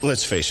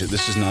Let's face it,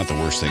 this is not the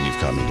worst thing you've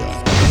caught me doing.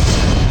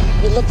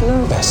 You look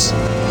nervous.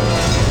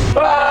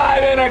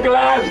 I'm in a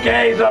glass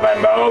case of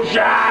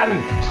emotion!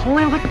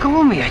 Only let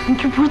go of me. I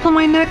think you're bruising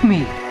my neck,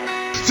 me.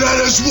 That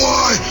is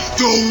why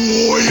the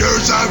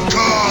warriors have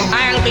come!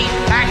 I'll be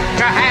back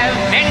to have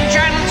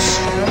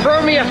vengeance! Throw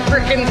me a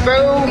frickin'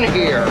 bone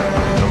here.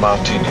 A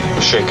martini,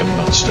 shaken,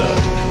 not stirred.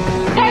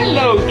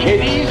 Hello,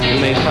 kiddies! You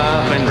may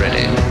fire when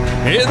ready.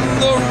 In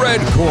the red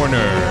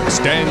corner,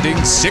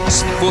 standing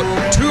 6 foot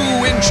 2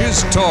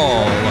 inches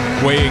tall,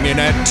 weighing in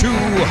at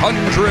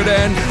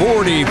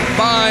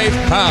 245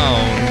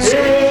 pounds,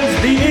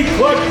 Is the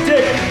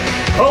Eclectic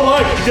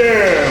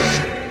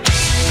Collective!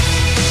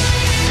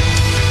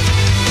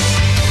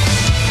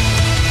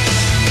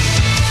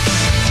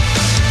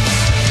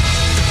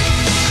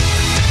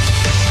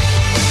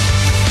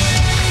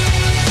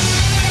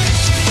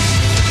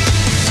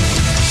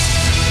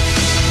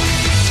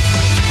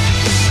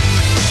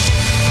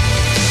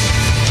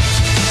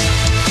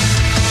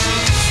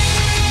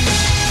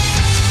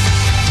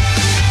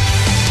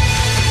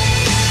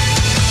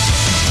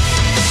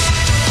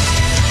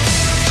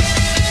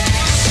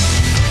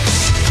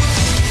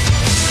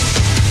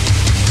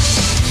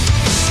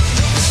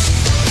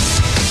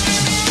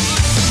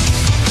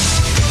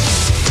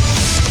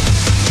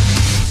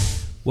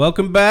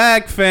 Welcome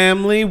back,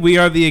 family. We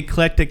are the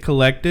Eclectic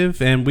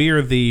Collective, and we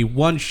are the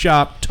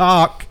one-shop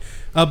talk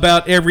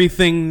about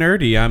everything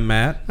nerdy. I'm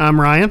Matt. I'm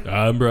Ryan.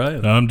 I'm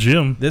Brian. I'm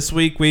Jim. This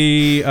week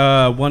we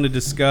want to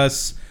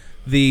discuss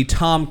the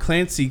Tom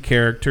Clancy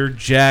character,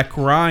 Jack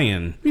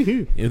Ryan.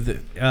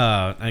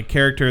 A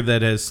character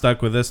that has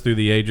stuck with us through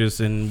the ages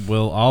and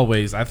will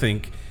always, I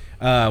think.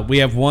 We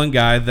have one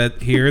guy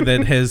that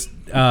has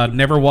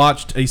never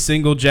watched a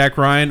single Jack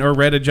Ryan or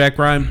read a Jack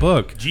Ryan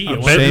book.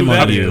 Shame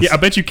on you. Yeah, I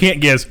bet you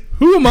can't guess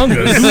who among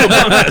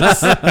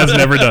us has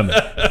never done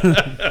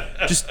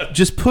that.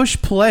 Just push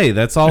play.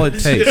 That's all it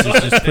takes.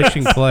 It's just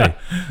pushing play.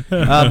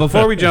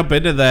 Before we jump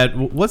into that,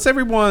 what's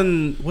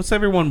everyone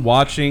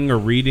watching or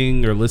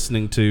reading or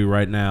listening to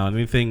right now?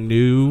 Anything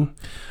new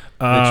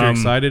that you're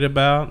excited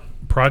about?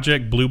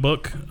 Project Blue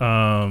Book,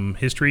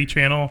 History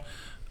Channel.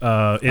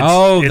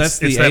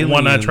 That's it's that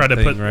one I tried to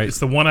thing, put. Right? It's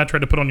the one I tried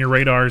to put on your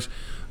radars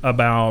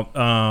about.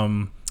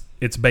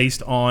 It's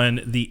based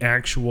on the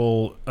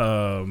actual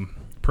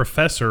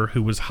professor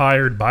who was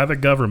hired by the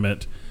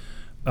government,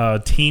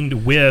 teamed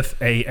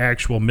with a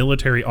actual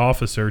military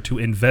officer to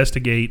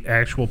investigate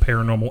actual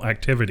paranormal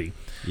activity.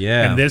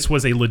 Yeah, and this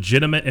was a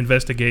legitimate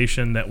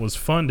investigation that was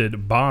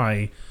funded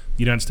by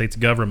the United States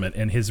government,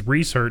 and his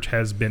research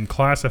has been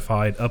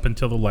classified up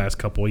until the last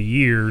couple of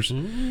years.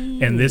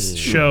 And this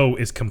show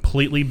is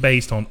completely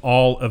based on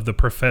all of the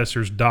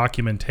professor's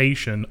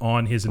documentation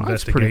on his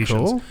investigations.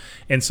 That's pretty cool.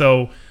 And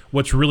so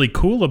what's really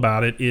cool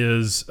about it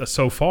is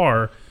so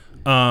far,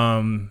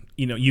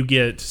 you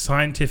get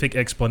scientific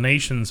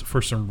explanations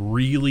for some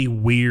really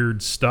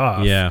weird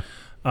stuff. Yeah.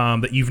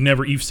 That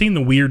you've seen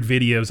the weird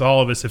videos.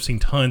 All of us have seen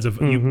tons of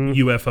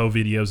UFO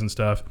videos and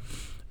stuff.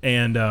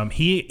 And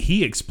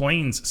he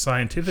explains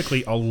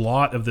scientifically a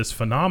lot of this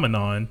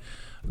phenomenon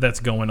that's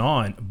going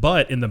on.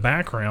 But in the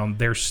background,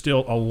 there's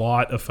still a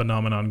lot of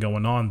phenomenon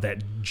going on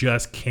that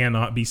just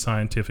cannot be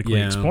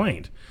scientifically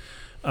explained.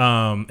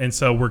 And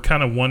so we're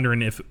kind of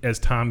wondering if, as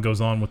time goes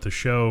on with the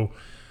show,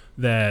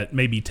 that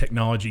maybe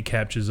technology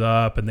catches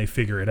up and they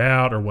figure it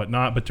out or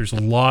whatnot. But there's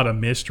a lot of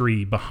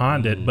mystery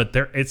behind it. But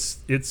it's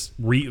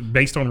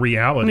based on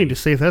reality. I need to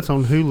see if that's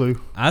on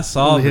Hulu. I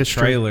saw the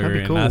history. trailer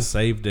That'd be cool. and I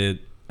saved it.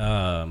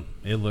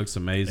 It looks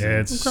amazing. Yeah,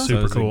 it's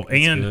super cool.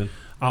 And good.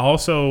 I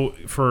also,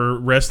 for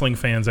wrestling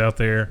fans out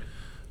there,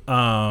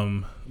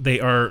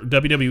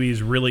 WWE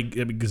is really,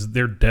 because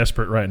they're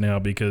desperate right now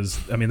because,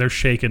 they're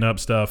shaking up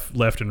stuff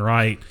left and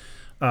right,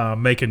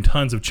 making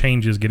tons of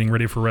changes, getting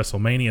ready for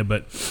WrestleMania.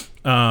 But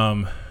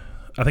I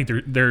think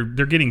they're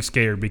getting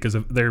scared because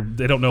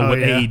they don't know what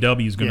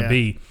AEW is going to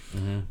be.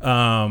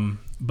 Mm-hmm.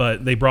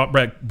 But they brought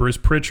back Bruce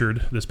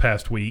Pritchard this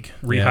past week,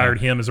 rehired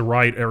him as a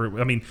writer.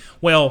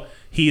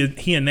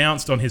 He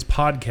announced on his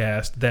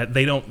podcast that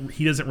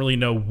he doesn't really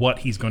know what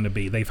he's going to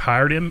be. They've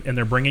hired him and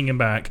they're bringing him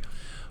back,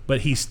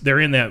 but they're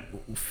in that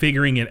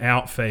figuring it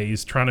out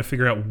phase, trying to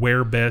figure out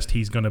where best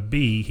he's going to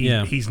be.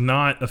 He's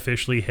not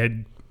officially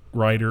head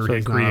writer,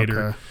 head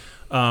creator.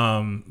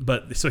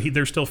 Okay.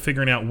 They're still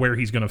figuring out where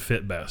he's going to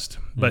fit best.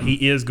 But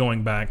he is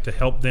going back to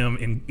help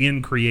them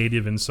in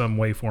creative in some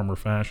way, form, or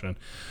fashion.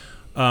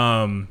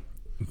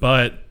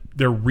 But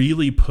they're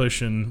really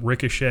pushing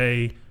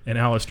Ricochet and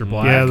Aleister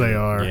Black. Yeah, they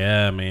are.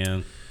 Yeah,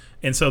 man.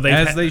 And so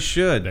they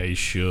should. They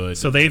should.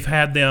 So they've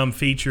had them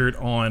featured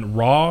on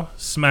Raw,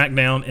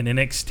 SmackDown, and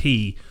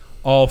NXT,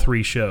 all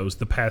three shows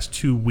the past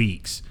 2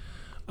 weeks.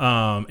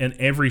 And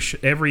every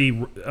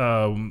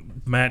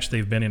match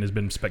they've been in has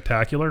been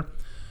spectacular.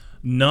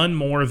 None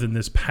more than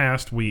this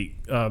past week,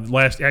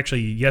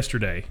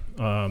 yesterday,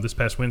 this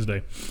past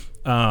Wednesday,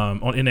 on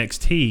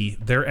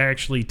NXT, they're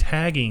actually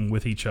tagging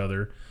with each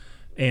other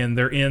and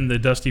they're in the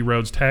Dusty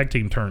Rhodes Tag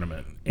Team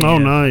Tournament. Oh,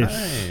 And-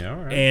 nice. Hey, all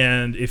right.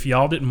 And if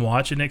y'all didn't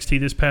watch NXT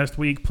this past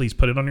week, please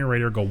put it on your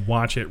radar. Go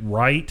watch it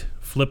right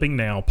flipping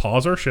now.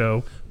 Pause our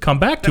show. Come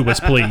back to us,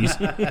 please.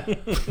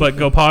 But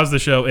go pause the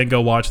show and go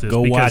watch this.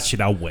 Go because watch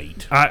it. I'll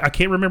wait. I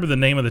can't remember the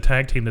name of the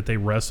tag team that they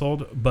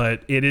wrestled,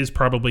 but it is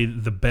probably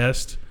the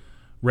best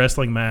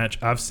wrestling match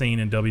I've seen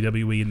in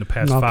WWE in the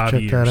past I'll 5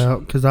 check years. that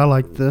out because I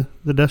like the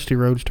Dusty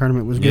Rhodes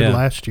tournament was good Yeah.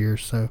 last year.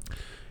 So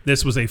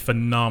This was a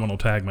phenomenal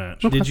tag match.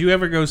 Did you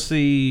ever go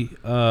see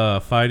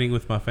Fighting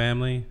with My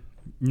Family?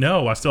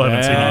 No, I still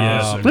haven't seen it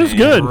yet. It was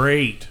good.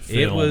 Great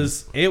film.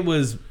 It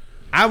was.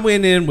 I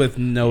went in with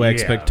no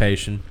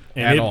expectation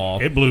And at it-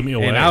 all. it blew me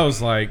away. and I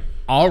was like,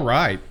 "All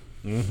right,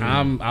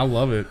 I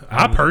love it."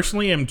 I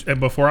personally am. And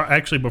before I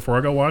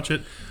go watch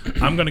it,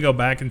 I'm going to go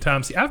back in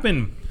time. See, I've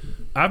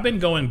been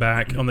going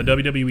back on the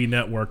WWE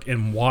Network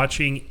and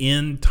watching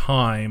in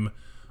time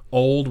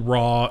old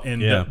Raw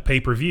and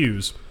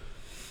pay-per-views.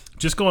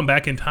 Just going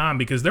back in time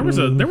because there was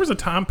a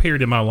time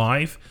period in my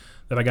life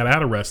that I got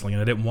out of wrestling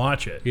and I didn't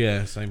watch it.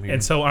 Yeah, same here.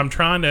 And so I'm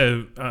trying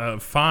to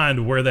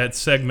find where that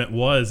segment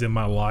was in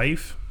my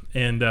life,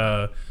 and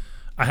I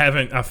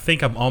haven't. I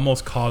think I'm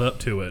almost caught up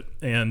to it.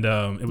 And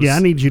it was, I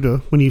need you to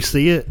when you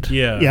see it.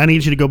 Yeah. I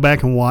need you to go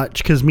back and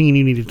watch because me and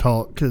you need to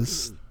talk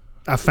because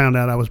I found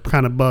out I was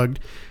kind of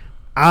bugged.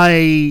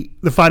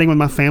 The Fighting with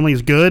My Family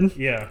is good.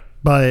 Yeah.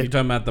 But you're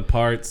talking about the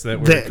parts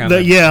that were kind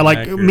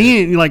of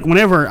me and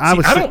whenever I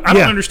was I don't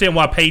understand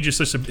why Paige is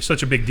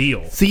such a big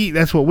deal. See,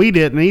 that's what we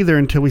didn't either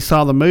until we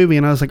saw the movie,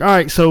 and I was like, all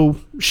right, so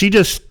she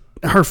just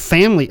her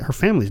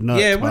family's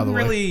nuts. Yeah, it by the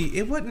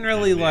wasn't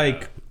really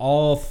like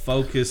all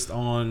focused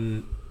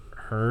on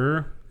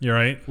her. You're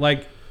right.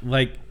 Like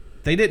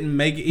they didn't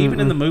make even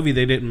in the movie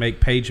they didn't make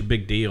Paige a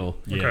big deal.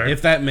 Okay.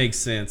 If that makes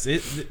sense.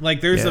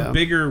 There's a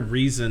bigger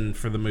reason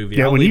for the movie.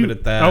 Yeah, I'll leave it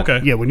at that.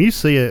 Okay. Yeah, when you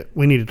see it,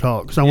 we need to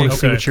talk because I want to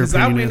see what your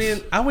opinion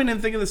is. I went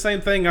in thinking the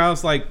same thing. I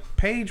was like,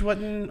 Paige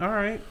wasn't all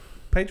right.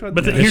 Paige wasn't.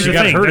 But bad. here's the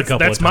got thing. hurt a couple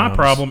That's of my times.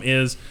 problem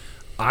is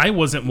I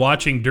wasn't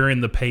watching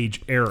during the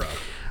Paige era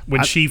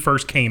when she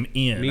first came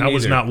in. Me I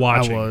was neither. not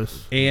watching. I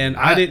was. and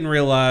I didn't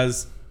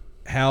realize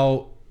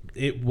how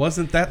it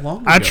wasn't that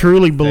long ago. I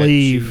truly that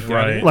believe, she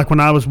got in. like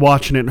when I was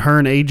watching it, her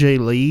and AJ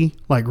Lee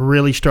like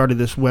really started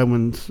this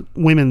women's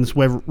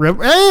revolution.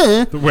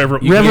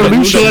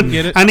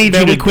 Get it? I need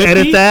you to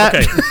edit that.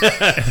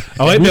 Okay.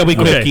 Oh, wait, Belby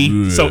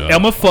Quickie. So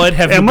Emma Fudd,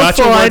 have you Emma got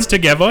your Fudd. words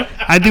together?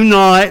 I do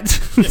not.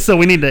 So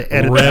we need to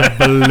edit that.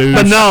 Revolution.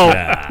 But no,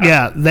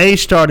 yeah, they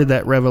started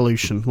that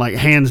revolution, like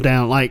hands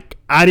down. Like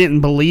I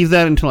didn't believe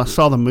that until I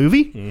saw the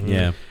movie.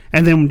 Yeah.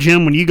 And then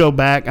Jim, when you go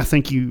back, I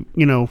think you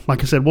know,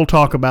 like I said, we'll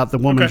talk about the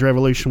women's Okay.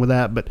 revolution with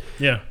that. But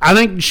Yeah. I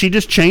think she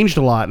just changed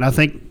a lot, and I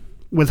think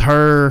with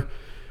her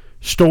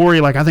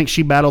story, like I think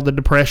she battled the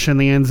depression,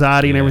 the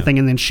anxiety, and everything,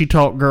 and then she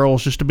taught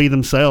girls just to be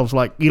themselves.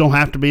 Like you don't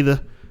have to be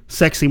the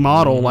sexy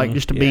model, like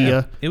just to be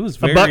a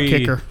butt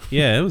kicker.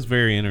 Yeah, it was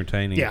very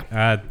entertaining. Yeah.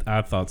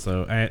 I thought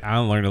so. I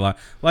learned a lot.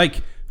 Like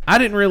I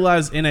didn't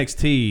realize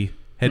NXT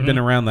had been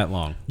around that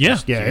long. Yeah.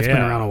 Yeah, it's been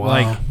around a while.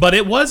 Like, But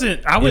it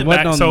wasn't. I went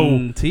wasn't back. on So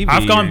TV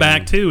I've gone or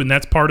back anything. too, and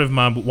that's part of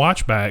my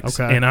watch backs.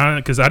 Okay. And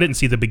because I didn't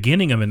see the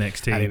beginning of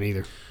NXT. I didn't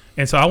either.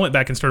 And so I went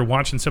back and started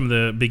watching some of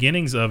the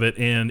beginnings of it,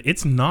 and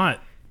it's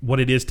not what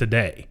it is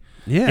today.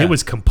 Yeah. It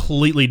was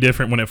completely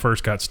different when it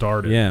first got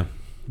started. yeah.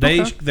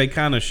 They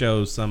kind of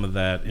show some of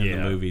that in Yeah.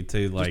 the movie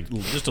too, like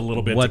Just a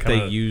little bit. what to they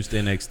kinda- used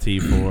NXT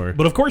for.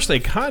 But of course, they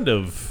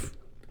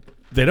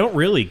don't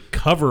really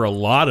cover a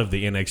lot of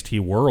the NXT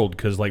world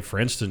because, like, for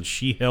instance,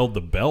 she held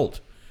the belt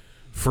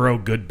for a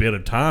good bit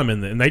of time,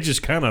 and they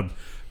just kind of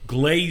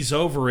glaze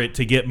over it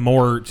to get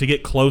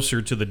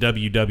closer to the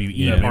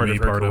WWE part of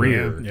her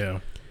career. Yeah.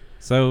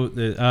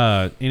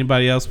 So,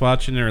 anybody else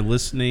watching or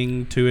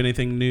listening to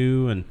anything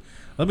new? And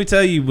let me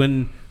tell you,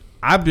 when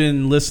I've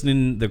been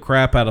listening the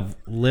crap out of,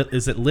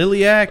 is it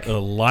Liliac?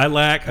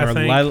 Lilac, I Or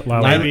think.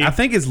 I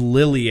think it's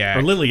Liliac.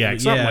 Or Liliac,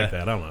 something Yeah. like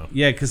that. I don't know.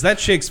 Yeah, because that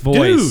chick's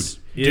voice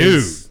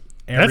is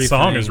That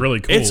song everything. is really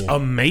cool. It's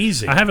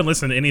amazing. I haven't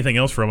listened to anything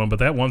else from them, but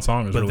that one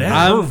song is But really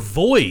that cool. her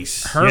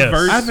voice, Yes.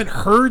 verse- I haven't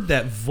heard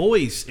that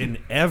voice in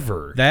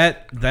ever.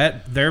 That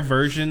their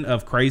version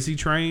of Crazy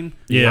Train.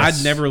 Yes.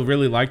 I'd never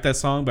really liked that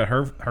song, but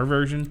her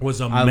version Was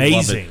I love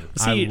amazing. it.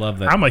 See, I love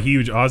that. I'm a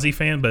huge Ozzy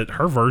fan, but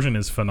her version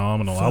is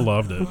phenomenal. I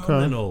loved it.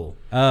 Phenomenal.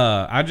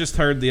 I just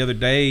heard the other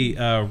day,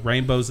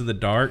 Rainbows in the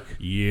Dark.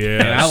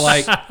 Yeah.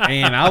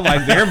 And I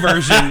like their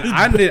version.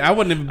 I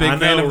wasn't a big I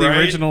fan know, of the right?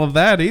 original of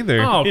that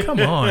either. Oh,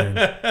 come on.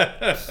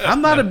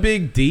 I'm not a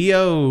big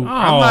Dio.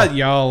 I'm not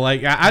y'all.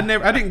 Like I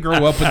didn't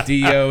grow up with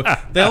Dio.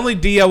 The only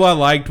Dio I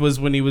liked was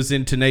when he was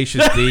in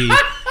Tenacious D.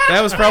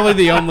 That was probably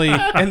the only,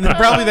 and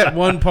probably that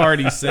one part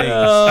he sings.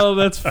 Oh,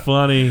 that's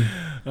funny.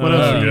 What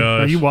else? Are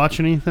gosh. you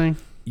watching anything?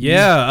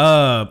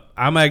 Yeah,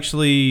 I'm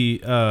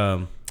actually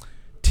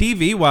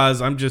TV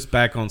wise, I'm just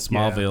back on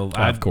Smallville.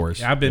 Of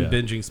course. I've been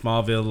binging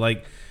Smallville.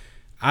 Like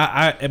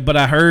but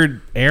I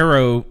heard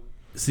Arrow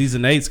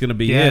season 8's going to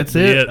be Yeah, it. that's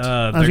it.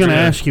 I was going to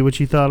ask you what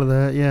you thought of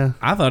that. Yeah,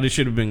 I thought it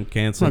should have been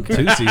canceled 2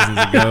 seasons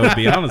ago. To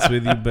be honest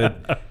with you,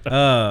 but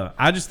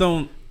I just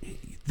don't.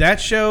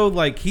 That show,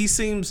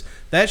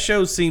 that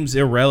show seems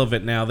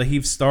irrelevant now that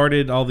he's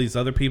started all these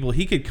other people.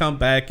 He could come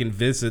back and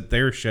visit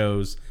their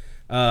shows.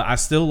 I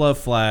still love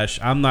Flash.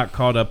 I'm not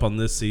caught up on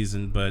this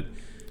season, but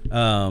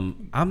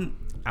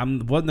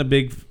wasn't a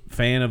big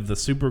fan of the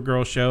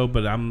Supergirl show,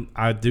 but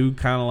I do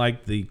kind of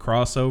like the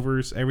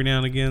crossovers every now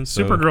and again.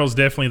 So. Supergirl's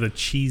definitely the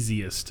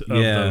cheesiest of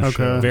those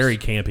shows. Very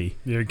campy.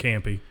 Very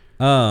campy.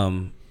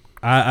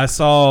 I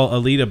saw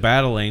Alita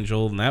Battle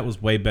Angel, and that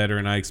was way better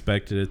than I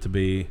expected it to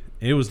be.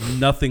 It was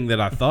nothing that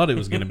I thought it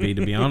was going to be,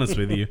 to be honest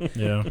with you.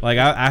 Yeah. Like,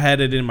 I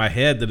had it in my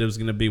head that it was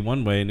going to be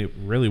one way, and it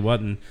really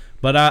wasn't.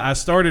 But I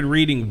started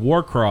reading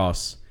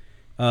Warcross.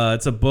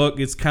 It's a book.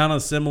 It's kind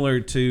of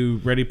similar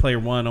to Ready Player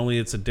One, only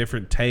it's a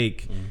different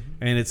take. Mm-hmm.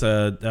 And it's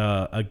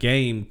a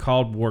game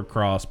called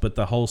Warcross, but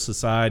the whole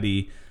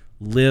society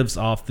lives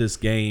off this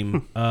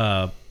game.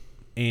 But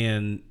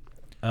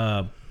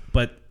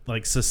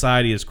like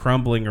society is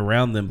crumbling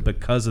around them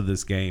because of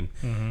this game.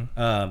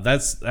 Mm-hmm.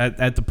 That's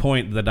at the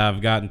point that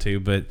I've gotten to,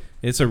 but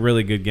it's a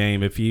really good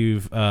game if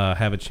you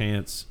have a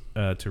chance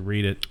to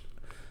read it.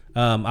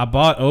 I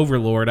bought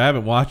Overlord. I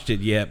haven't watched it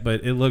yet,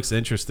 but it looks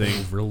interesting.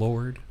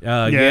 Overlord?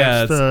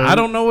 Yeah. I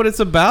don't know what it's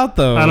about,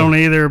 though. I don't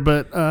either,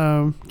 but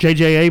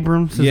J.J.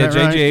 Abrams, is that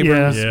right? J.J.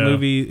 Abrams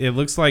movie. It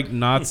looks like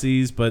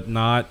Nazis, but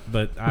not.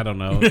 But I don't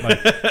know.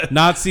 Like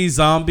Nazi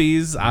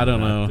zombies. I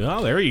don't know.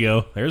 Oh, there you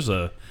go. There's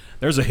a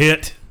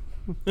hit.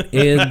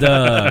 And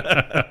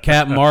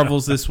Captain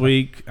Marvel's this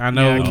week. I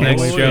know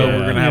next show we're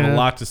going to have a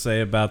lot to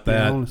say about that.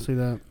 Yeah, I want to see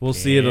that. We'll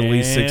see it at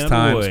least 6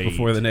 times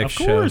before the next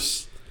show. Of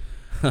course.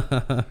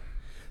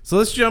 So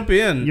let's jump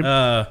in.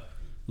 Yep.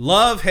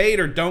 Love, hate,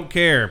 or don't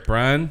care,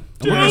 Brian.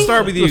 We're going to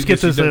start with you. Let's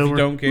get this over. You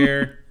don't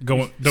care.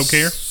 Don't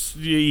care?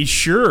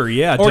 Sure,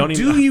 yeah. Or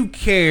do you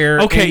care?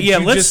 Okay, yeah.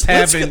 Let's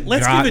give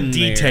a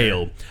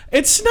detail.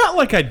 It's not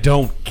like I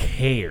don't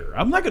care.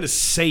 I'm not going to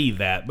say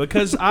that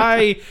because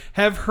I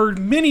have heard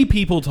many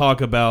people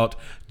talk about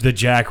the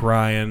Jack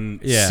Ryan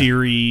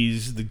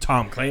series, the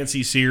Tom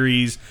Clancy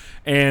series,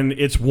 and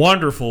it's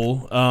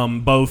wonderful.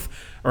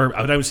 Or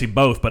I would say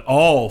both, but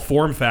all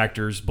form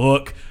factors,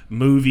 book,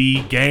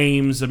 movie,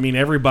 games. I mean,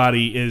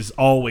 everybody is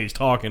always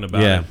talking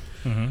about it.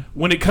 Mm-hmm.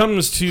 When it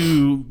comes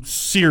to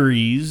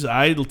series,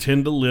 I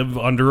tend to live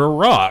under a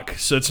rock.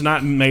 So it's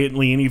not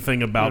mainly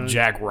anything about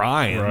Jack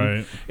Ryan.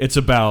 Right. It's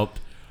about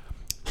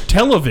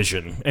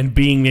television and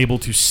being able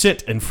to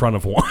sit in front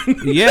of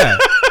one. Yeah.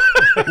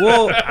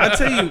 Well,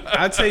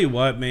 I tell you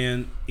what,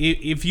 man.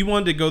 If you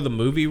wanted to go the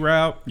movie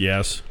route,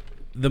 yes.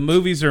 The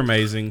movies are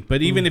amazing,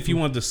 but even if you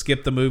wanted to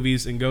skip the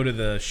movies and go to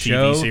the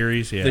show TV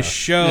series, the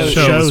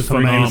show's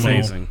phenomenal.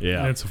 amazing.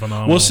 Yeah, it's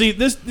phenomenal. Well, see,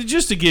 this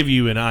just to give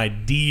you an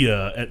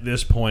idea at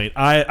this point,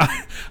 I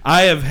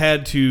have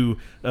had to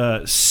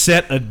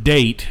set a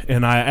date,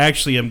 and I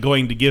actually am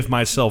going to give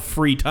myself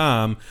free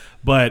time.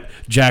 But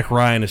Jack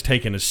Ryan has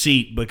taken a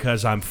seat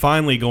because I'm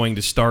finally going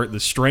to start the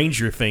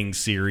Stranger Things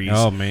series.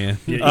 Oh man!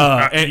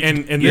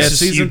 And this is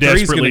season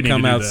 3 is going to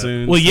come out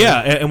soon. Well,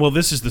 yeah, and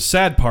this is the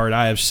sad part.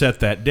 I have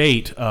set that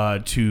date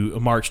to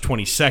March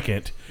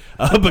 22nd.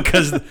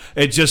 Because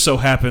it just so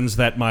happens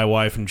that my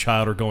wife and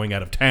child are going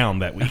out of town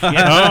that weekend.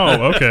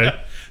 Oh,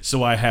 okay.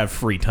 So I have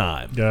free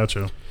time.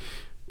 Gotcha.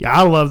 Yeah,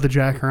 I love the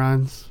Jack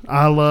Ryans.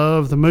 I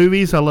love the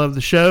movies. I love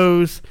the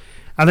shows.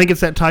 I think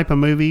it's that type of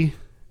movie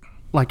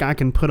like I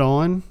can put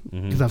on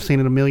because I've seen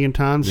it a million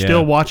times. Yeah.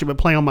 Still watch it, but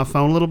play on my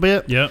phone a little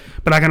bit. Yep.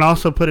 But I can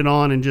also put it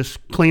on and just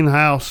clean the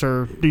house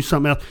or do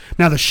something else.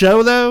 Now the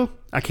show though,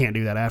 I can't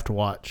do that after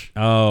watch.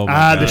 Oh,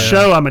 the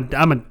show. I'm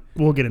a.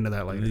 We'll get into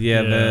that later.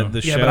 Yeah,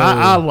 the show. But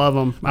I love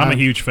them. I'm a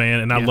huge fan,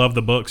 and I love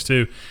the books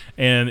too.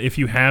 And if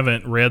you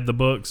haven't read the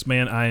books,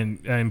 man, I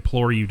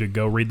implore you to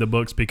go read the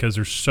books because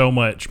there's so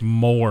much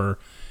more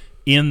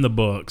in the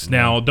books.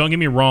 Now, don't get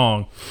me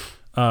wrong,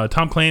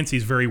 Tom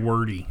Clancy's very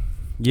wordy.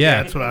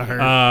 Yeah, that's what I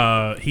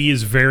heard. He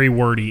is very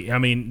wordy. I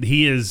mean,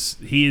 he is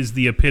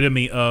the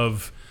epitome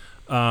of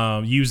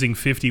using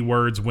 50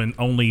 words when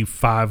only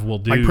 5 will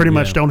do. Like pretty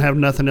much don't have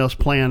nothing else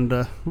planned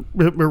to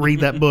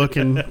read that book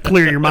and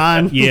clear your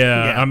mind.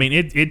 Yeah. I mean,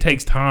 it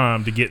takes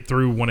time to get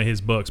through one of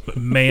his books, but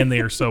man, they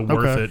are so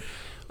worth it.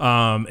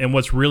 And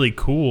what's really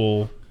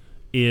cool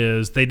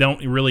is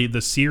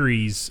the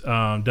series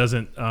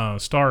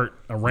doesn't start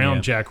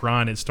around Jack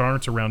Ryan. It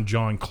starts around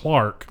John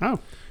Clark. Oh.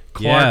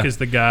 Clark is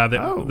the guy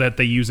that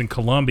they use in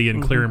Columbia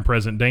in Clear and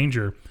Present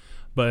Danger.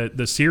 But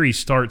the series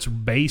starts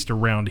based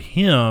around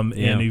him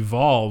and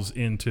evolves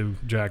into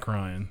Jack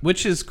Ryan.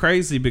 Which is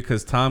crazy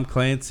because Tom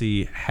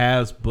Clancy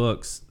has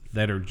books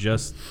that are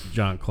just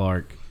John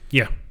Clark.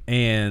 Yeah.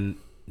 And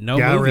no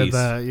movies. I read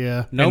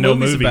that, No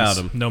movies about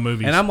him. No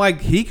movies. And I'm like,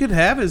 he could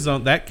have his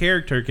own, that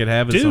character could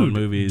have his own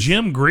movies.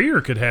 Jim Greer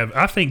could have,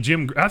 I think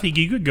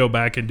you could go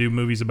back and do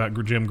movies about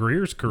Jim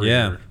Greer's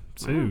career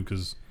too.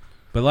 Because,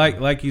 but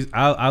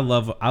I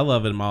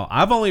love them all.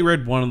 I've only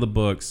read one of the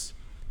books.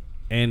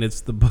 and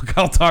it's the book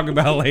I'll talk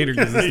about later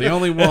because it's the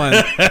only one.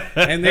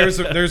 And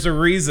there's a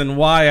reason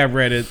why I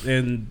read it,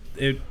 and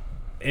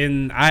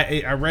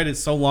I read it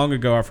so long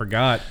ago I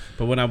forgot.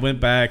 But when I went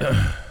back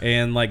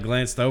and like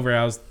glanced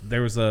over,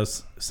 there was a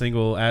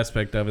single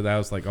aspect of it that I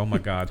was like, oh my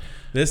god,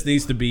 this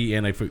needs to be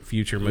in a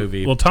future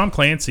movie. Well, Tom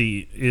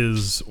Clancy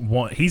is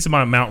one. He's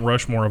my Mount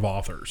Rushmore of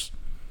authors.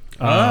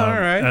 All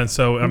right. And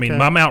so, I mean,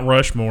 my Mount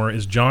Rushmore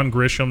is John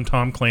Grisham,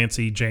 Tom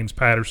Clancy, James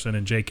Patterson,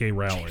 and J.K.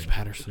 Rowling. James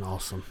Patterson,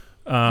 awesome.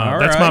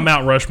 That's my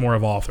Mount Rushmore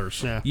of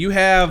authors. Yeah. You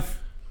have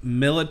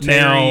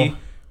military,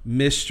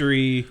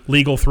 mystery,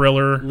 legal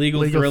thriller,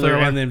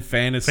 and then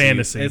fantasy.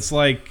 It's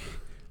like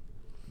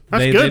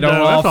they don't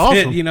all That's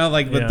fit,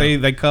 awesome. but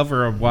they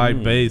cover a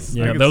wide base.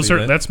 Yeah,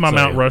 that's my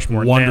Mount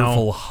Rushmore.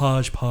 Wonderful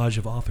hodgepodge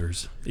of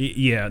authors.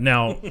 Yeah.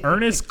 Now,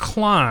 Ernest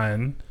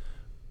Cline,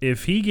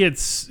 after he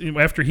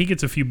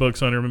gets a few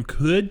books under him,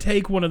 could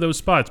take one of those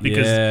spots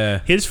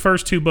because his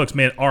first 2 books,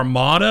 man,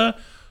 Armada.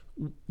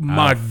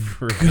 My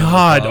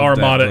God,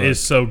 Armada is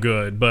so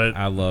good, but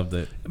I loved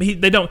it. I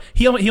mean,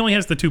 he only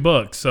has the 2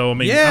 books, so I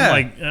mean,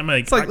 I'm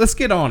like, it's like let's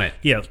get on it.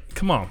 Yeah,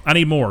 come on, I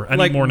need more. I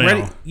need more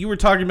now. You were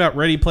talking about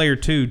Ready Player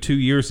 2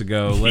 years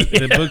ago.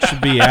 The book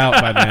should be out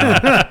by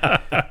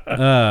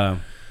now.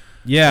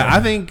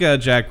 I think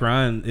Jack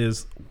Ryan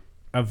is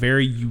a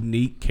very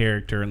unique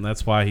character, and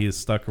that's why he has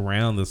stuck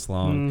around this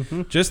long.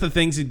 Mm-hmm. Just the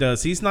things he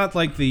does. He's not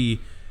like the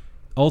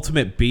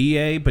ultimate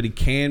BA, but he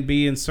can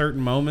be in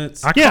certain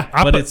moments.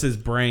 But it's his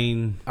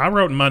brain. I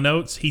wrote in my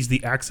notes, he's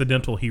the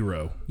accidental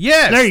hero.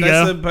 Yes, there you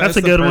go. That's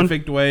a good one.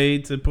 Perfect way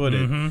to put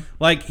it.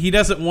 Like he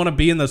doesn't want to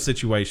be in those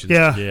situations.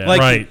 Yeah. Like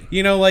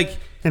right.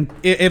 And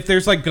if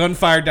there's like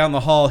gunfire down the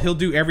hall, he'll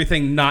do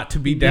everything not to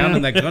be down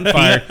in that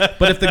gunfire.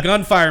 But if the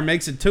gunfire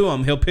makes it to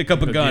him, he'll pick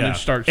up a gun and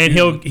start shooting.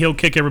 And he'll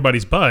kick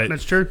everybody's butt.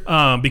 That's true.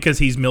 Because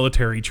he's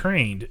military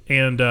trained,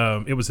 and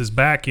it was his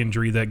back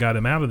injury that got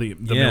him out of the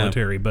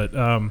military. But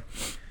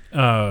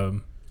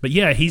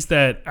yeah, he's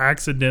that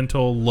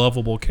accidental,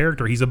 lovable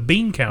character. He's a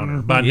bean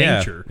counter by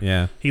nature.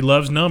 Yeah, he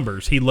loves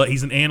numbers.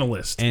 He's an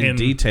analyst and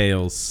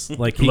details.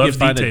 Like he can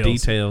find the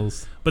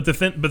details. But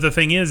the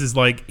thing is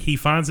like he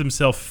finds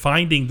himself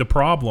finding the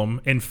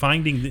problem and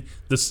finding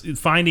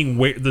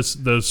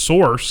the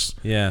source.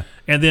 Yeah.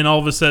 And then all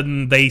of a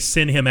sudden they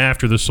send him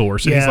after the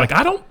source, and he's like,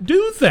 I don't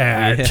do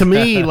that. Yeah. To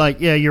me,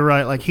 you're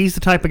right. Like he's the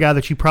type of guy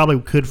that you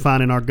probably could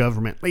find in our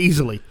government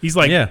easily. He's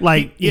like,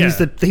 he's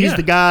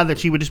the guy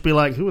that you would just be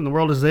like, who in the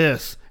world is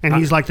this? And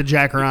he's like the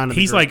Jack Ryan.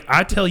 He's like,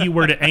 I tell you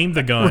where to aim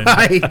the gun.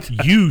 Right.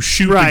 You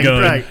shoot the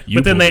gun. Right.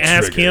 But then they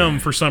ask him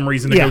for some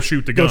reason to go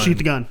shoot the gun. Go shoot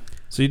the gun.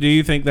 So do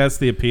you think that's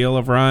the appeal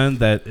of Ryan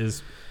that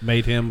is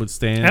made him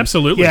withstand?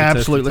 Absolutely. Yeah,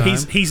 absolutely.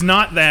 He's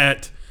not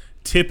that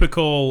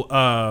typical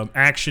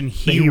action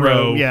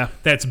hero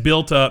that's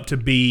built up to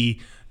be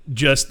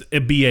just a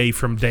BA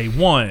from day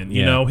one.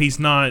 You know, he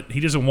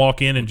doesn't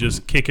walk in and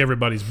just kick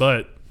everybody's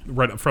butt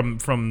right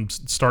from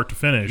start to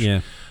finish. Yeah.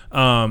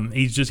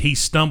 He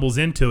stumbles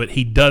into it.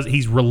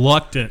 He's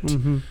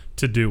reluctant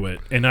to do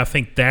it. And I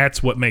think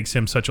that's what makes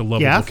him such a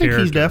lovable character. Yeah, I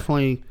think he's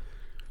definitely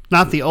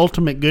not the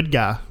ultimate good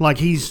guy. Like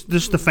he's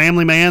just the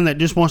family man that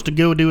just wants to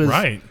go do his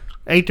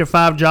 8 to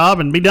 5 job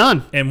and be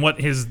done. And what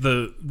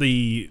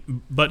the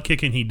butt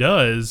kicking he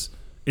does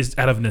is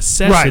out of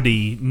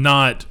necessity,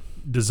 not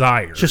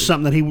desire. It's just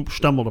something that he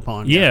stumbled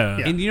upon. Yeah.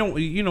 And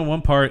you know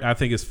one part I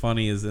think is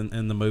funny is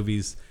in the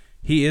movies.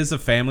 He is a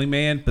family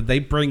man, but they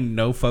bring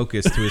no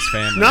focus to his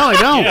family. No,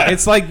 they don't.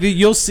 It's like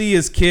you'll see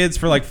his kids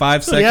for like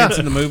 5 seconds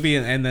in the movie,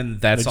 and then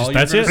that's all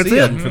you're going to see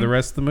him for the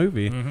rest of the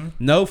movie.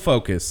 No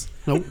focus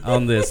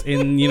on this.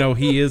 And,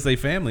 he is a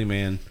family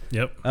man.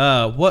 Yep.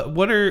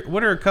 What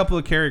are a couple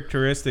of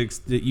characteristics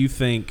that you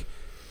think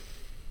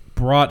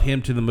brought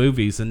him to the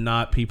movies and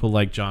not people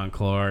like John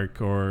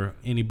Clark or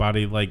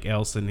anybody like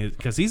else in his...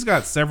 Because he's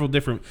got several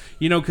different...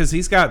 because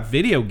he's got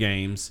video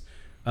games...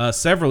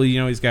 several,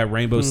 he's got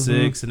Rainbow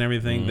Six and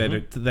everything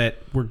that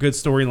were good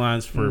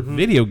storylines for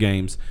video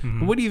games.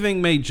 But what do you think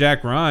made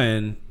Jack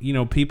Ryan?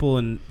 People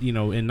in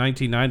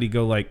 1990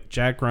 go like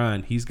Jack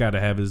Ryan. He's got to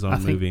have his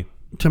own movie.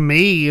 To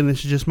me, and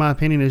this is just my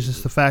opinion, is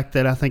just the fact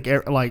that I think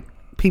like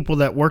people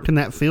that worked in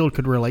that field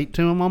could relate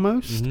to him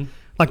almost.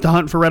 Like the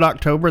Hunt for Red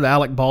October, the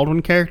Alec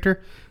Baldwin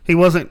character. He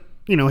wasn't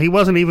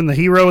even the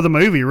hero of the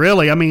movie.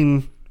 Really, I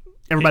mean.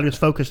 Everybody was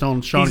focused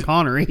on Sean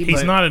Connery.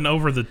 He's not an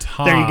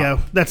over-the-top... There you go.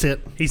 That's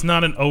it. He's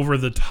not an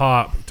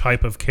over-the-top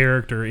type of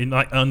character,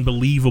 like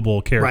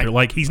unbelievable character. Right.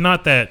 Like, he's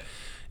not that...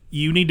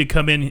 You need to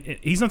come in...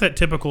 He's not that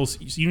typical...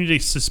 You need to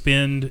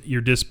suspend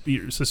your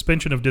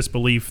suspension of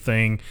disbelief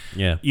thing.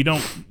 Yeah. You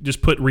don't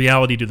just put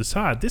reality to the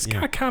side. This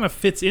guy kind of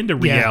fits into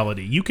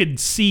reality. You could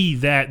see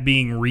that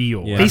being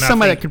real. Yeah. He's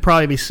somebody that could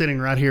probably be sitting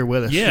right here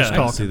with us. Yeah. Just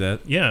talking. I can see that.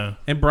 Yeah.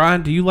 And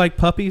Brian, do you like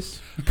puppies?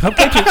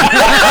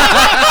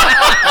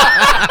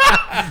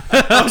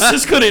 I was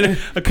just going to...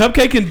 A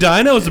Cupcake and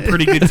Dino is a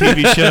pretty good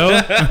TV show.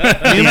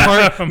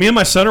 Me and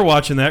my son are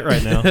watching that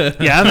right now.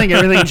 Yeah, I think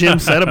everything Jim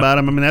said about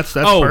him, I mean, that's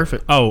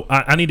perfect.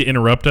 I need to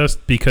interrupt us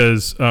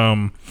because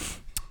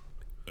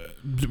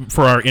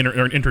for our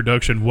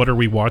introduction, what are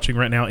we watching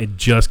right now? It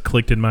just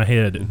clicked in my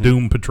head.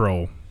 Doom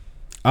Patrol.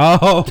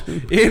 Oh,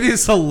 it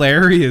is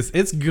hilarious.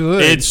 It's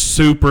good. It's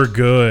super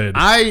good.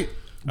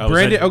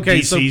 Brandon, okay,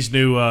 DC's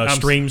new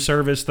stream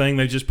service thing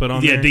they just put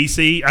on there?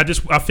 DC.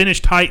 I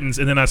finished Titans,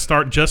 and then I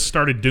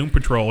started Doom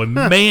Patrol, and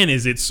man,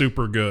 is it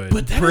super good.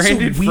 But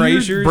Brandon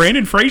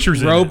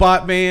Fraser's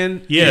Robot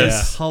Man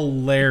is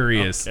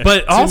hilarious.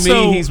 But to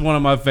also, me, he's one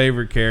of my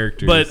favorite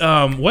characters.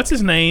 But what's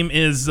his name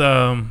is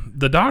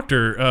the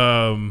Doctor.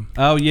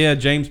 Oh yeah,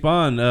 James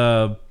Bond.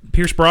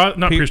 Pierce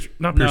Brosnan. Not Pierce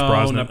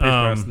Brosnan. Not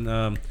Pierce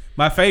Brosnan.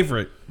 My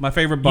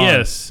favorite Bond.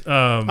 Yes.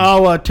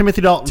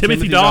 Timothy Dalton.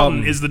 Timothy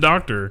Dalton is the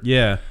Doctor.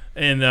 Yeah.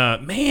 And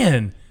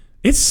man,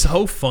 it's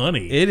so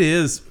funny. It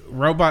is.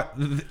 Robot.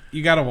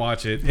 You got to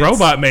watch it.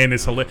 Robot Man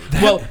is hilarious.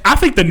 Well, I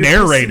think the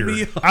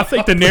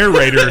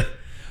narrator.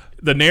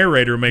 The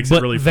narrator makes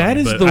it really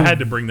funny. But I had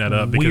to bring that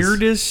up.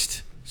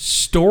 Weirdest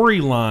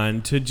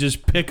storyline to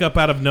just pick up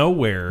out of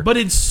nowhere. But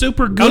it's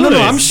super good. No,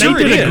 I'm sure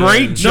they did a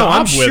great job. No,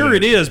 I'm sure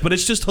it is, but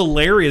it's just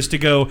hilarious to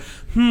go,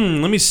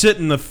 let me sit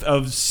in the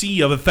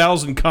sea of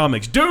 1,000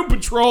 comics. Doom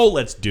Patrol,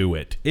 let's do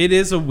it. It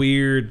is a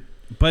weird,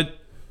 but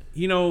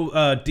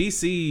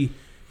DC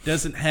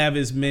doesn't have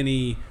as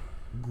many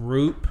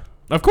group.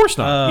 Of course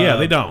not. Yeah,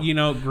 they don't.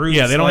 Groups.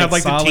 Yeah, they don't have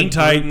like the Teen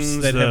Titans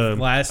that have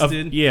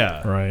lasted.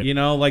 Right.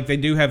 Like they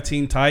do have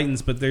Teen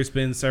Titans, but there's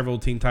been several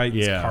Teen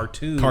Titans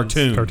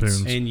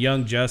cartoons, and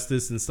Young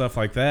Justice and stuff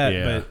like that.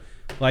 Yeah. But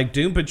like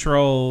Doom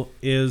Patrol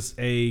is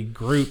a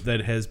group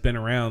that has been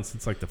around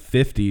since like the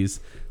 50s.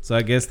 So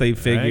I guess they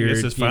figured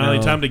it's finally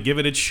time to give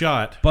it its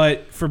shot.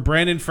 But for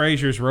Brandon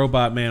Fraser's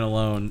Robot Man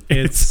alone,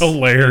 it's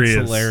hilarious.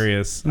 It's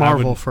hilarious.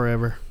 Marvel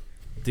forever.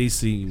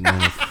 DC.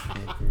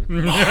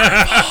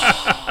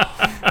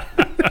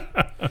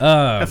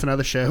 That's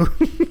another show.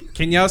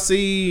 Can y'all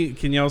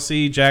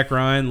see Jack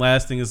Ryan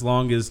lasting as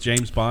long as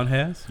James Bond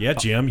has? Yeah,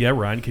 Jim. Yeah,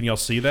 Ryan. Can y'all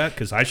see that?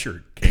 Because I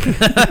sure can.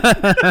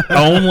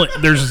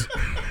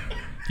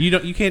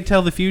 You can't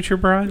tell the future,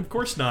 Brian? Of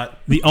course not.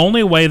 The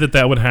only way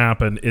that would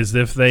happen is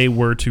if they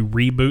were to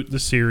reboot the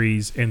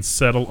series and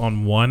settle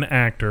on one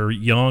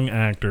young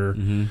actor,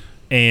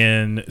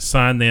 and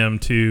sign them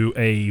to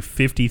a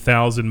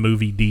 50,000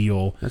 movie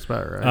deal. That's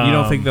about right. You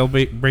don't think they'll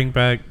bring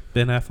back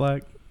Ben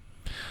Affleck?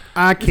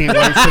 I can't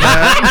wait for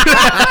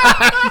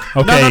that.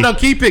 Okay. No,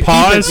 keep it.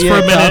 Pause for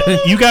a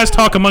minute. You guys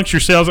talk amongst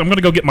yourselves. I'm going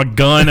to go get my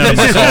gun out of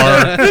the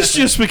car. This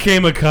just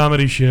became a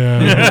comedy show.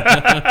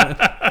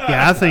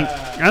 Yeah, I think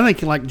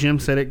like Jim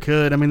said, it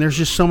could. I mean, there's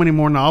just so many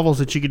more novels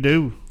that you could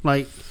do.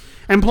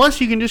 And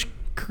plus you can just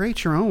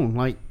create your own.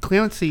 Like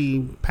Clancy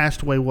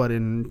passed away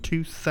in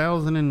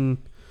 2000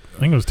 I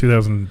think it was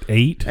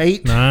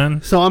 2008,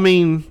 9. So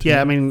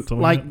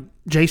like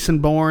Jason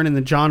Bourne and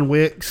the John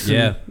Wicks.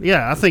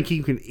 I think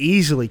you can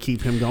easily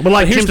keep him going.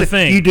 But here's the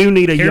thing: you do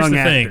need a young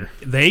actor.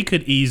 They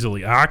could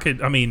easily.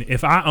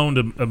 If I owned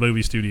a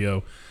movie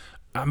studio,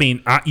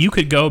 you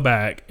could go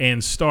back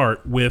and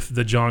start with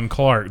the John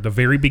Clark, the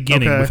very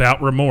beginning,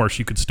 without remorse.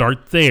 You could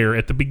start there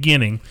at the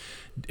beginning.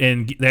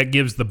 And that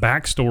gives the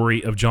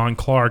backstory of John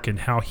Clark and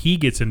how he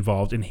gets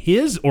involved. And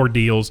his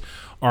ordeals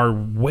are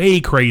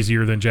way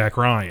crazier than Jack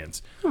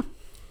Ryan's.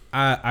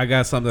 I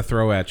got something to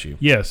throw at you.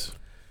 Yes.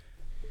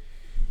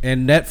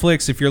 And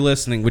Netflix, if you're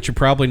listening, which you're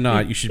probably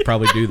not, you should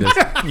probably do this.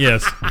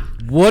 Yes.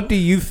 What do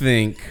you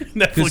think?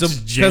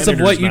 Because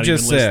of what you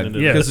just said.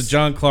 Because of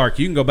John Clark.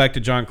 You can go back to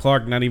John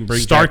Clark, not even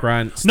bring Jack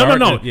Ryan.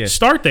 No.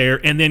 Start there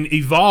and then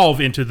evolve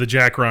into the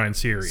Jack Ryan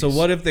series. So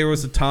what if there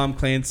was a Tom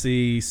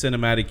Clancy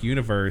cinematic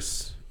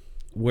universe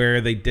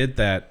where they did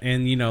that?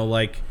 And,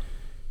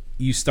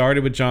 you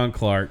started with John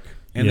Clark.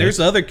 And there's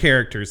other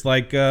characters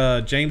like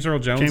James Earl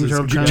Jones.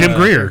 Jim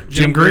Greer.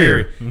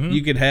 Mm-hmm.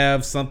 You could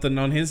have something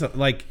on his...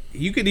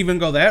 you could even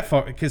go that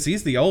far because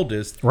he's the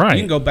oldest. Right.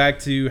 You can go back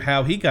to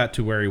how he got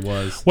to where he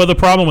was. Well, the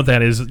problem with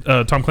that is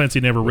Tom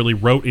Clancy never really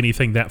wrote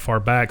anything that far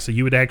back, so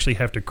you would actually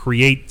have to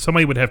create...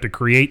 Somebody would have to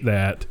create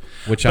that.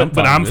 Which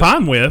I'm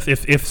fine with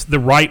if the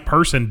right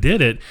person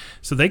did it.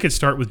 So they could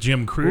start with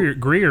Jim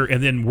Greer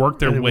and then work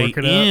their way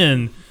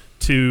in...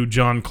 to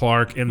John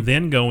Clark and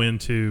then go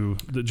into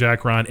the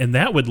Jack Ryan, and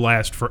that would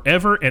last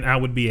forever, and I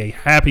would be a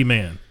happy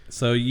man.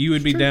 So you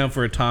would be down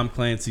for a Tom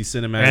Clancy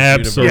cinematic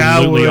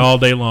Absolutely, all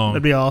day long.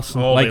 That'd be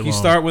awesome.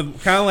 Start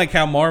with kind of like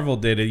how Marvel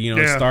did it,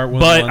 start with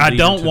but one I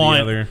don't want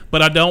the other.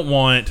 But I don't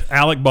want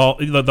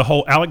the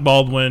whole Alec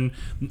Baldwin,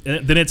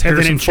 then it's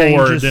Harrison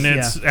Ford, then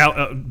it's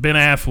Ben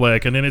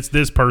Affleck, and then it's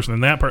this person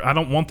and that person. I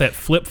don't want that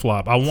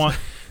flip-flop. I want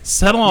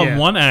settle on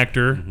one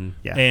actor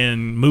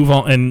and move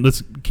on, and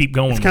let's keep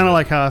going. It's kind of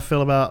like how I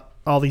feel about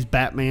all these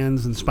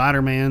Batmans and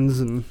Spider-Mans,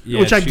 and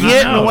which I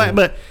get in a way,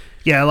 but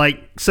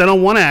set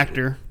on one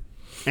actor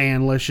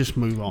and let's just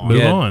move on.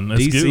 Move on.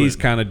 Let's DC's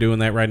kind of doing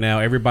that right now.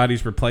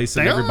 Everybody's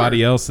replacing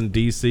everybody else in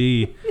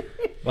DC.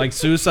 Like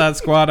Suicide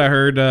Squad, I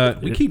heard.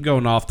 We keep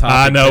going off topic.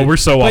 I know, we're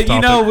so off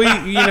topic.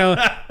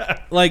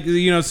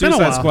 But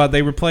Suicide Squad.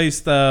 They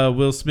replaced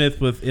Will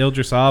Smith with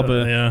Idris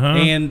Elba,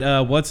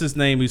 and what's his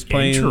name? Who's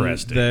playing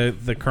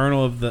the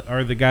colonel of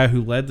the guy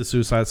who led the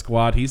Suicide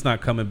Squad? He's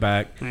not coming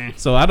back.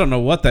 So I don't know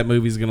what that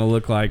movie's going to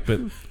look like,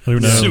 but who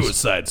knows?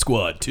 Suicide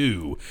Squad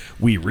 2.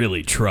 We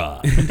really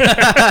try.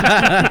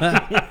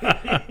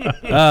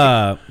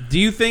 Do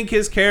you think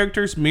his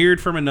character's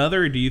mirrored from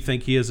another, or do you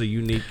think he is a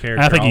unique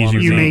character? I think he's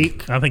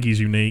unique. I think he's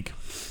unique.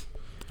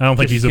 I don't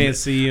think he's can't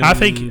see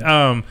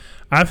him.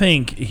 I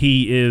think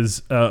he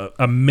is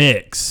a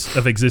mix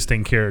of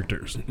existing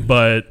characters,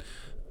 but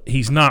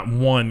he's not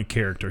one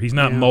character. He's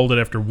not molded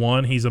after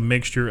one. He's a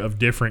mixture of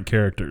different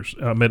characters.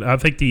 But I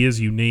think he is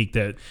unique.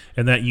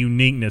 And that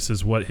uniqueness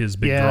is what his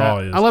big draw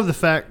is. I love the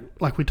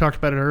fact, like we talked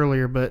about it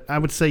earlier, but I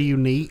would say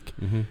unique.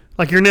 Mm-hmm.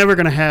 Like you're never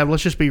going to have.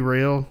 Let's just be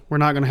real. We're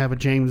not going to have a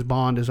James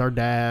Bond as our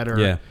dad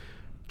or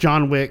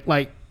John Wick.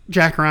 Like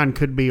Jack Ryan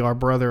could be our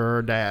brother or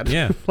our dad.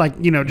 Yeah.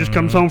 Like just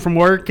comes home from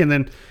work and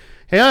then,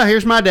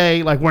 here's my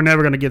day. Like we're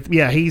never going to get.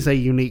 Yeah, he's a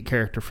unique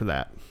character for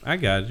that. I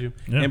got you.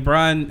 Yeah. And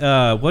Brian,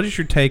 what is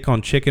your take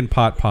on chicken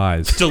pot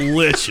pies?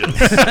 Delicious.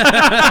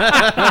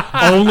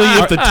 Only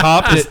if the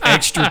top is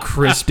extra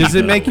crispy. Does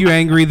it make you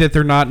angry that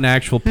they're not in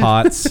actual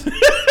pots?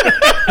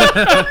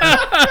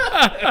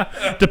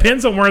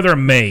 Depends on where they're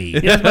made.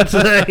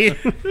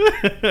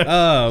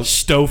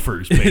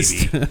 Stofers,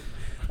 baby.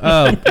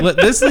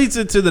 This leads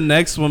into the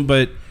next one,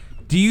 but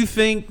do you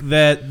think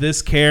that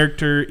this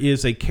character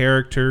is a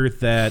character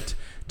that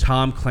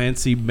Tom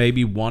Clancy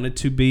maybe wanted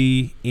to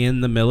be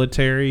in the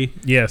military?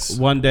 Yes.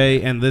 One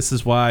day, and this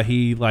is why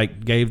he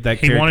gave that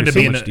character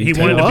so much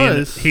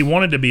detail. He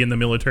wanted to be in the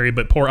military,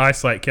 but poor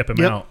eyesight kept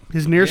him out.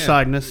 His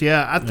nearsightedness,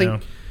 I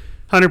think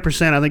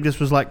 100%. I think this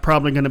was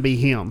probably going to be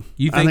him.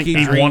 You think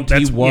he dreamed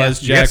he was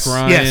Jack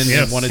Ryan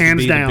and wanted to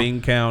be the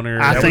bean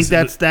counter? I think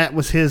that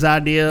was his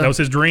idea. That was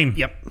his dream.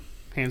 Yep,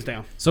 hands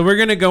down. So we're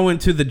going to go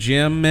into the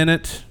gym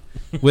minute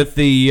with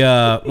the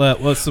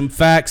some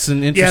facts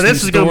and interesting stories. Yeah,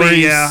 this is going to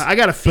be. I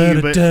got a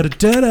few, but I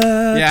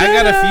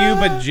got a few,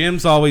 but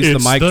Jim's always the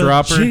mic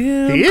dropper.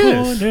 Jim he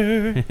is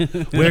Corner,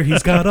 where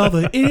he's got all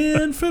the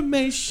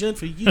information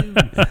for you.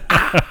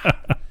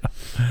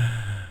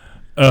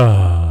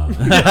 I'm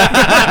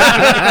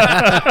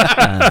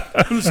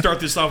gonna start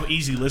this off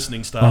easy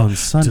listening style. On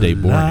Sunday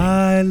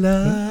morning,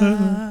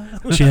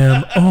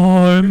 Jim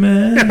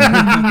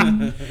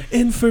Orman,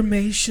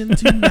 information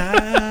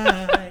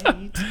tonight.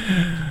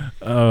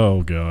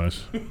 Oh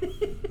gosh.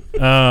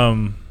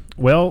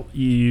 Well,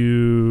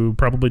 you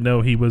probably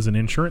know he was an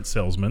insurance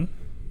salesman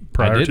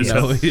prior to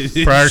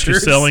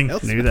selling.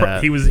 Knew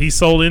that. He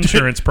sold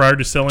insurance prior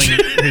to selling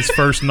his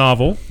first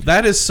novel.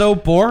 That is so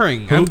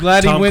boring. I'm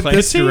glad he went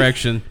this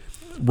direction.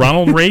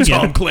 Ronald Reagan.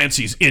 Tom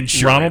Clancy's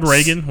insurance. Ronald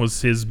Reagan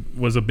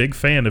was a big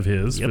fan of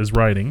his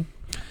writing.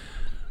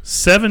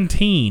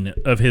 17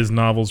 of his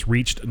novels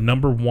reached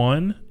number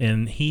 1,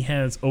 and he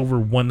has over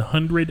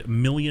 100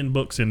 million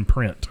books in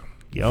print.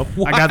 Yep,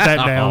 wow. I got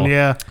that down.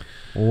 Yeah,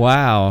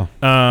 wow,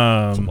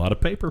 that's a lot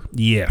of paper.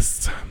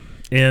 Yes,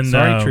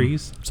 sorry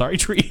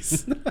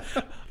trees.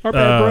 Our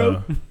bad,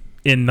 bro.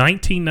 In the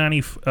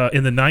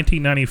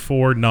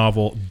 1994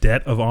 novel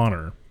Debt of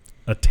Honor,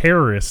 a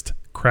terrorist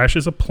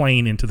crashes a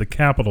plane into the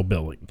Capitol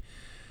building.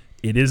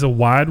 It is a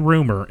wide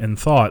rumor and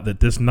thought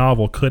that this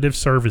novel could have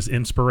served as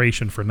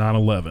inspiration for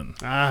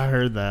 9/11. I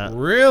heard that.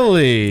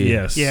 Really?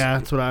 Yes. Yeah,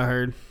 that's what I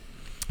heard.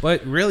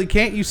 But really,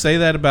 can't you say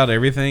that about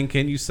everything?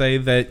 Can you say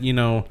that,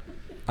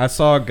 I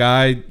saw a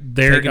guy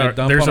taking a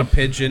dump on a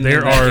pigeon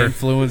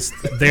influenced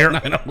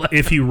 9/11?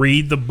 If you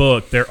read the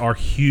book, there are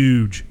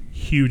huge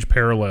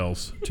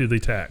parallels to the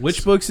text.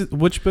 Which book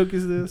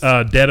is this?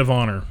 Debt of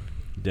Honor.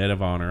 Debt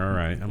of Honor, all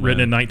right. Written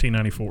in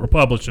 1994, or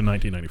published in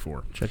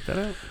 1994. Check that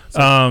out.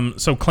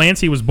 So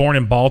Clancy was born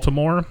in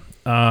Baltimore.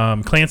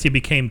 Clancy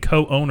became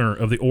co-owner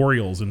of the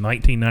Orioles in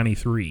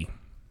 1993.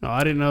 Oh,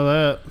 I didn't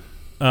know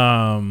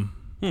that.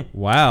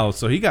 Wow,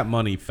 so he got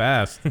money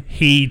fast.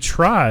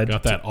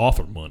 Got that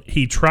author money.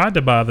 He tried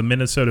to buy the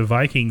Minnesota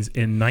Vikings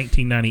in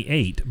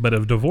 1998, but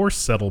a divorce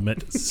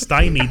settlement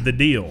stymied the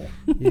deal.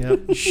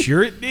 Yep.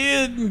 Sure it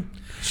did.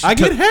 I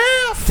get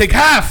half. Take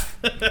half.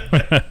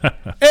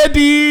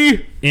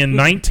 Eddie. In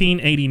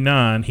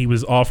 1989, he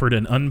was offered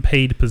an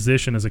unpaid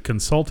position as a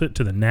consultant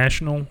to the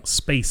National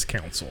Space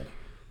Council.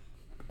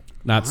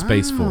 Not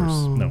Space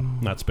Force. No,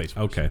 not Space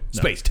Force. Okay. No.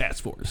 Space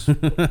Task Force.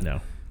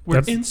 No.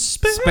 We're in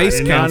space.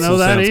 Space Council know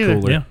that sounds either.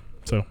 cooler. Yeah.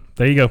 So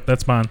there you go.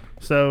 That's mine.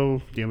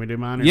 So, do you want me to do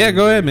mine? Yeah,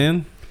 go ahead,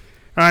 man.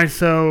 All right,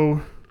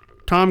 so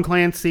Tom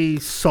Clancy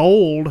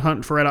sold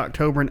Hunt for Red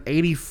October in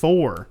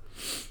 1984.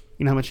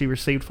 You know how much he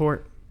received for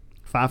it?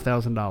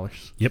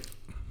 $5,000. Yep.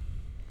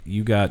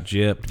 You got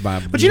gypped by.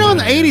 But in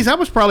the 80s, that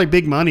was probably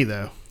big money,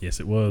 though. Yes,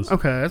 it was.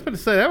 Okay, I was about to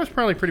say that was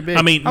probably pretty big.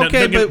 I mean,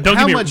 Okay, but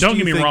how much do don't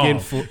you get me think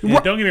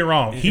wrong. Don't get me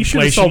wrong. He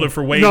should have sold it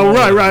for way no,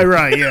 more.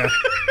 right, yeah.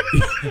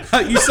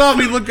 You saw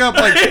me look up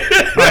like,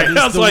 I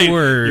was like,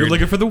 word? you're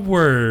looking for the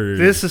word.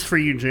 This is for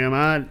you, Jim.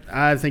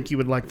 I think you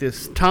would like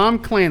this. Tom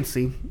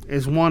Clancy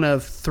is one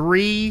of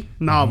 3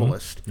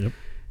 novelists Yep.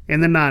 in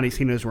the 90s.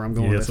 He knows where I'm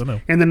going Yes, with this. I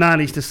know. In the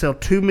 90s to sell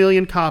 2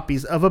 million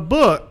copies of a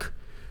book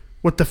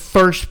with the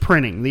first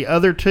printing. The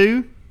other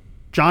 2,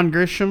 John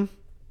Grisham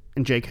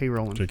and J.K.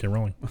 Rowling. J.K.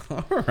 Rowling.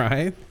 All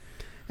right.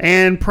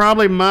 And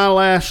probably my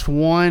last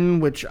one,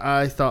 which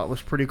I thought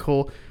was pretty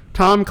cool.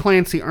 Tom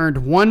Clancy earned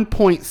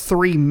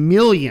 $1.3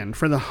 million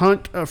for The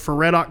Hunt for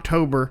Red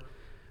October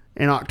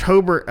in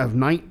October of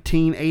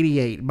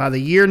 1988. By the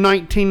year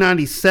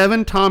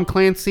 1997, Tom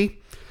Clancy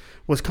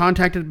was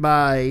contacted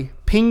by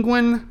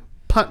Penguin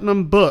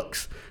Putnam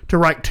Books to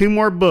write 2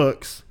 more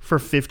books for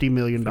 $50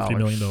 million. $50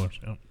 million.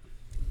 Yeah.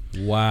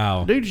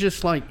 Wow. Dude's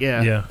just like,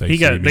 Yeah, They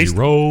see me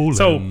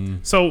rolling.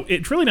 So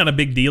it's really not a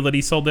big deal that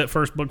he sold that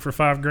first book for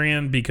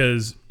 $5,000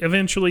 because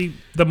eventually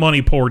the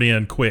money poured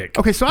in quick.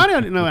 Okay, so I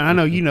didn't know, and I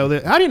know you know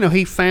that. I didn't know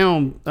he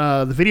found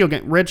the video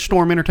game Red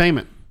Storm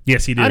Entertainment.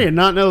 Yes, he did. I did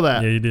not know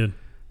that. Yeah, he did.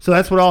 So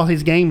that's what all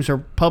his games are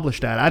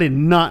published at. I did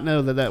not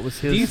know that was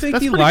his. Do you think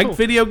that's he pretty liked cool.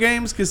 video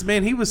games? Because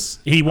man, he was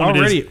He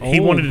wanted already it. He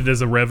old. wanted it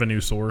as a revenue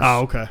source.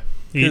 Oh, okay.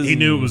 He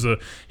knew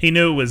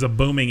it was a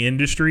booming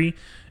industry,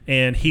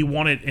 and he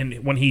wanted.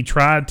 And when he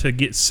tried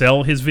to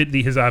sell his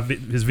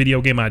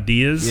video game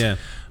ideas,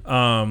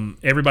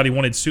 everybody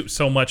wanted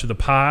so much of the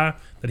pie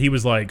that he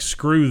was like,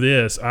 "Screw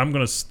this! I'm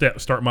going to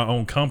start my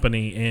own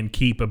company and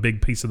keep a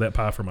big piece of that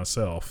pie for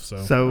myself."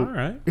 So all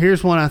right.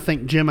 Here's one I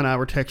think Jim and I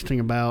were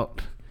texting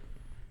about.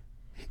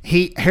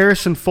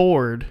 Harrison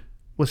Ford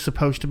was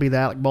supposed to be the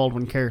Alec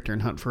Baldwin character in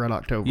Hunt for Red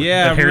October.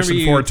 Yeah, But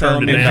Harrison Ford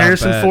turned it And down.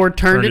 Harrison Ford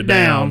turned it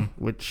down,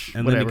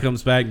 and then he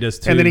comes back and does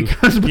 2. And then he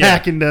comes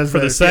back and does for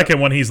the second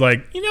one. He's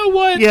like, you know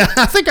what? Yeah,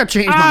 I think I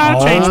changed my mind.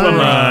 I changed my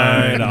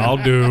mind. I'll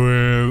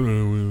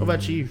do it. What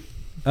about you?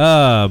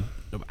 I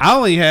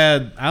only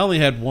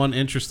had one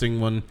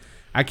interesting one.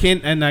 I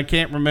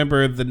can't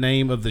remember the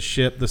name of the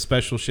ship, the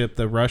special ship,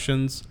 the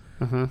Russians.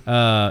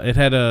 It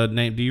had a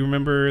name. Do you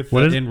remember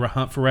in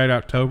Hunt for Red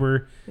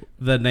October,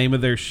 the name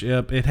of their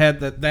ship? It had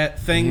that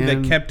thing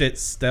that kept it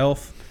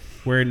stealth,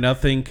 where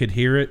nothing could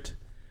hear it.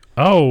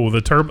 Oh,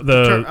 not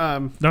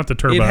the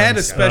turbines. It had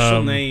a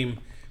special name,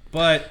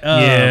 but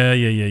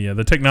yeah.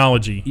 The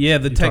technology. Yeah,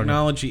 the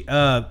technology.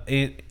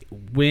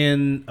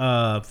 When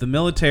the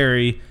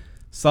military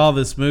saw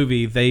this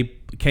movie, they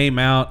came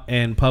out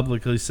and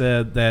publicly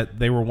said that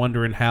they were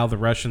wondering how the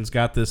Russians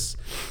got this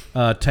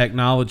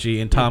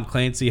technology, and Tom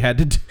Clancy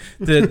had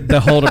to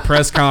hold a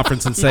press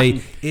conference and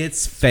say,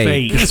 "It's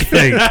fake. It's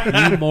fake.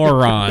 You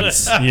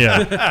morons."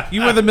 Yeah.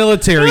 You were the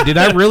military. Did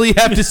I really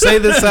have to say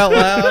this out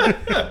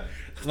loud?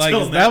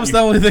 Like, that was the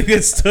only thing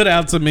that stood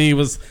out to me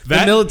was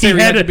the military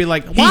had to be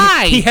like,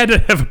 why? He had to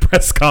have a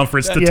press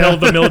conference to tell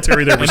the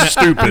military they were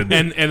stupid.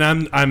 And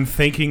I'm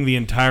thinking the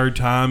entire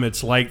time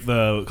it's like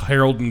the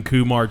Harold and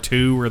Kumar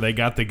 2 where they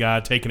got the guy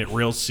taking it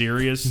real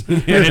serious,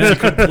 and it's a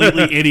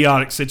completely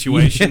idiotic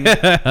situation.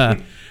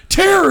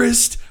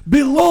 Terrorists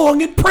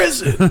belong in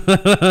prison.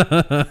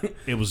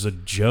 It was a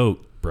joke,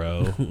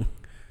 bro.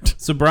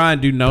 So,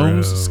 Brian, do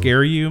gnomes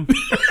scare you?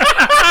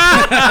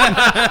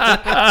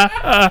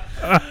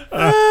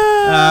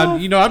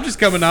 I'm just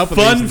coming up with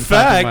Fun these in the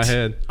top of my fact,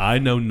 head. I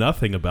know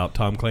nothing about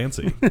Tom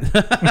Clancy.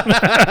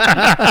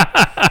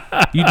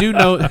 You do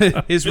know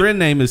his real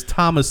name is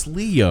Thomas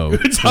Leo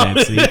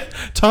Clancy.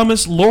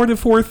 Thomas Lord of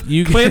Forth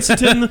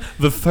Clancyton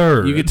the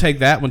Third. You could take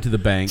that one to the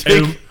bank.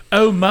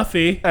 Oh,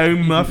 Muffy. Oh,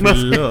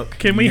 Muffy, look.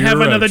 Can we have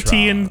another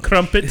tea and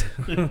crumpet?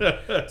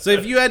 So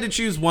if you had to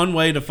choose one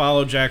way to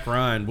follow Jack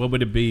Ryan, what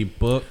would it be?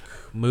 Book,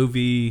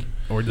 movie,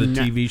 or the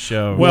TV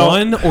show?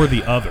 One or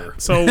the other.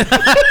 So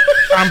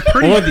I'm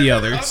pretty... Or the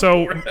other.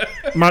 So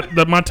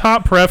my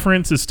top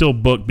preference is still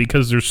book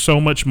because there's so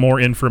much more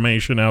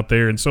information out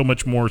there and so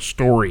much more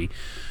story.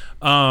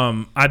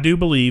 I do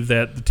believe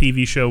that the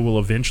TV show will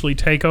eventually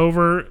take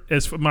over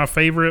as my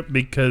favorite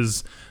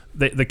because...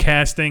 The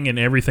casting and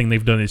everything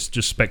they've done is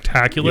just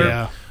spectacular.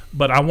 Yeah.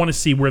 But I want to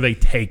see where they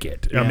take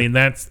it. Yeah. I mean,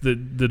 that's the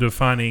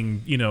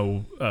defining,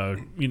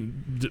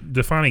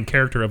 defining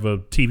character of a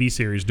TV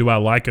series. Do I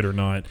like it or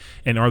not?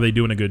 And are they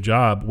doing a good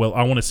job? Well,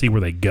 I want to see where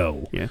they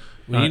go. Yeah.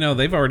 Well,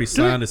 they've already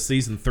signed a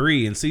season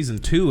 3, and season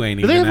 2 ain't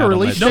Do they even have a out on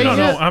release that date show.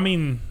 yet? I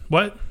mean,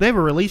 what? They have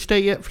a release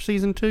date yet for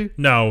season 2?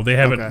 No, they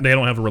haven't. Okay. They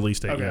don't have a release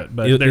date yet.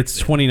 But It's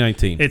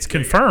 2019. it's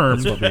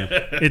confirmed.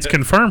 It's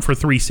confirmed for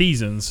 3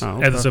 seasons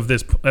Oh, okay. as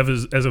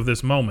of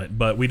this moment.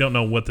 But we don't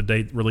know what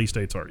the release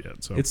dates are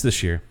yet. So It's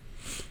this year.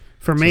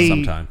 For me,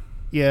 sometime.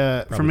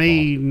 Yeah, for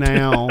Probably me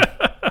now,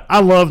 I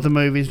love the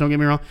movies. Don't get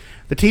me wrong.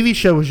 The TV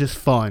show was just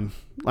fun.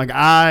 Like,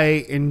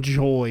 I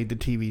enjoyed the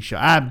TV show.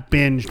 I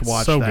binged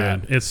watched so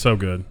that. good. It's so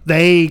good.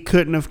 They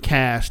couldn't have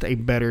cast a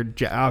better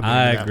job.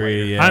 I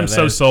agree. Yeah, I'm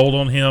so sold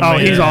on him. Oh,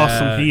 man. he's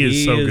awesome. He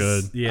is so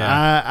good.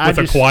 Yeah. I With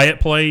just, A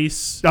Quiet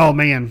Place. Oh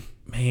man,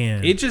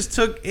 Man.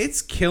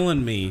 It's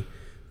killing me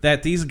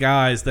that these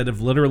guys that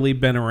have literally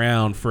been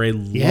around for a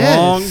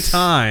long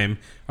time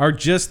are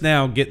just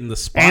now getting the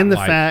spotlight. And the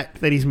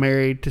fact that he's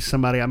married to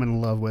somebody I'm in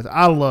love with.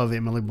 I love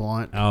Emily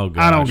Blunt. Oh,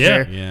 gosh. I don't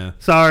care. Yeah.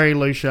 Sorry,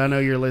 Lucia. I know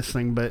you're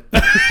listening, but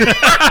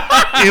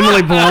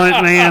Emily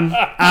Blunt, man,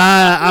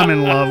 I'm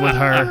in love with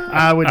her.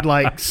 I would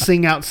like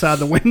sing outside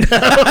the window.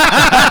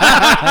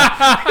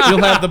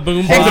 You'll have the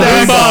boom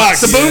Exactly.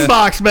 box. The boom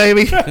box,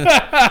 baby.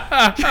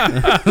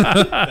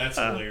 That's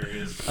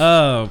hilarious.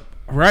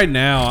 Right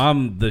now,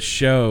 the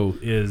show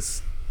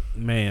is,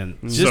 man,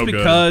 just So good.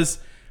 because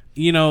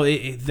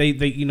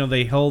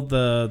they hold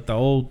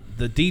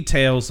the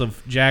details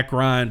of Jack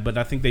Ryan, but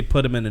I think they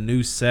put him in a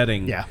new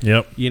setting. Yeah.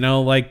 Yep.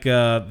 Like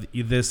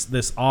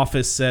this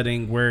office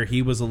setting where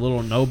he was a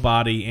little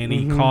nobody and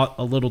he caught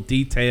a little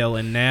detail,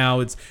 and now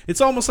it's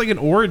almost like an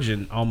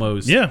origin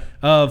almost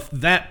of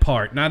that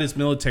part, not his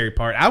military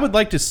part. I would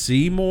like to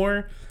see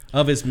more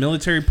of his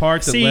military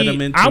part that led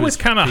him into. I was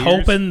kind of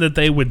hoping that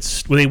they were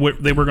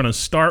going to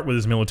start with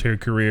his military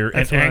career.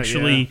 That's and right,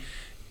 actually,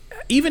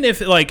 even if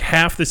like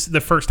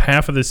the first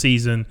half of the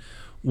season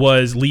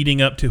was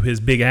leading up to his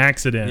big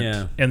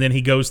accident, and then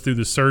he goes through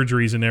the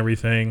surgeries and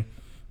everything,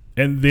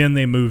 and then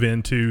they move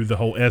into the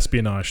whole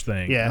espionage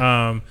thing.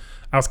 Yeah.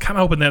 I was kind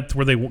of hoping that's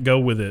where they go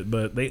with it,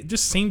 but they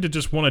just seem to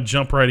just want to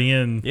jump right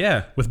in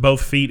with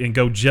both feet and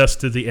go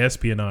just to the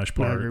espionage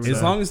part.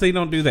 As long as they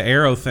don't do the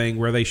Arrow thing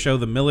where they show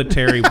the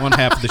military one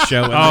half of the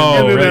show and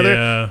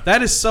yeah.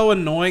 That is so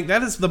annoying.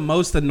 That is the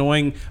most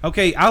annoying.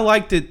 Okay, I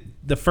liked it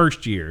the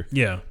first year.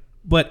 Yeah.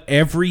 But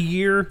every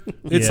year,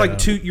 it's like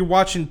you're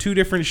watching two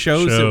different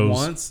shows at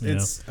once. Yeah.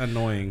 It's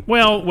annoying.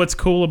 Well, what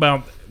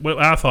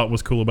I thought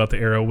was cool about the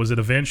Arrow was that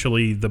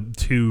eventually the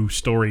two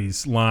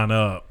stories line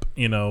up,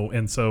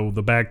 and so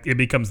it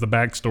becomes the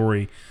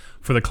backstory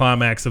for the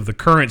climax of the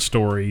current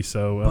story.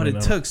 So, but it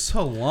took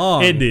so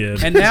long. It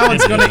did, and now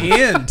it's going to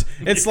end.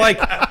 It's like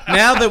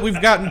now that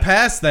we've gotten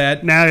past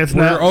that, now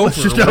we're over.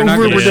 It's just we're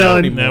over. We're done.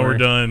 Anymore. Now we're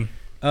done.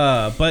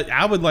 But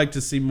I would like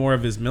to see more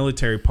of his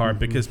military part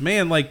because,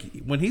 man, like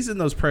when he's in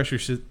those pressure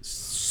situations,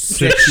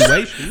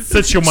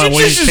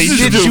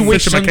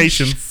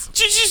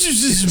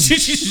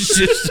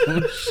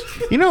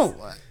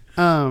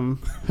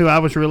 who I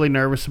was really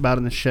nervous about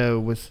in the show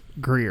was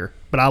Greer,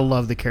 but I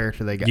love the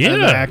character they got,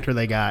 the actor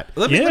they got.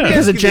 Let me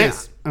ask you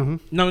this. Uh-huh.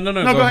 No, go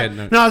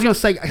ahead. No, I was going to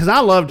say, because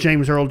I love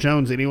James Earl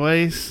Jones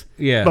anyways.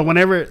 Yeah. But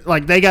whenever,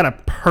 they got a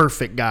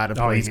perfect guy to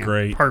play. Oh, he's him.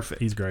 great. Perfect.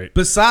 He's great.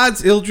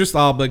 Besides Idris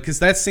Elba, because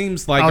that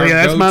seems like our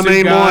that's go-to my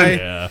main guy. one.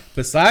 Yeah.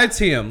 Besides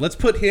him, let's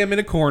put him in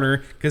a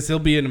corner because he'll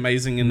be an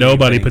amazing. In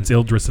Nobody anything. puts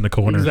Ildris in a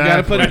corner. Exactly. You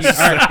gotta put him.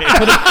 All right,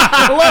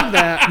 I love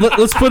that.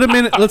 let's put him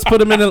in. Let's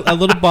put him in a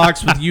little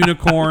box with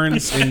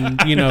unicorns and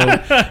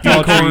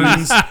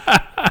unicorns,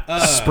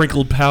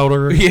 sprinkled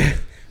powder. Yeah.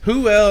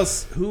 Who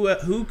else?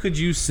 Who could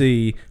you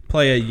see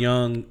play a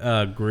young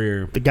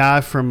Greer? The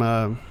guy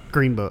from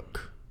Green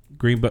Book.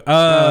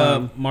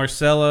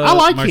 Marcelo. I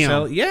like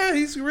him. Yeah,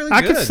 he's really good.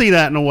 I could see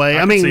that in a way.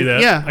 I mean, see that.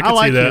 yeah, I could I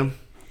like see that. him.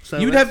 So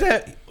You'd have to.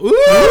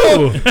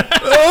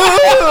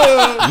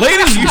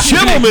 Ladies and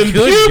gentlemen,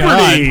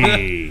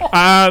 puberty.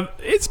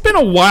 It's been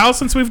a while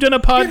since we've done a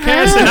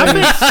podcast, and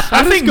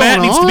I think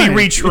Matt needs to be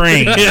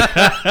retrained.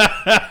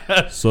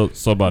 So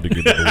somebody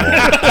give me the water.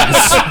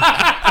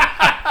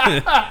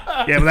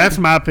 Yeah, but that's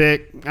my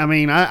pick. I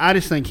mean, I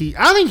just think he's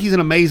an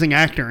amazing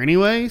actor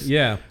anyways.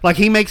 Yeah. Like,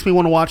 he makes me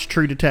want to watch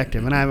True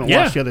Detective, and I haven't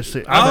watched the other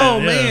two.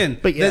 Man.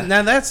 But yeah.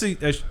 Now that's I'm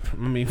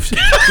not even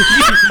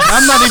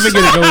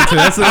going to go into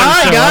that. All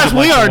right, guys,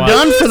 we are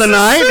done for the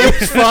night.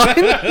 It's fine.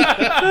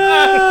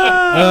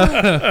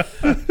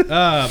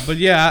 But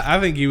yeah, I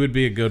think he would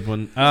be a good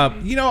one.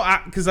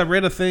 Because I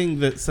read a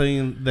thing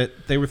saying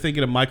that they were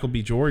thinking of Michael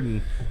B.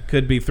 Jordan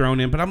could be thrown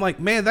in, but I'm like,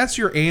 man, that's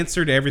your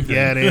answer to everything.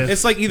 Yeah, it is.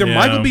 It's like either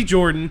Michael B.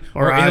 Jordan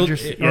or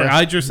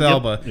Idris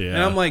Elba, Yeah. and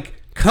I'm like,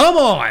 come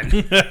on,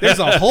 there's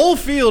a whole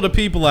field of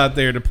people out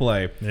there to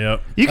play.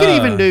 Yep. You could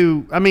even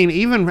do,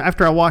 even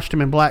after I watched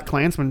him in Black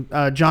Klansman,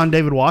 John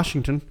David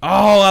Washington.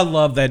 Oh, I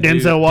love that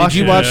dude. Denzel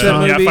Washington. Did you watch that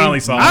movie? Yeah, I finally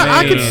saw it.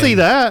 I could see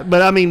that,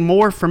 but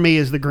more for me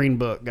is the Green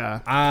Book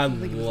guy. I I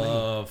need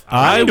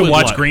to would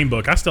watch like- Green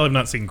Book. I still have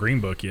not seen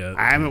Green Book yet.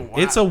 I haven't.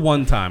 It's a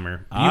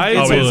one-timer.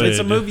 It's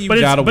a movie you but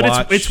gotta it's,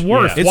 watch. It's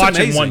worth It's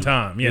watching amazing. one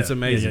time. Yeah. It's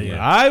amazing.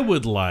 Yeah. I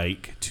would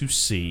like to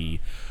see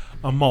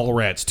a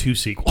Mallrats 2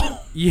 sequel.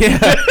 Yeah.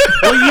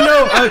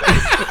 Well,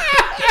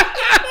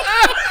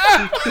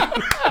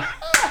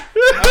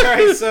 all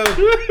right, so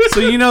they're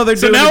doing. now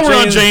we're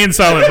on Jay and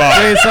Silent Bob.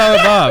 Jay and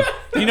Silent Bob.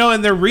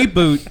 In their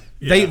reboot,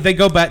 they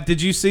go back.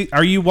 Did you see?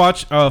 Are you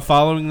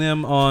following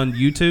them on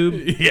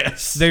YouTube?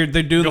 Yes. They're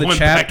doing Going the back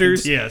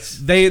chapters. yes.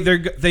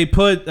 They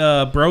put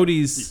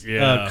Brody's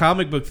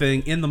comic book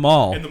thing in the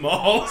mall. In the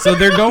mall. So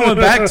they're going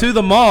back to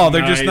the mall.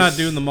 They're just not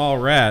doing the mall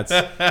rats.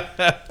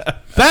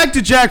 Back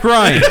to Jack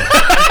Ryan.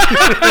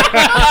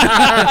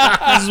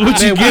 This is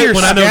what you get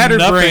when I know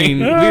nothing.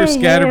 We are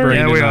scatterbrained.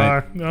 Yeah, we tonight.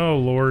 are. Oh,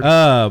 Lord.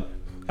 All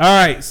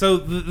right, so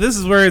this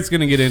is where it's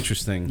going to get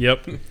interesting.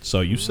 Yep.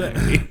 So you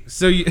say.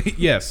 So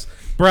yes,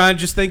 Brian,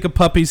 just think of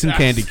puppies and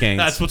candy canes.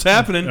 That's what's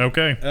happening.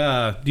 Okay.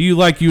 Do you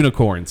like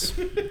unicorns?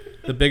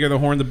 The bigger the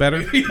horn, the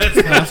better. That's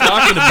what I'm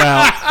talking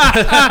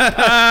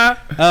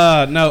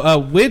about. No.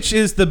 Which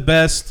is the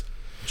best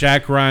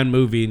Jack Ryan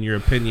movie in your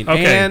opinion,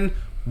 and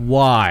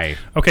why?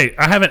 Okay,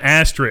 I have an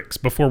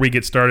asterisk before we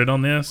get started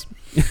on this.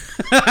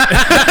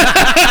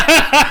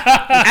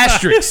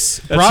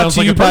 Asterisk. Brought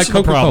to you by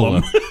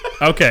Coca-Cola.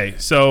 Okay,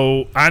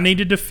 so I need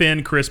to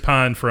defend Chris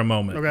Pine for a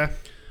moment. Okay.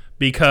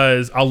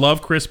 Because I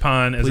love Chris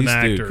Pine as an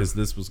actor. Because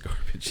this was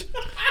garbage.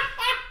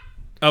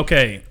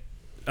 Okay,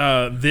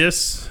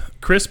 this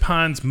Chris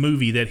Pine's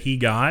movie that he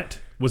got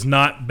was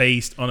not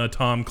based on a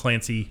Tom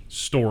Clancy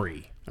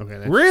story.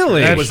 Okay,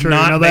 really? It was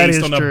not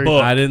based on a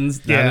book. I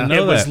didn't know that.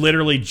 It was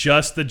literally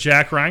just the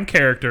Jack Ryan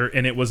character,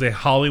 and it was a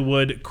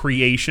Hollywood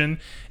creation,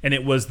 and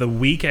it was the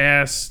weak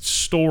ass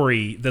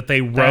story that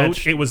they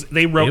wrote.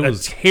 They wrote a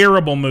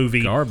terrible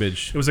movie.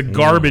 Garbage. It was a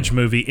garbage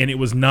movie, and it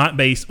was not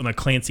based on a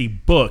Clancy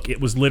book. It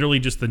was literally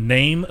just the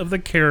name of the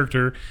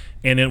character,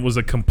 and it was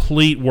a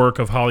complete work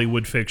of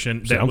Hollywood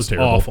fiction that was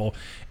awful.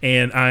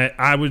 And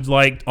I would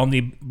like, on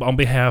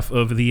behalf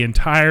of the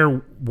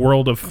entire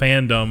world of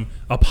fandom,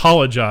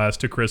 apologize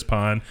to Chris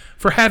Pine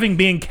for having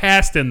been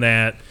cast in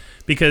that,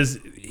 because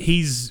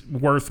he's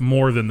worth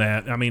more than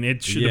that. I mean,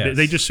 it should have been,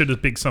 they just should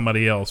have picked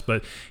somebody else.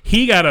 But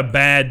he got a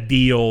bad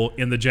deal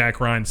in the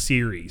Jack Ryan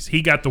series.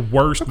 He got the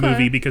worst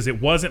movie because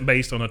it wasn't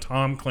based on a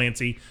Tom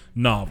Clancy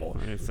novel.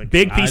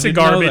 Big piece of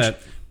garbage.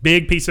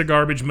 Big piece of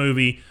garbage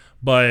movie.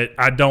 But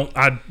I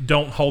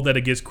don't hold that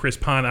against Chris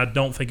Pine. I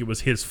don't think it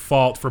was his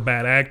fault for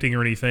bad acting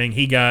or anything.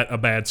 He got a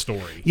bad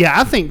story. Yeah,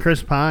 I think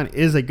Chris Pine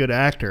is a good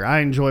actor.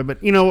 I enjoy,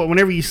 but you know what?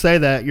 Whenever you say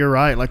that, you're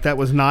right. Like, that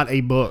was not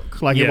a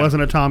book. Like, it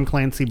wasn't a Tom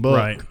Clancy book.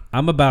 Right.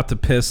 I'm about to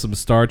piss some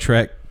Star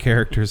Trek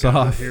characters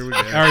off. Here we go.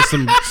 Or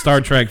some Star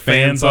Trek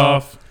fans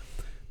off.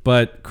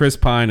 But Chris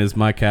Pine is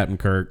my Captain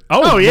Kirk.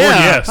 Oh yeah. Lord,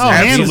 yes. Oh,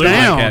 hands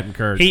down. My Captain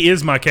Kirk. He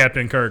is my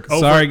Captain Kirk.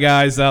 Sorry,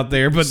 guys out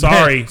there, but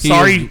sorry,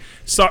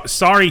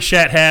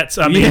 shat hats.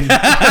 I mean,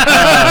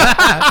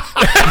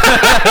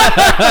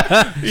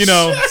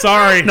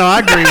 sorry. No, I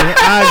agree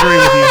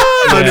with you.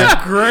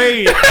 That's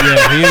great.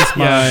 Yeah, he is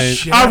my.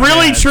 I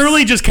really,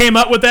 truly just came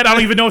up with that. I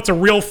don't even know it's a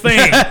real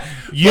thing.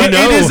 It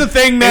is a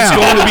thing now. It's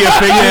going to be a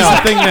thing now.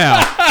 It's a thing now.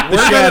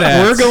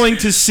 We're going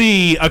to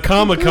see a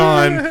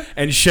Comic-Con,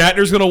 and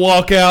Shatner's going to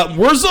walk out.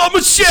 Where's all my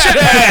Shat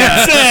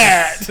hats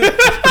at?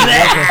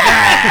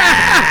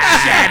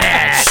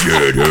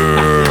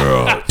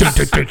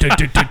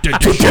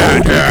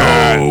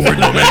 Where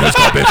no man has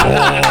gone before.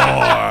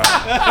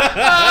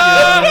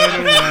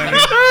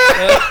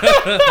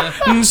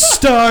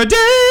 Stardate.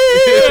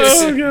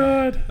 Oh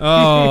God.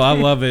 Oh, I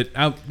love it.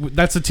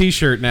 That's a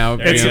T-shirt now.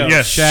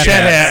 Shat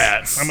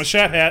hats. I'm a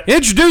Shat hat.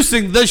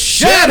 Introducing the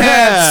Shat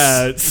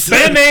Hats.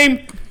 Band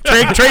name.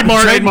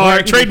 Trademark.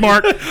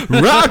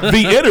 Rock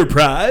the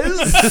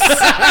Enterprise.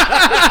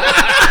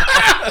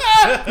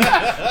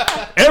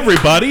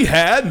 Everybody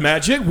had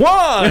magic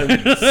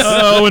wands.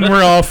 Oh, and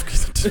we're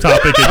off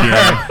topic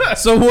again.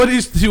 So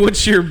what's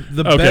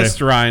the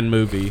best Ryan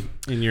movie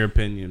in your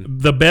opinion?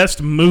 The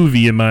best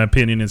movie, in my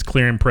opinion, is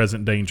Clear and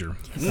Present Danger.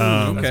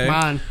 That's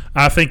mine.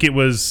 I think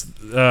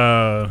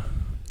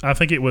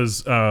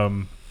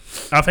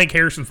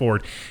Harrison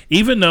Ford,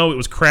 even though it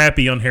was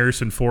crappy on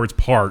Harrison Ford's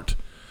part,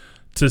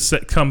 to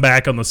come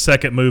back on the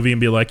second movie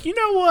and be like, you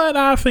know what,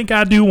 I think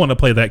I do want to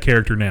play that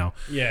character now.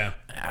 Yeah.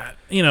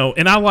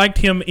 And I liked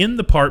him in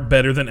the part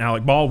better than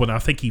Alec Baldwin. I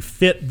think he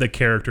fit the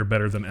character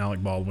better than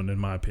Alec Baldwin, in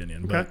my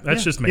opinion. But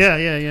that's just me.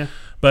 Yeah.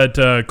 But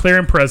Clear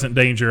and Present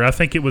Danger, I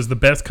think it was the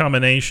best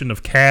combination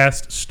of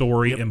cast,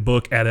 story, and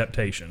book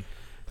adaptation.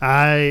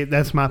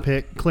 That's my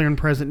pick. Clear and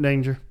Present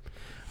Danger.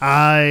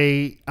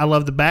 I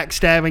love the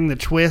backstabbing, the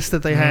twist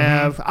that they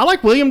have. I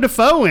like William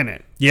Dafoe in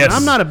it. Yes, and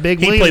I'm not a big.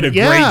 He played a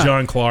great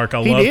John Clark. I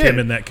loved him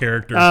in that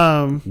character.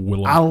 I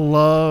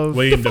love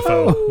William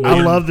Dafoe.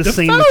 I love the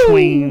scene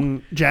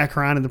between Jack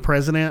Ryan and the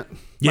president.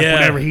 Like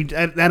whenever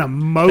that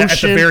emotion at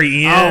the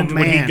very end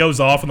when he goes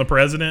off on the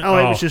president. Oh,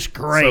 it was just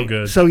great. So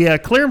good. So yeah,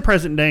 Clear and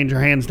Present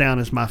Danger, hands down,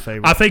 is my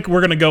favorite. I think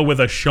we're gonna go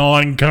with a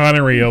Sean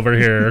Connery over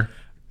here.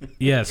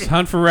 Yes,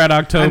 Hunt for Red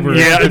October.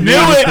 I knew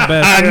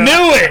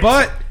it.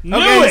 But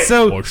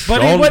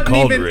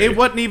it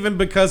wasn't even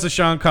because of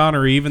Sean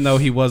Connery, even though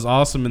he was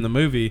awesome in the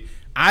movie.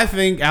 I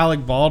think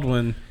Alec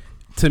Baldwin,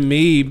 to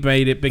me,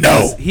 made it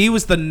because he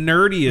was the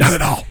nerdiest. Not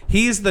at all.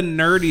 He's the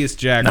nerdiest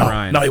Jack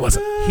Ryan. No, he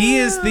wasn't. He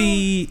is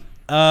the.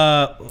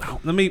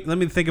 Let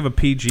me think of a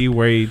PG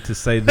way to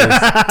say this.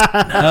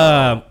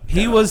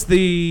 He was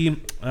the.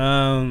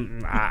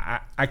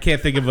 I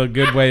can't think of a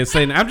good way of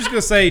saying it. I'm just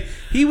gonna say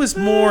he was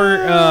more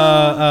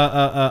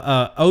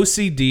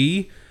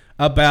OCD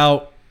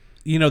about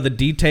the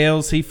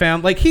details he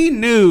found. Like he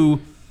knew.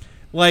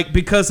 Like,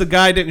 because the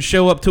guy didn't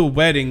show up to a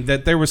wedding,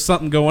 that there was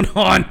something going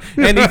on,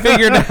 and he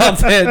figured out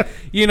that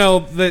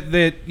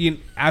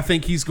I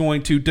think he's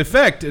going to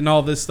defect and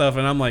all this stuff,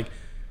 and I'm like,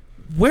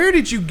 where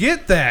did you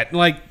get that?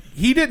 Like,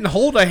 he didn't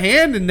hold a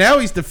hand, and now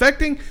he's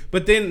defecting.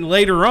 But then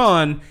later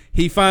on,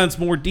 he finds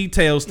more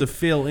details to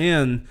fill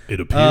in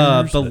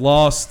appears the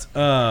lost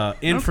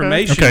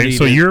information. Okay,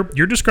 so needed.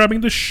 you're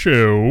describing the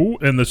show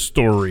and the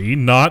story,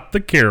 not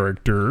the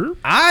character.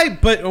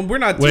 But we're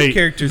not two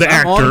characters. The I'm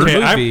actor. on the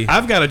Okay, movie.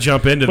 I've got to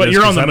jump into But this.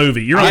 you're on the 'cause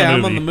movie. You're I'm on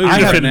on the movie. the movie I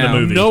right have now.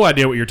 no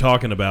idea what you're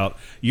talking about.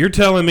 You're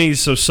telling me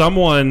so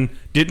someone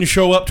didn't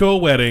show up to a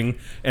wedding,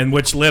 and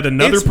which led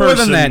another It's person. more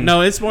than that.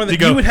 No, it's more than to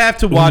go, you would have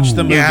to watch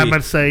the movie. Yeah, I'm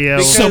about to say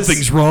Because-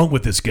 something's wrong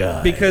with this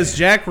guy. Because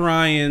Jack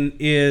Ryan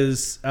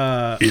is. In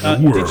a did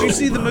you world.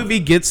 see the movie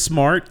Get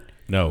Smart?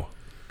 No.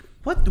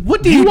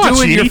 What do you watch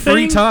do in your anything?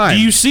 free time?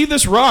 Do you see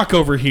this rock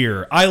over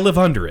here? I live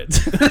under it.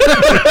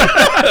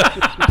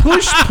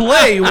 Push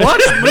play?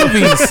 Watch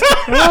movies.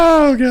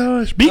 Oh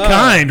gosh! Be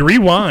kind.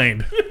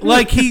 Rewind.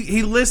 Like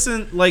he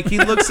listened. Like he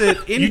looks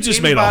at. You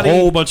just made a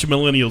whole bunch of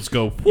millennials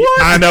go.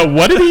 What? I know.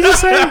 What did he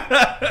just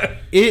say?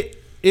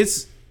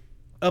 It's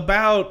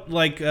about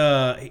like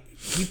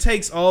he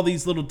takes all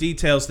these little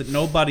details that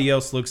nobody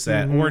else looks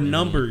at, or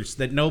numbers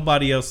that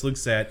nobody else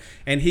looks at,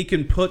 and he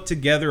can put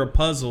together a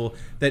puzzle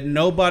that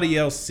nobody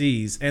else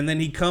sees, and then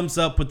he comes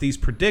up with these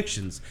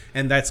predictions,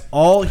 and that's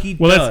all he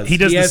does. He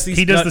does has he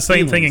these does gut the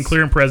same thing in feelings.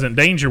 Clear and Present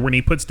Danger when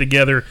he puts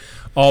together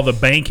all the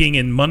banking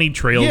and money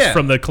trails Yeah.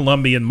 from the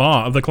Colombian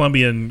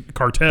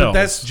cartel. But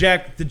that's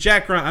the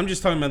Jack Ryan. I'm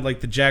just talking about like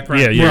the Jack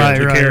Ryan. Yeah,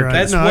 the character.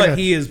 That's No, I what got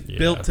he is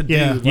built to do.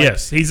 Yeah. Like,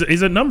 Yes, he's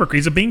a number.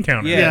 He's a bean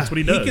counter. Yeah, That's what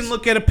he does. He can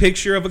look at a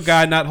picture of a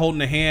guy not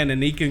holding a hand,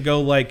 and he can go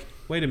like,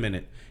 "Wait a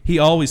minute." He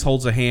always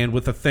holds a hand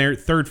with a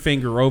third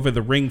finger over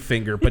the ring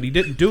finger, but he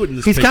didn't do it in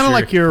this He's picture. kind of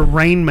like your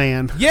Rain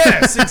Man.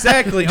 Yes,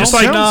 exactly. just Oh,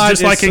 like God,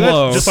 just like it's in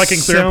slow. just like in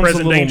Clear Sounds and a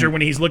Present little- Danger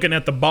when he's looking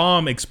at the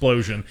bomb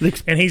explosion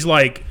and he's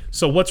like,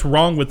 so what's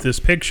wrong with this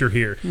picture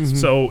here?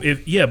 So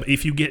if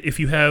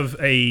you have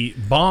a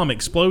bomb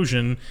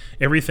explosion,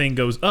 everything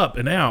goes up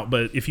and out,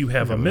 but if you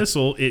have a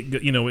missile,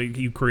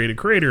 you create a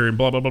crater and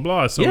blah blah blah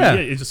blah. So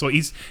so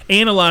he's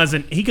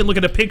analyzing. He can look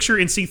at a picture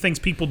and see things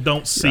people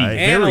don't see. Right.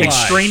 Very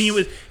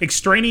Analyze.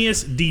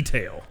 extraneous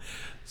detail.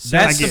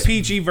 That's the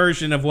PG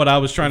version of what I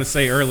was trying to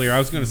say earlier. I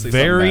was going to say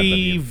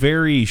Very,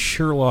 very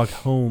Sherlock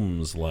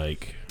Holmes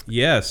like.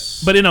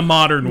 yes, But in a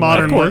modern way.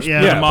 Modern Of course. way, yeah.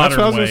 In a That's modern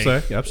what I was way.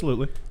 going to say.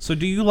 Absolutely. so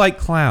do you like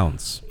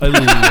clowns?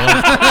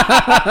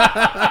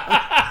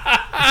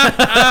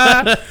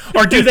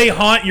 Or do they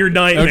haunt your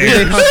nightmares?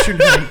 They hunt your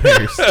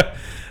nightmares.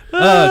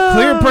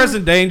 Clear and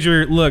Present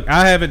Danger. Look,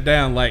 I have it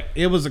down. Like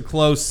it was a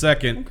close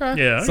second.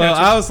 Yeah. So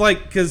I was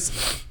like,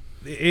 because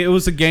it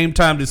was a game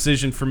time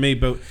decision for me.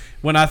 But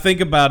when I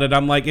think about it,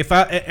 I'm like,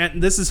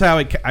 and this is how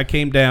I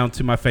came down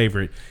to my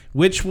favorite.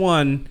 Which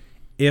one,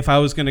 if I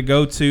was going to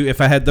go to,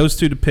 if I had those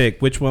two to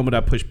pick, which one would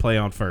I push play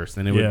on first?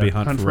 And it would be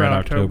Hunt for Red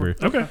October.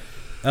 Okay.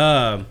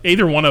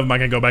 Either one of them I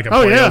can go back and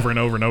Oh, play yeah. over and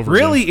over and over.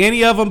 Really,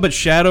 any of them but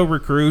Shadow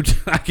Recruit,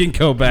 I can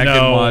go back again.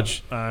 and No.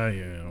 watch.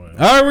 Yeah.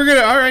 All right,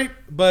 all right.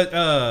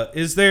 But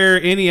is there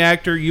any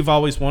actor you've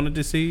always wanted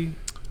to see,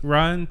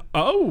 Ryan?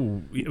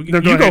 Oh, you go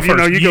go ahead.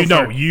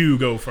 first. You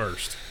go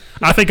first.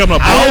 I think I'm gonna.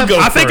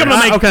 I think I'm gonna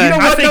make. Okay. You know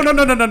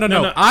what?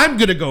 No. I'm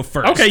gonna go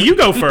first. Okay, you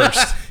go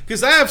first.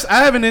 Because I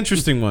have an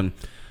interesting one,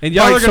 and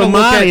y'all All are right, gonna so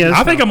look mine at. is-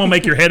 I think I'm gonna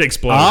make your head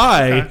explode.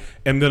 I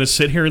am going to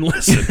sit here and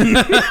listen.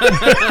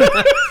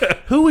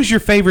 Who is your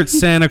favorite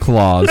Santa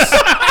Claus?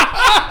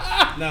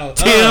 No,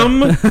 Tim,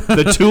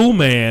 the Tool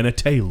Man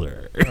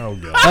Taylor. Oh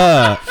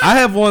god. I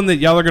have one that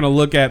y'all are gonna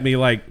look at me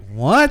like,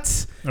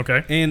 what?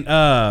 Okay.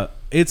 And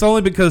it's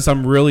only because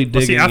I'm really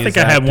digging. See, I think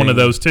his I have one of acting.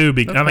 those too. I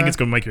think Okay. it's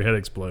gonna make your head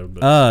explode.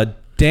 But.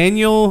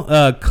 Daniel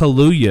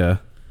Kaluuya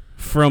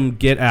from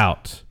Get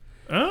Out.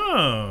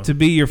 Oh. To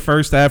be your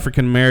first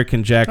African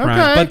American Jack Ryan.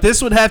 Okay. But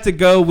this would have to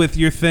go with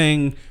your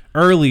thing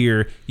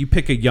earlier. You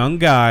pick a young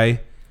guy,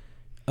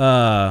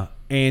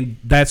 and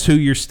that's who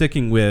you're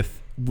sticking with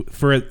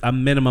for a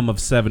minimum of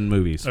 7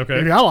 movies.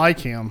 Okay. Dude, I like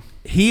him.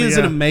 He is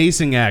Yeah. an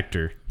amazing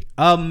actor.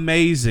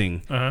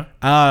 Amazing.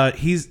 Uh-huh.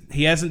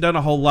 He hasn't done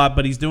a whole lot,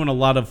 but he's doing a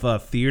lot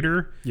of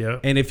theater. Yeah.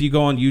 And if you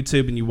go on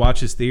YouTube and you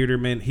watch his theater,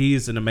 man, he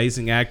is an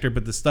amazing actor.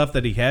 But the stuff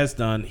that he has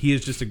done, he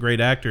is just a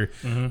great actor.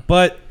 Mm-hmm.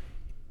 But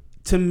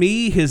to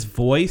me, his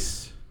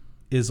voice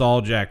is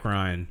all Jack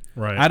Ryan.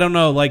 Right. I don't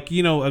know, like,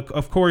 you know,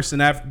 of course,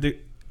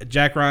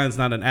 Jack Ryan's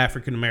not an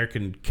African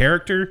American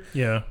character.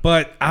 Yeah.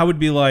 But I would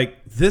be like,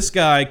 this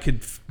guy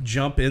could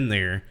jump in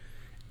there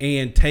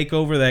and take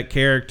over that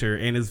character,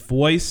 and his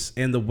voice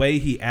and the way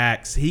he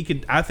acts,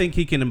 I think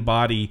he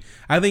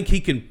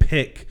can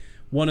pick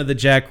one of the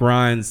Jack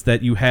Ryans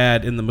that you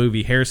had in the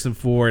movie. Harrison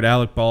Ford,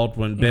 Alec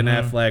Baldwin, Ben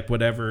Affleck,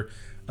 whatever.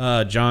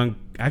 John,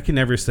 I can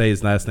never say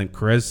his last name.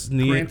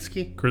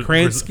 Krasinski.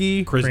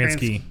 Krasinski.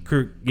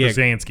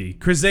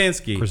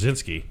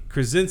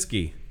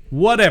 Krasinski.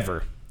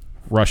 Whatever.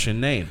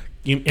 Russian name.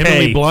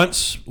 Emily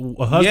Blunt's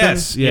husband?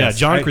 Yes. Yeah,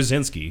 John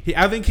Krasinski.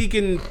 I think he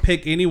can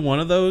pick any one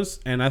of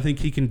those, and I think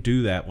he can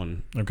do that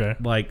one. Okay.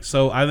 Like,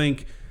 so I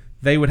think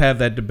they would have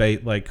that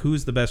debate, like,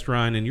 who's the best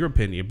Ryan in your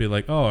opinion? You'd be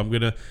like, oh, I'm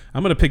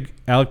gonna pick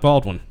Alec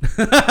Baldwin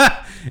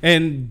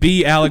and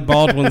be Alec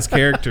Baldwin's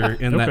character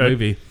in that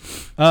movie.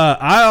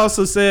 I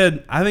also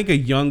said I think a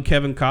young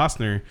Kevin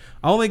Costner,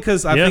 only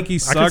because I think he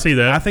sucked. I can see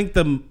that. I think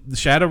the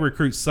Shadow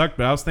Recruit sucked,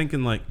 but I was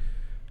thinking like,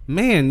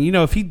 man,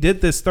 if he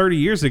did this 30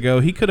 years ago,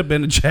 he could have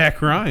been a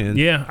Jack Ryan.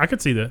 Yeah, I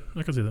could see that.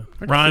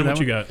 Ryan, what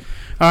you got?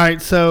 All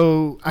right,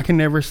 so I can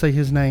never say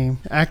his name.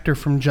 Actor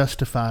from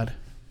Justified.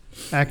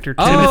 Actor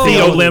Timothy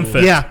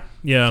Olympus.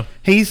 Yeah.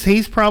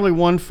 He's probably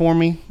one for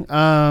me.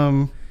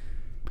 I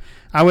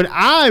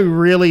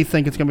really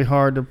think it's going to be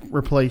hard to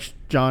replace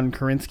John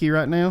Krasinski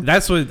right now.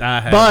 That's what I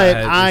have. But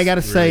I got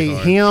to say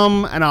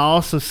him, and I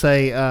also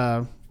say,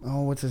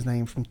 what's his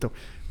name from Thor?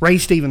 Ray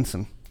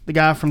Stevenson. The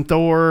guy from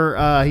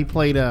Thor, he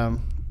played,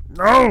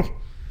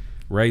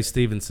 Ray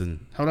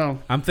Stevenson. Hold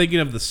on. I'm thinking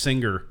of the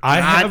singer. I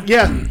have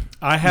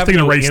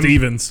thinking of Ray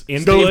Stevens.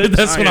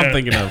 That's what I'm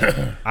thinking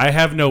of. I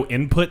have no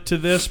input to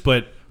this,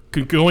 but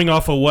going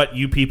off of what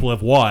you people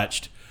have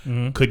watched,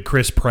 could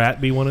Chris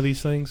Pratt be one of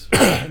these things?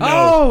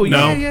 No,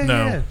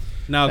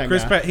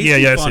 Chris guy. Pratt. He's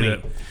too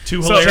funny.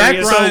 Too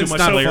hilarious. Jack Ryan's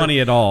not funny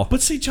at all.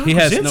 But see, John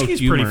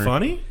Krasinski's pretty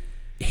funny.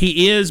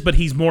 He is, but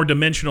he's more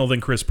dimensional than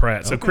Chris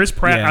Pratt. So Chris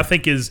Pratt, I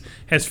think, has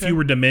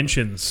fewer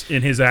dimensions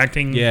in his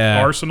acting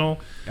arsenal.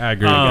 I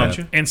agree with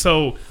that. And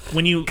so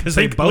when you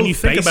think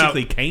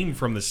basically came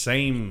from the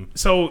same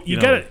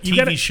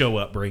TV show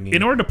upbringing.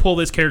 In order to pull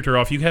this character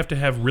off, you have to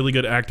have really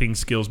good acting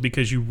skills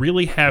because you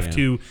really have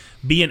to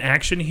be an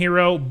action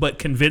hero, but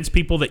convince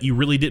people that you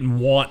really didn't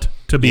want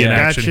to be an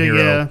action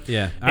hero.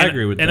 Yeah, I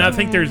agree with that. And I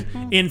think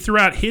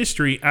throughout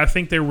history, I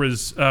think there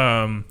was.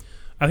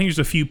 I think there's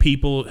a few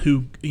people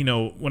who,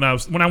 when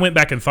I went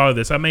back and thought of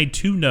this, I made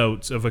 2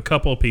 notes of a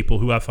couple of people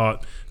who I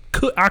thought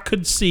I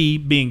could see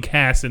being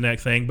cast in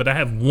that thing, but I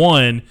have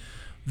one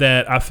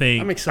that I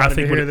think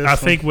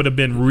would have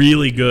been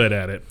really good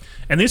at it.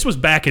 And this was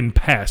back in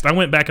past. I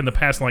went back in the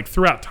past, like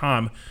throughout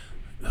time.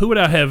 Who would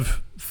I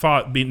have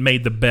thought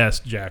made the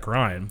best Jack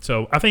Ryan?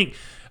 So I think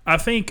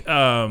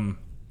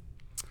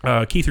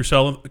Keith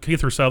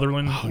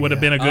Sutherland would have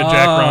been a good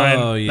Jack Ryan.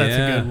 Oh, yeah. That's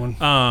a good one.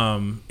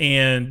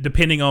 And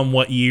depending on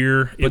what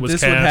year it was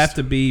cast. But this would have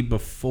to be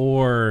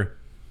before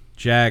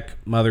Jack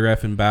Mother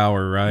Effing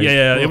Bauer, right?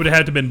 Yeah, it would have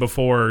had to have been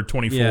before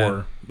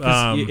 24.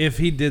 Yeah. If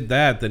he did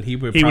that, then he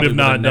would have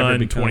not never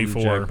done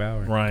 24. Jack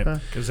Bauer. Right.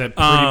 Because that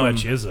pretty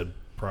much is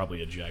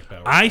probably a Jack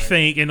Bauer. I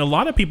think, and a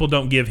lot of people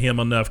don't give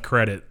him enough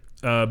credit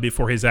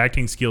before his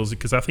acting skills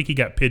because I think he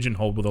got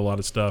pigeonholed with a lot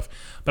of stuff.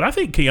 But I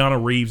think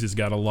Keanu Reeves has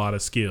got a lot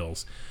of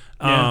skills.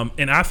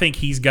 And I think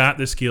he's got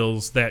the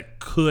skills that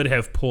could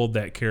have pulled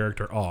that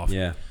character off.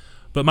 Yeah.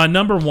 But my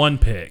number 1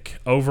 pick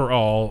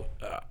overall,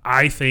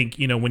 I think,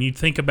 when you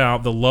think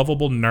about the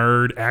lovable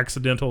nerd,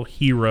 accidental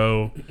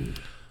hero,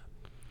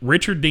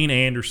 Richard Dean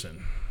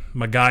Anderson,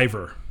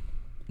 MacGyver.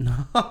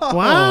 Wow. All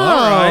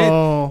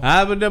right.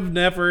 I would have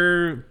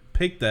never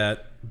picked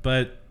that,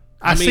 but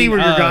I see where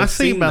you're going. I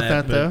see about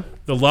that though.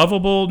 The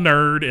lovable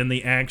nerd and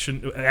the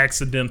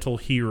accidental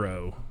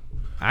hero.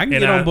 I can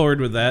get on board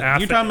with that.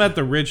 You're talking about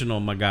the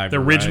original MacGyver, the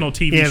original right?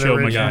 TV show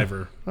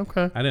MacGyver.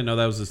 Okay. I didn't know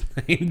that was his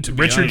name.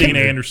 Richard Dean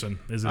Anderson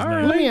is his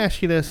name. Let me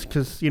ask you this,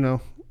 because yeah.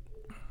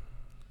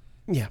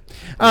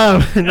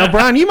 No,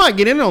 Brian, you might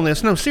get in on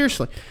this. No,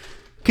 seriously,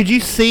 could you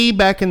see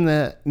back in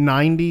the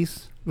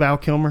 '90s Val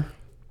Kilmer?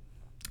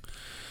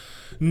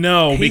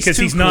 No, because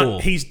he's cool.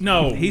 not.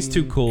 He's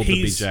too cool to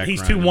be Jack Ryan.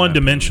 He's too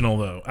one-dimensional,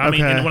 though. I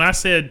mean, and when I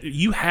said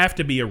you have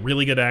to be a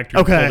really good actor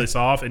to pull this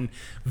off, and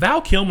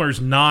Val Kilmer's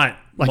not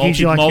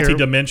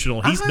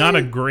multi-dimensional. He's not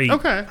a great.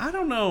 Okay, I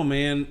don't know,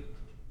 man.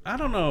 I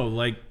don't know.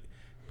 Like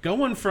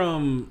going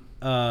from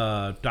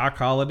Doc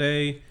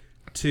Holliday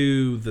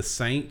to The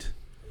Saint,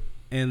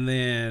 and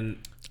then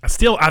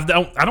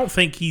I don't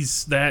think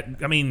he's that.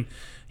 I mean.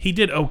 He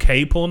did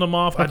okay pulling them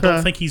off. Okay. I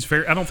don't think he's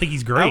great. I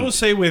will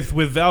say with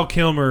Val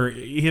Kilmer,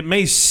 it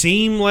may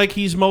seem like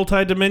he's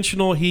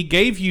multidimensional. He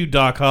gave you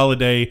Doc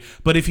Holliday,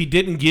 but if he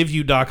didn't give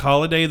you Doc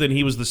Holliday, then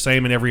he was the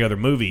same in every other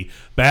movie.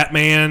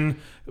 Batman,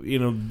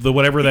 the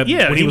whatever that.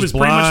 Yeah, when he was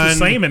blind, pretty much the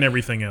same in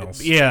everything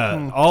else.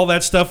 Yeah, all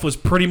that stuff was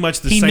pretty much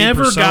the same. I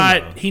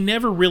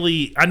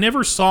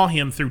never saw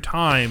him through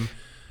time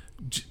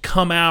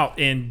come out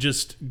and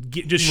just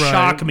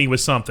shock me with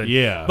something.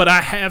 Yeah. But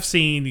I have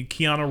seen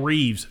Keanu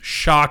Reeves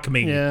shock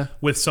me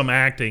with some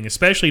acting,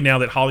 especially now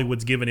that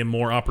Hollywood's given him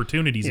more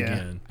opportunities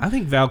again. I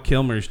think Val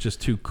Kilmer is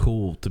just too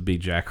cool to be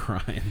Jack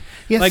Ryan.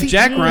 Yeah,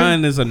 Jack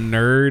Ryan is a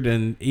nerd,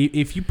 and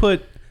if you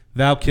put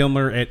Val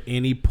Kilmer at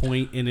any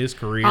point in his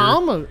career,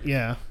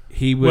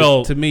 he would.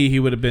 Well, to me,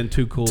 he would have been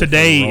too cool.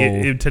 Today,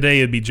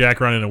 it'd be Jack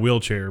Ryan in a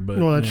wheelchair. But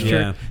that's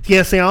true.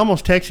 Yeah, see, I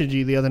almost texted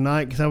you the other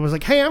night because I was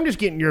like, "Hey, I'm just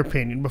getting your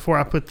opinion before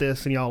I put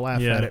this," and y'all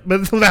laugh at it.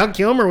 But Val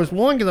Kilmer was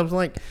one because I was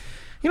like,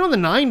 in the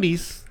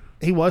 '90s,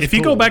 he was. If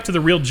you go back to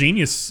the Real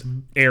Genius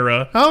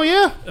era,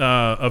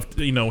 of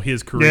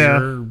his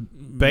career,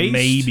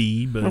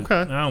 maybe, but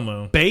I don't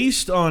know.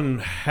 Based on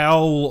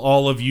how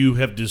all of you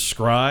have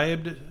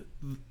described,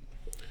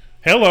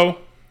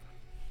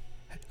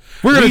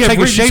 We're going to take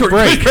a short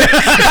break.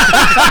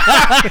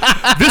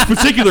 This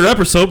particular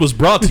episode was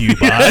brought to you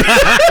by.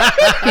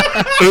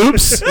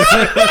 Oops.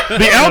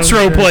 The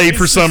outro played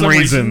for some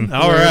reason.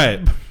 All right.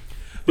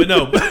 But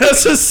no,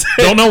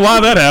 don't know why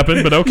that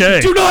happened, but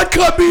okay. Do not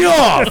cut me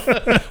off.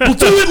 We'll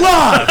do it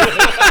live.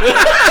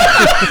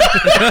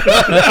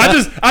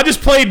 I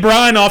just played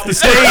Brian off the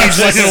stage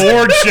like an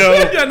award show.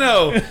 I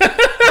know.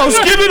 I was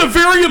giving a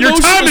very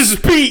emotional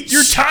speech.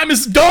 Your time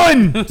is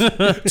done.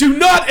 Do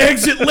not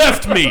exit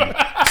left me.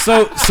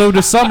 So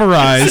to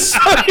summarize,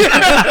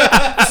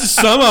 To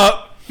sum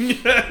up.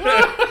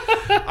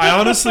 I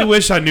honestly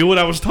wish I knew what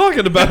I was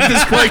talking about at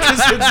this point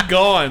because it's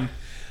gone.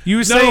 You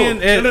were saying...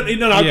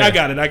 No, I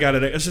got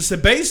it. It's just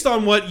that based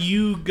on what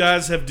you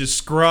guys have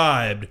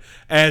described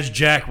as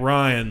Jack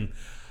Ryan,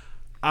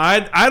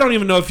 I don't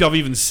even know if y'all have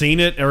even seen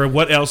it or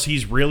what else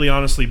he's really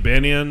honestly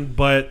been in,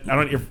 but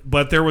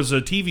But there was a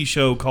TV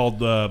show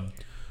called...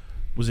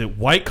 was it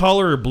White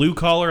Collar or Blue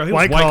Collar? I think it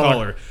was White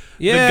Collar.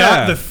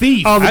 Yeah. The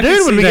thief. Oh, the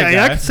dude would be.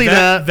 I can see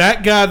that.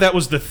 That guy that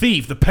was the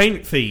thief, the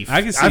paint thief.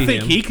 I can see I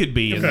think him. he could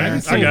be in there. I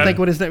can't think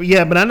what his name.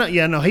 Yeah, but I know.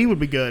 Yeah, no, he would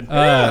be good.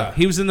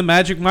 He was in the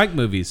Magic Mike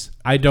movies.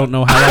 I don't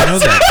know how I know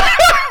that.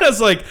 I was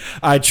like,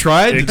 I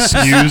tried.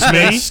 Excuse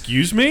me?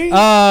 Excuse me?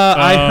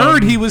 I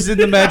heard he was in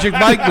the Magic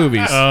Mike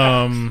movies.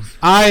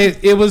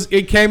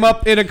 It came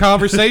up in a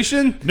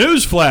conversation.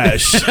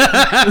 Newsflash.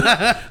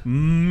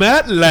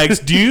 Matt likes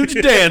dudes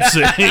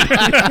dancing.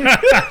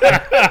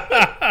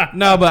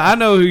 No, but I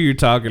know who you're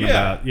talking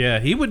about. Yeah,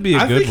 he would be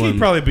a good one. He'd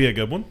probably be a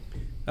good one.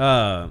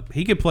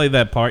 He could play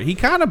that part. He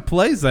kind of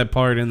plays that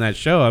part in that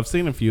show. I've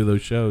seen a few of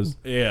those shows.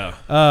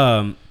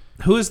 Yeah.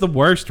 Who is the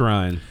worst,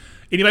 Ryan?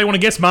 Anybody want to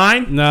guess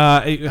mine?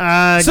 Nah.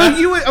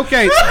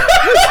 Okay.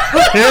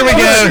 Here we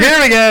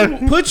go.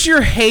 Put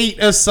your hate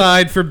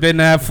aside for Ben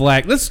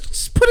Affleck. Let's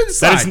just put it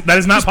aside. That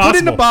is not just possible. Put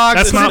it in a box.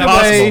 That's not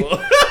possible.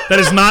 That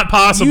is not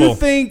possible. You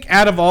think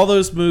out of all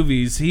those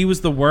movies, he was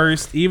the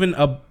worst, even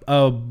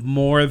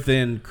more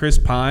than Chris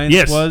Pine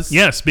was?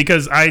 Yes,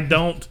 because I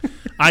don't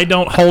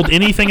hold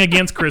anything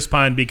against Chris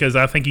Pine because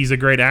I think he's a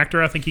great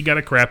actor. I think he got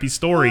a crappy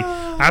story.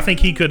 I think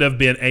he could have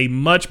been a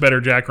much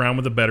better Jack Ryan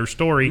with a better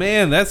story.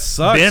 Man, that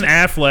sucks. Ben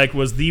Affleck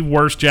was the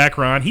worst Jack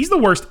Ryan. He's the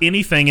worst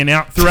anything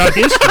throughout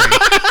history.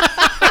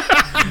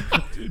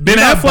 Ben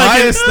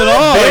Affleck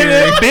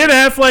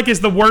is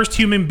the worst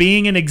human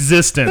being in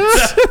existence.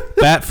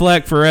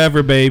 Batfleck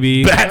forever,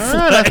 baby. All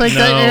right, I think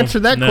that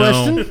answered that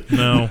question.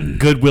 No.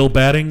 Goodwill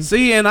batting.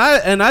 See, and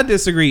I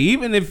disagree.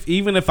 Even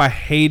if I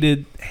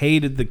hated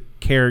the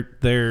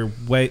character,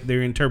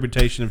 their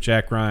interpretation of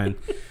Jack Ryan,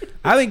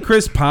 I think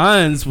Chris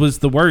Pine's was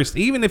the worst.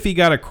 Even if he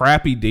got a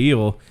crappy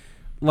deal,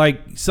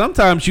 like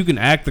sometimes you can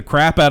act the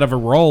crap out of a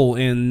role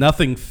and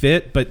nothing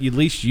fit, but at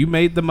least you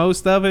made the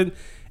most of it.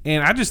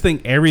 And I just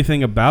think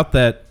everything about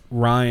that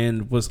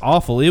Ryan was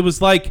awful. It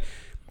was like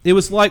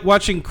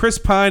watching Chris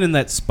Pine in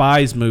that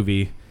Spies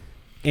movie.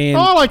 And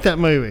I like that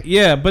movie.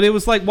 Yeah, but it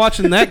was like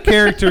watching that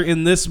character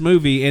in this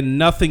movie and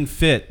nothing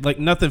fit. Like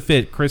nothing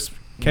fit.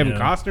 Kevin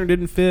Costner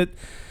didn't fit.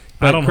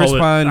 I don't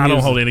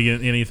hold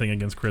anything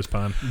against Chris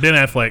Pine. Ben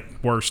Affleck,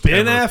 worst.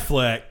 Ben ever.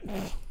 Affleck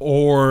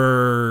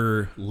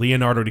or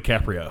Leonardo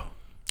DiCaprio.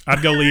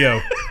 I'd go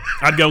Leo.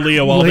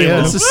 All day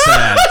long. This is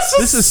sad.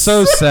 This is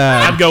so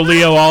sad. I'd go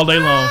Leo all day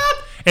long.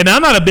 And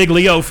I'm not a big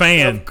Leo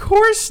fan. Of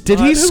course. Did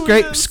he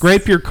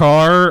scrape your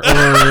car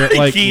or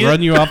like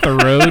run you off the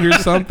road or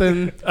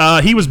something?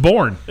 He was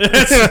born.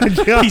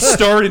 He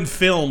starred in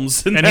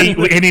films and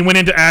he went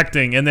into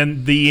acting. And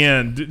then the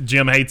end,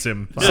 Jim hates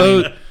him.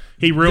 So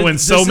he ruined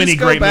so many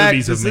great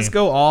movies of me. Does this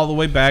go all the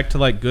way back to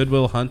like Good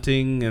Will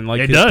Hunting and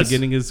like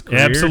beginning his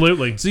career?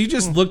 Absolutely. So you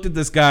just looked at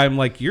this guy and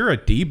like, you're a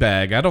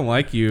D-bag. I don't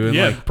like you.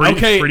 And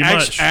pretty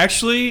much.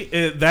 Actually,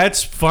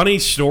 that's funny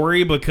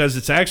story because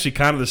it's actually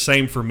kind of the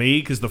same for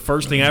me because the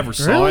first thing I ever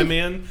saw him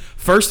in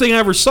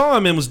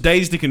was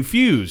Dazed and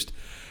Confused.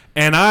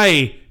 And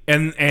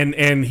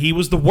and he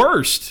was the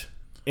worst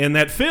in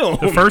that film.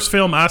 The first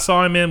film I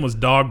saw him in was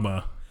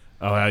Dogma.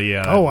 Oh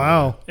yeah! Oh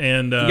wow!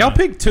 And y'all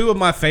picked two of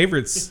my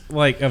favorites,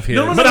 like of his.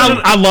 No.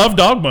 I love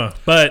Dogma,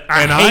 but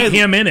I hate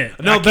him in it.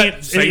 No,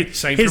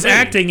 same his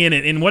acting in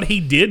it and what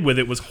he did with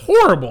it was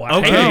horrible.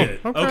 I hated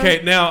it.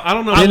 Okay, now I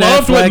don't know. Ben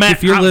Affleck,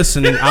 if you're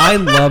listening, I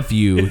love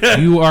you.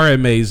 You are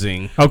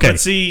amazing. Okay, but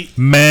see,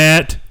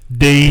 Matt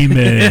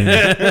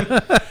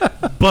Damon.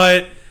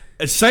 But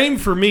same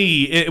for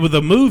me with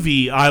a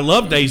movie. I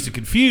love Dazed and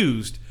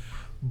Confused,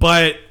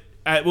 but.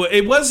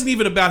 It wasn't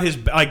even about his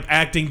like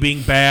acting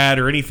being bad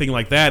or anything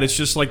like that. It's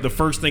just like the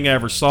first thing I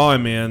ever saw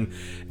him in,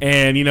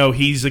 and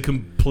he's a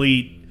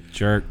complete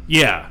jerk.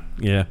 Yeah.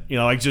 Yeah.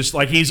 Like just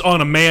like he's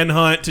on a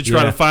manhunt to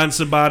try to find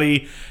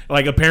somebody.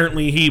 Like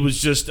apparently he was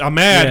just I'm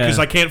mad because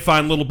I can't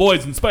find little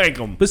boys and spank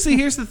them. But see,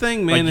 here's the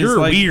thing, man. Like, you're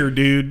weird,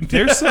 dude.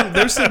 There's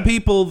some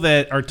people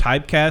that are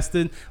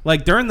typecasted.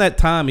 Like during that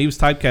time, he was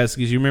typecasted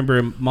because you remember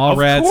in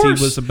Mallrats, he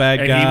was a bad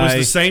guy. And he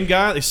was the same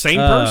guy, the same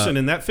person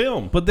in that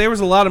film. But there was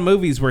a lot of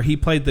movies where he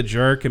played the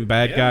jerk and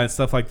bad guy and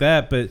stuff like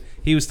that. But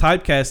he was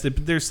typecasted.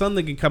 But there's some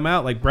that can come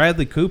out like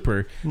Bradley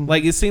Cooper.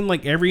 Like it seemed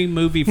like every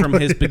movie from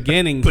his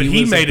beginning, but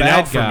he was made a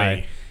bad it out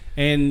guy.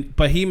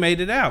 But he made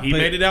it out. He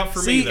made it out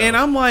for me. Though. And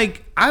I'm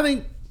like, I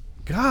think.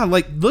 God,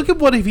 like look at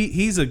what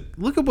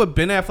look at what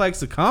Ben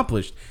Affleck's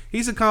accomplished.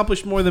 He's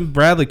accomplished more than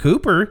Bradley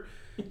Cooper.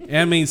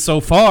 I mean, so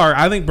far,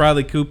 I think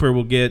Bradley Cooper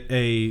will get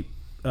an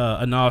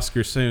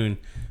Oscar soon.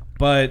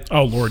 But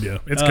oh Lord, yeah,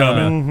 it's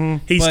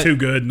coming. He's too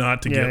good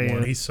not to get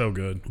one. He's so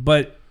good.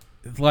 But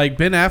like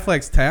Ben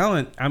Affleck's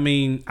talent, I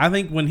mean, I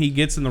think when he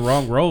gets in the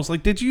wrong roles,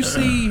 like did you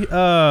see?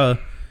 Oh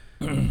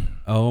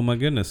my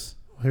goodness.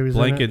 Who was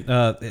Blanket,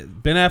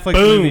 Ben Affleck's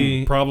Boom.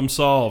 movie. Problem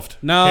solved.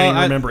 No, can't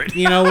even remember it.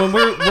 You know, when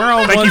we're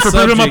on Thank one you for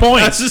subject, proving my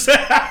point.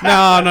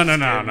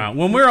 No.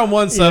 When we're on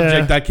one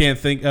subject, I can't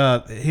think.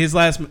 His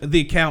last, The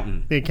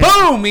Accountant.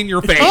 Boom in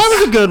your face. Oh, that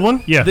was a good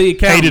one. Yeah, The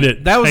Accountant. hated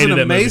it. That was Hated an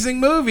that amazing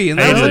movie, and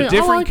that Hated was a it.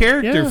 different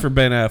character for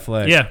Ben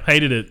Affleck. Yeah,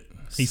 hated it.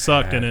 He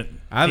sucked in it.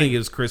 I think it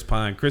was Chris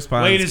Pine. Chris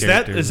Pine. Wait, is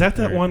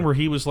that one where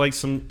he was like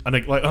some?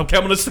 Like, okay,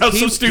 I'm gonna sound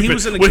so stupid. He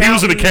was an when he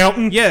was an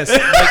accountant. Yes,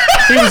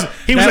 he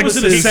was like an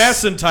his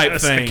assassin type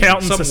thing.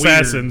 Accountant's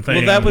assassin thing.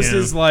 Well, that was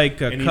his like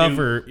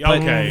cover.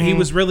 Okay, he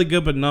was really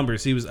good with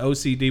numbers. He was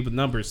OCD with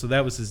numbers, so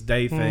that was his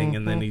day thing.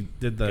 And then he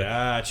did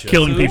the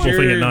killing people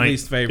thing at night.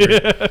 Least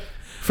favorite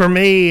for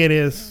me, it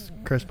is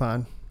Chris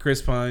Pine.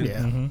 Chris Pine.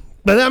 Yeah,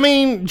 but I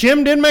mean,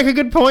 Jim did make a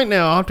good point.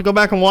 Now I'll have to go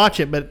back and watch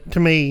it. But to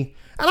me.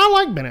 And I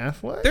like Ben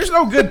Affleck. There's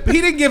no good. He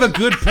didn't give a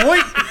good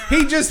point.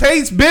 He just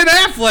hates Ben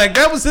Affleck.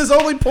 That was his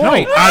only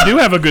point. No, I do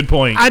have a good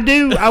point. I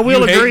do. I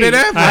will agree. Hate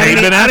Ben Affleck. I hate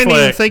Ben Affleck. I didn't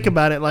even think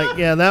about it. Like,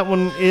 yeah, that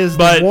one is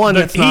the one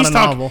that's not a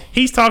novel.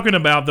 He's talking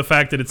about the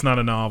fact that it's not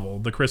a novel.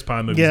 The Chris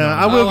Pine movie. Yeah,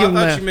 I will give him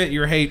that. I thought you meant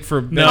your hate for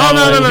Ben.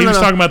 No. He was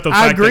talking about the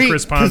fact that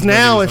Chris Pine. Because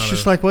now it's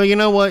just like, well, you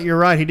know what? You're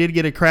right. He did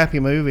get a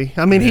crappy movie.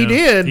 I mean, he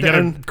did. He got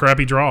a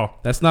crappy draw.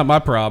 That's not my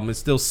problem. It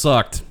still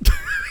sucked,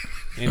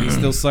 and he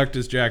still sucked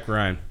as Jack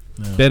Ryan.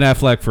 No. Ben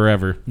Affleck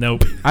forever.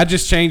 Nope. I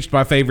just changed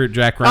my favorite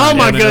Jack Ryan. Oh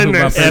my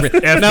goodness. F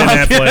Ben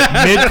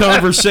Affleck. Mid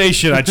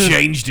conversation, I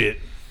changed it.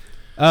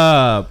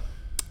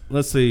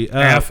 Let's see.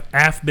 Af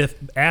Ben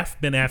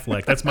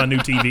Affleck. That's my new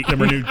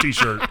new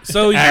T-shirt.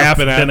 So Af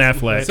Ben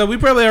Affleck. So we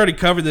probably already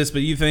covered this,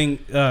 but you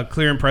think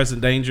Clear and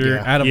Present Danger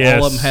out of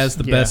all of them has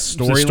the best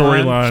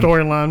storyline?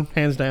 Storyline,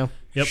 hands down.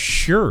 Yep.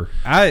 Sure.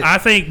 I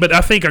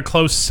think a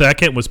close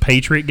second was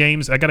Patriot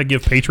Games. I got to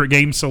give Patriot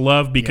Games some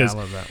love because I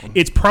love that one.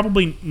 It's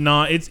probably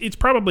not. It's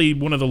probably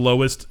one of the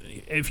lowest.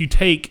 If you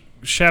take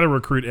Shadow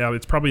Recruit out,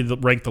 it's probably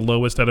ranked the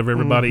lowest out of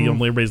everybody on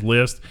everybody's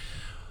list.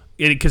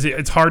 Because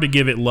it's hard to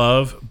give it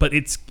love, but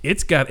it's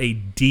got a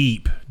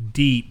deep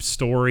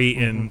story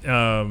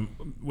and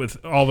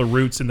with all the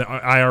roots in the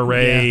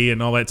IRA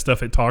and all that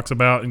stuff it talks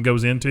about and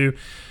goes into.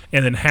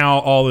 And then how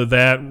all of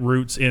that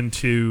roots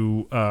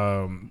into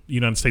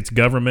United States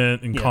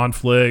government and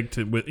conflict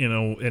with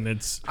and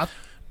it's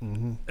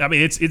I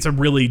mean it's a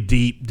really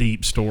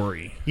deep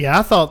story. Yeah,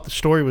 I thought the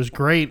story was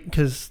great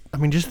because I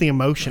mean just the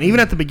emotion. Even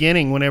at the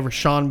beginning, whenever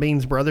Sean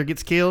Bean's brother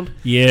gets killed,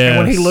 and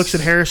when he looks at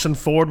Harrison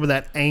Ford with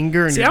that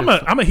anger. And see, I'm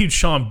a huge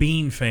Sean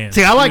Bean fan.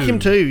 See, I like him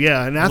too.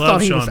 Yeah, and I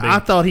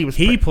thought he was.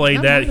 He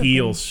played that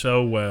heel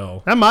so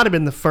well. That might have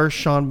been the first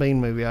Sean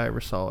Bean movie I ever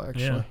saw.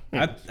 Actually,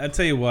 I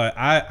tell you what,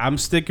 I'm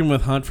sticking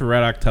with Hunt for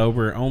Red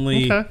October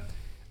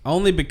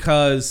only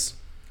because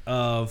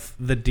of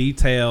the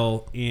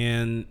detail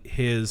in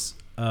his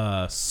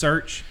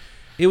search.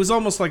 It was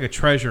almost like a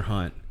treasure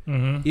hunt.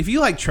 If you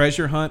like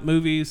treasure hunt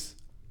movies,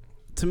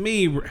 to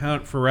me,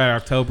 Hunt for Red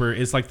October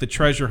is like the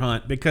treasure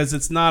hunt because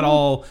it's not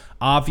all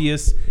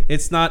obvious.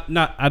 It's not.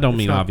 I don't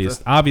mean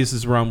obvious. Obvious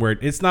is the wrong word.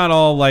 It's not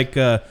all like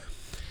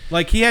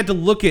he had to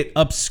look at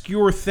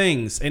obscure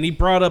things, and he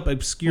brought up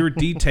obscure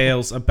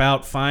details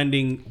about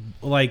finding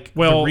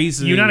the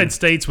reason. United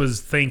States was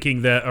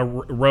thinking that a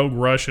rogue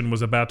Russian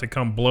was about to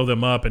come blow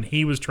them up, and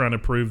he was trying to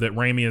prove that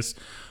Ramius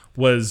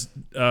was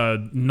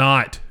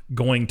not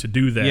going to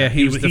do that. Yeah,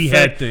 he was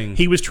defecting.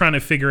 He was trying to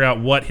figure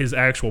out what his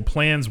actual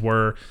plans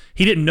were.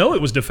 He didn't know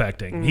it was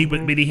defecting.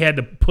 But he had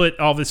to put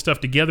all this stuff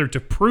together to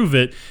prove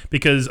it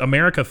because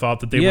America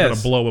thought that they were going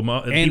to blow him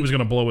up. And he was going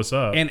to blow us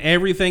up. And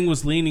everything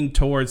was leaning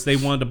towards they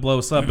wanted to blow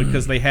us up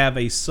because they have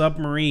a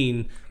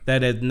submarine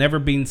that had never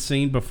been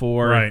seen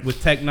before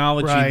with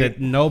technology that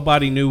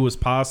nobody knew was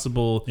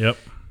possible. Yep.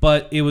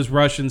 But it was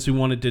Russians who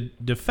wanted to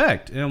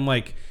defect. And I'm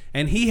like,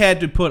 and he had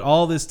to put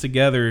all this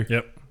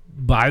together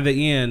by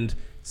the end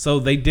so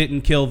they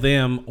didn't kill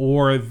them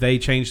or they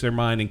changed their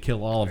mind and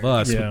kill all of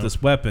us with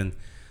this weapon.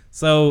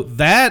 So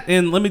that,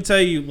 and let me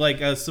tell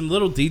you, some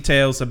little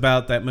details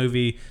about that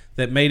movie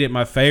that made it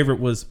my favorite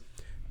was,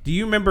 do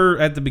you remember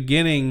at the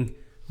beginning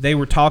they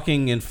were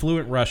talking in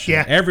fluent Russian?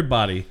 Yeah.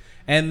 Everybody.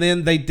 And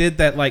then they did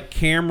that like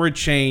camera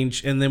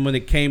change, and then when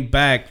it came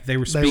back, they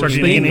were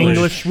speaking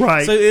English.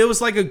 Right. So it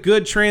was like a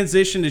good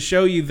transition to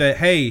show you that,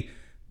 hey,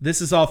 this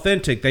is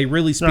authentic. They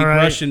really speak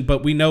Russian,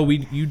 but we know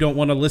you don't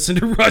want to listen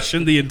to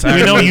Russian the entire time.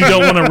 You know you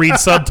don't want to read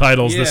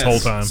subtitles this whole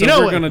time. So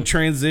we're going to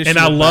transition. And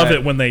I love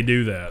it when they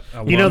do that.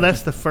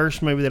 That's the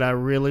first movie that I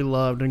really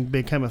loved and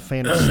became a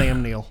fan of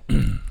Sam Neill.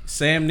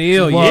 Sam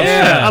Neill,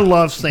 I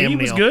love Sam Neill. He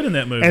was good in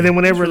that movie. And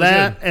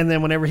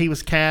then whenever he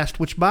was cast,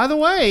 which by the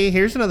way,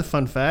 here's another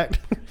fun fact.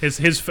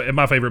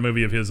 My favorite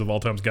movie of his of all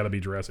time has got to be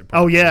Jurassic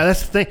Park. Oh yeah,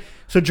 that's the thing.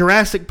 So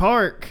Jurassic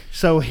Park.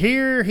 So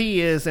here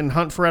he is in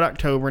Hunt for Red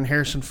October, and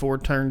Harrison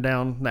Ford turned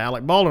down the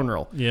Alec Baldwin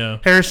role. Yeah.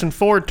 Harrison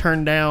Ford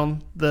turned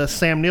down the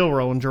Sam Neill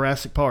role in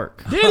Jurassic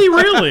Park. Did he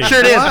really?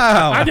 Sure did.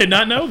 Wow. I did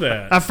not know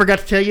that. I forgot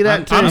to tell you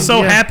that too. I'm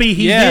so happy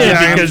he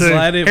did because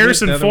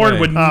Harrison Ford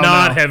would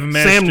not have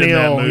meshed Sam in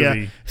Neill, that movie.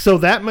 Yeah. So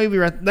that movie,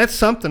 that's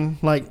something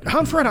like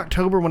Hunt for Red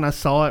October. When I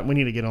saw it, we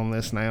need to get on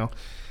this now.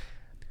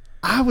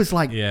 I was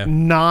like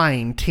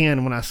 9,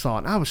 10 when I saw it.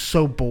 And I was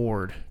so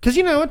bored because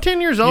at 10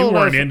 years old,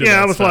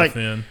 I was like,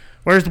 then.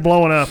 Where's the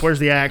blowing up? Where's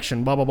the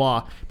action? Blah blah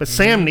blah. But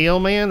Sam Neill,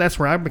 man, that's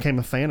where I became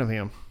a fan of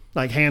him.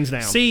 Like hands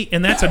down. See,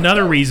 and that's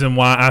another reason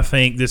why I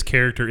think this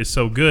character is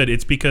so good.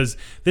 It's because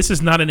this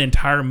is not an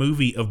entire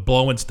movie of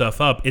blowing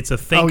stuff up. It's a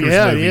thinker's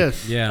movie. It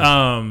is.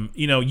 Yeah.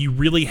 You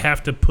really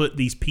have to put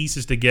these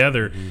pieces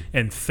together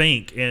and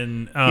think.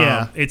 And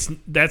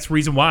that's the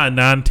reason why a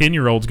 9,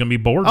 10-year-old is going to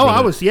be bored.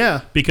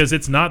 Because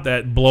it's not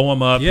that blow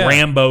 'em up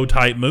Rambo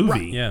type movie.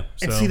 Right. Yeah.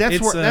 So, and see,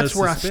 that's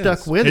where I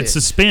stuck with it. It's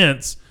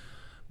suspense,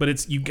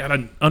 but you got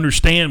to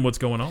understand what's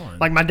going on.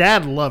 Like my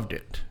dad loved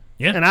it.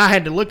 Yeah. And I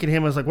had to look at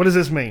him. I was like, what does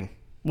this mean?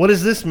 What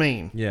does this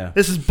mean? Yeah.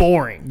 This is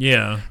boring.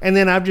 Yeah. And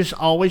then I've just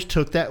always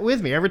took that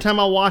with me. Every time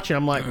I watch it,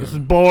 I'm like, this is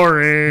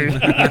boring.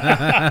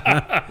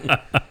 To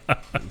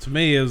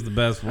me, it was the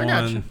best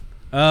one.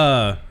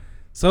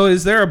 So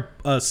is there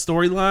a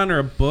storyline or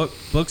a book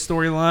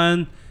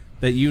storyline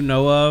that you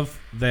know of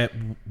that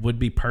would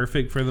be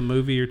perfect for the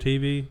movie or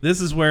TV?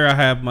 This is where I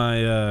have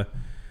my...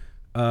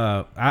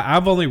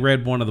 I've only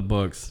read one of the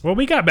books. Well,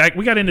 we got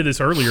into this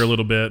earlier a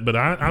little bit, but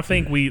I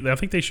think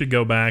they should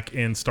go back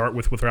and start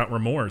with Without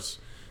Remorse.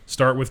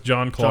 Start with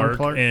John Clark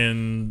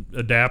and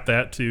adapt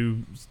that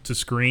to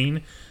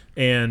screen.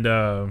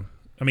 And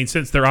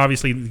since they're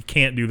obviously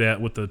can't do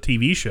that with the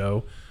TV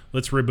show,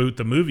 let's reboot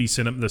the movie,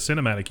 the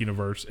cinematic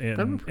universe,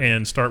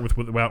 and start with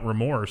Without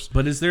Remorse.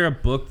 But is there a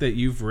book that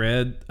you've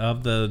read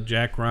of the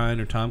Jack Ryan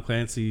or Tom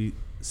Clancy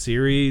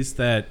series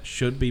that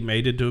should be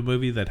made into a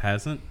movie that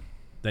hasn't?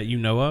 That you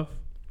know of?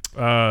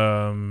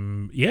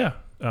 Yeah.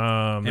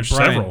 And There's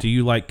Brian, several. do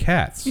you like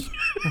cats?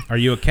 Are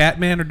you a cat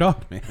man or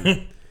dog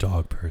man?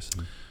 Dog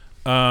person.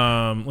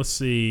 Let's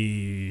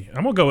see.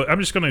 I'm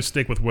just gonna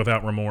stick with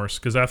Without Remorse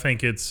because I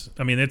think it's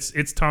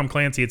Tom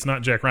Clancy. It's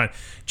not Jack Ryan.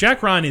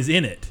 Jack Ryan is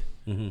in it.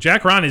 Mm-hmm.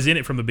 Jack Ryan is in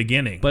it from the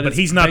beginning, but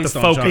he's not the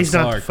focus. He's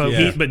not the focus.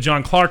 Yeah. But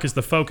John Clark is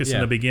the focus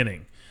in the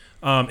beginning,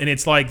 and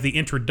it's like the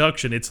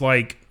introduction. It's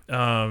like.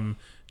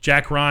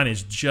 Jack Ryan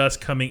is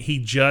just coming. He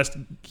just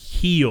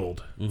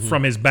healed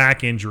from his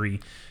back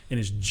injury and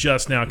is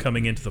just now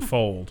coming into the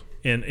fold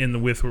in the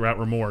Without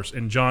Remorse.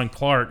 And John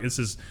Clark, this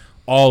is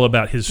all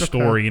about his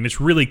story, and it's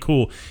really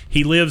cool.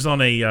 He lives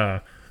on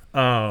a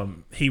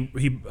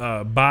he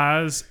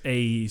buys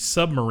a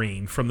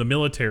submarine from the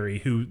military.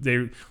 Who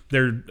they're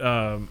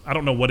I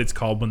don't know what it's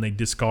called when they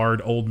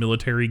discard old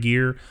military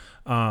gear.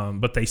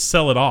 But they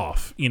sell it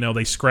off.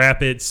 They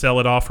scrap it, sell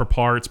it off for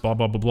parts, blah,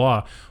 blah, blah,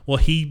 blah. Well,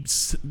 he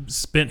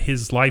spent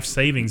his life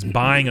savings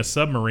buying a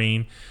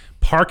submarine,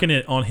 parking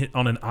it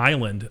on an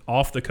island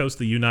off the coast of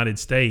the United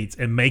States,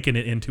 and making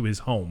it into his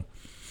home.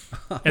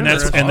 And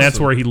that's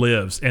where he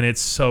lives. And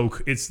it's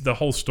the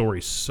whole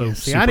story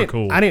super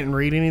cool. I didn't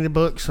read any of the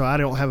books, so I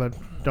don't have a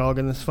dog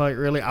in this fight,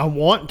 really. I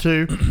want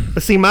to.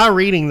 But see, my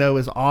reading, though,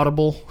 is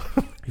Audible.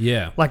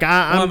 Yeah. Like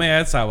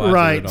that's how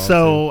I do it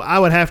so I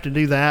would have to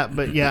do that.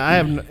 But yeah, I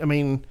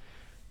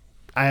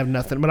have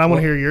nothing. But I want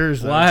to hear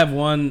yours. Well, I have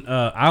one.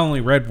 I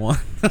only read one.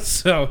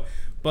 It's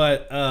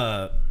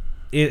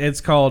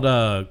called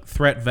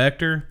Threat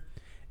Vector.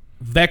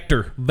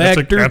 Vector. That's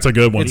a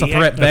good one. It's a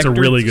threat vector. That's a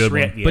really good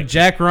one. But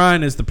Jack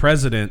Ryan is the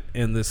president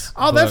in this.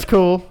 Oh, that's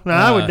cool. No,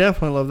 I would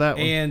definitely love that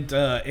one. And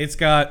it's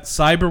got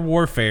cyber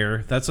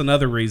warfare. That's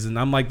another reason.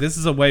 I'm like, this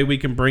is a way we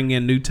can bring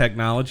in new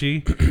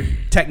technology.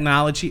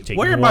 Technology.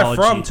 Where am I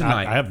from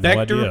tonight? I have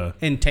Vector no idea.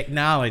 and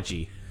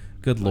technology.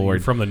 Good Lord.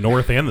 You're from the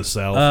north and the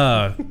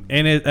south.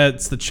 And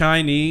it's the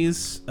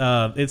Chinese.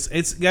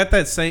 It's got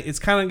that same. It's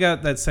kind of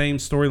got that same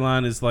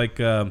storyline as like.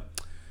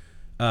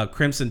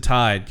 Crimson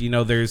Tide.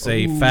 There's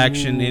a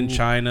faction in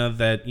China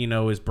that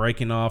is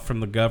breaking off from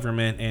the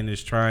government and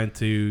is trying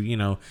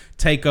to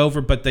take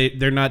over, but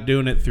they're not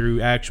doing it through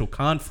actual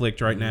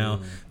conflict right now.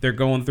 They're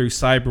going through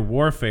cyber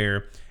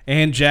warfare.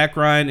 And Jack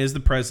Ryan is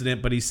the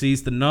president, but he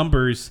sees the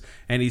numbers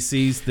and he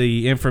sees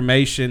the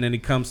information and he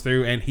comes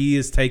through and he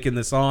is taking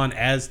this on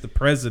as the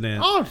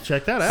president. Oh,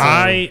 check that out.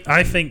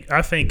 I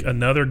think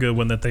another good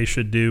one that they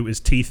should do is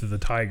Teeth of the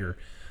Tiger.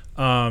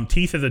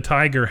 Teeth of the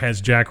Tiger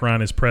has Jack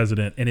Ryan as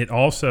president, and it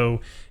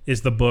also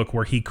is the book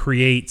where he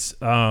creates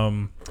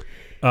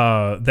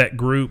that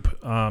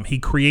group. He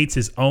creates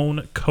his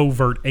own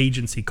covert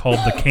agency called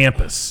the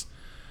Campus,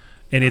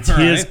 and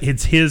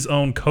it's his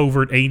own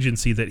covert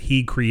agency that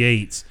he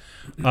creates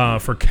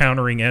for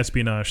countering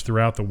espionage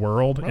throughout the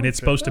world. And it's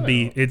supposed to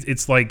be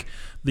it's like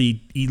the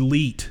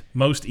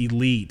most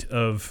elite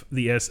of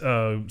the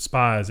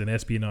spies and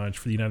espionage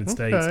for the United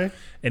States,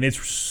 and it's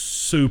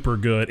super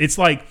good. It's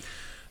like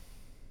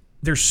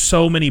there's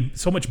so much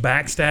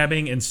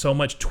backstabbing and so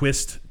much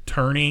twist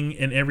turning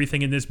and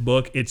everything in this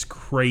book. It's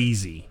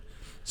crazy.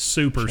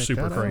 Super crazy.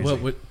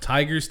 What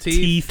tiger's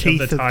teeth?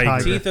 Teeth of the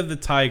tiger. Teeth of the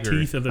tiger.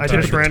 Teeth of the I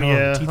tiger. just ran,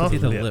 yeah. Teeth of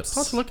the lips.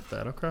 Let's look at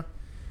that. Okay.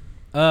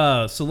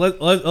 So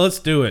let's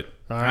do it.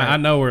 All right. I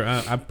know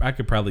I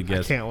could probably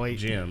guess. I can't wait.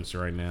 Gems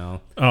right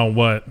now. Oh,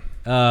 what?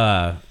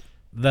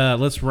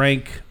 Let's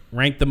rank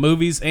the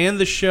movies and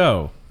the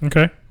show.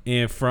 Okay.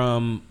 And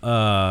from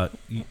the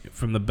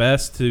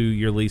best to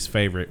your least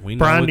favorite. We know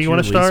Brian, what do you your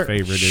wanna least start?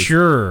 favorite is.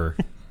 Sure.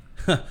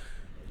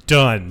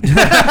 Done.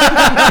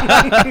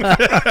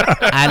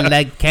 I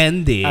like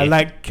candy. I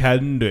like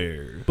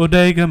candy.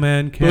 Bodega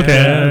Man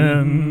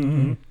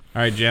can.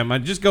 All right, Jim.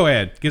 Just go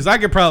ahead because I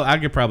could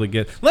probably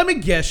get. Let me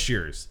guess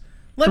yours.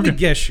 Let me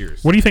guess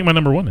yours. What do you think my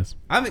number one is?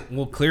 I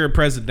think Clear and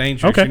Present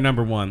Danger is Okay. your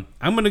number one.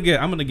 I'm gonna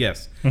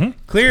guess.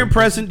 Clear and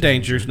Present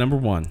Danger is number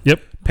one.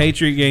 Yep.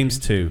 Patriot Games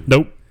 2.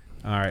 Nope.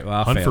 All right. Well,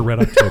 I'll Hunt fail. for Red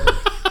October.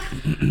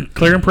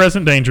 Clear and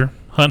Present Danger.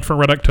 Hunt for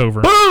Red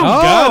October. Boom!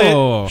 Got it.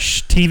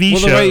 TV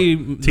Well,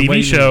 the way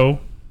you- show.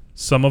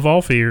 Sum of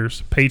All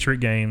Fears. Patriot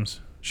Games.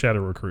 Shadow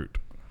Recruit.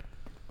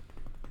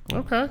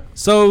 Okay.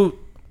 So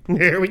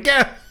Here we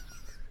go.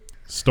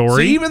 Story.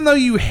 So even though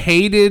you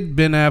hated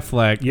Ben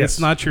Affleck, Yes. it's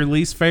not your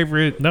least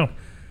favorite. No.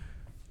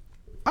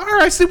 All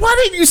right. See, why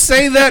didn't you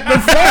say that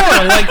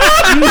before? Like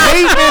you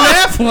hate Ben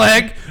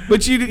Affleck,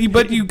 but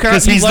you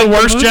because he's the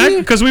worst Jack.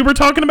 Because we were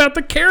talking about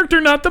the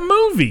character, not the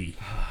movie.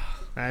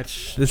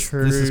 That's This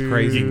true. is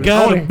crazy. You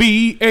gotta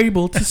be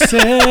able to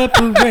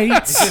separate.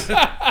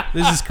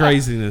 This is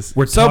craziness.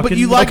 We're so, but talking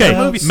you like about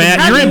the movie, so Matt,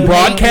 how you're do in you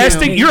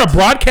broadcasting. hate You're a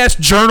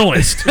broadcast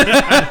journalist.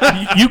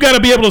 You got to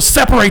be able to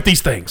separate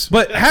these things.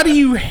 But how do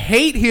you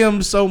hate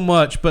him so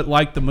much, but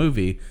like the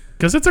movie?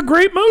 Because it's a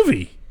great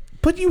movie.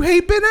 But you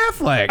hate Ben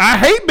Affleck. I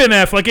hate Ben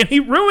Affleck, and he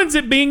ruins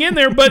it being in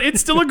there, but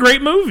it's still a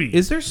great movie.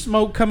 Is there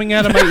smoke coming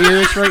out of my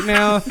ears right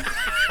now?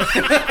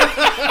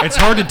 It's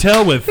hard to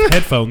tell with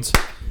headphones.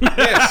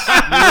 Yes,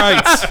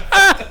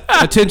 you're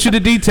right. Attention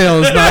to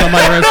detail is not on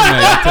my resume.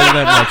 I'll tell you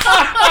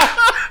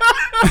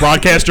that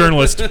Broadcast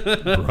journalist.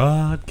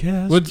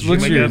 Broadcast. much.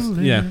 What's yours?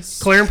 Yeah.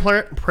 Clear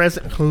and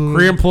present.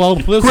 Korean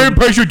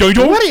Pressure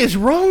Dojo. What is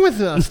wrong with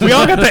us? We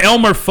all got the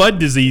Elmer Fudd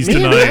disease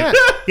tonight.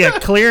 Yeah,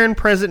 Clear and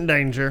Present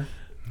Danger,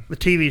 the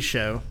TV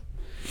show.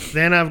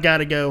 Then I've got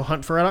to go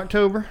Hunt for Red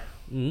October,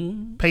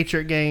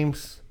 Patriot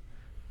Games,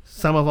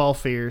 Sum of All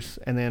Fears,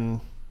 and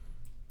then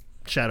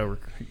Shadow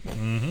Recruit.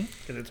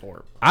 Because it's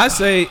horrible. I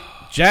say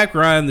Jack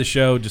Ryan, the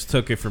show, just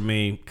took it from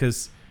me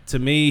because to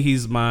me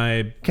he's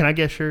my Can I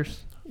guess yours?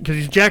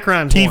 Because Jack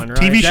Ryan's one, right?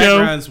 TV Jack show.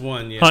 Ryan's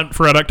one. Yeah. Hunt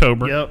for Red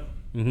October. Yep.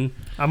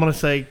 I'm going to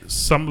say...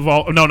 Some of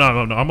all. No.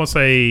 I'm going to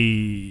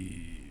say.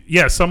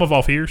 Yeah, Some of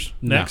All Fears.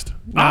 No. Next.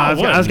 I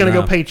was going to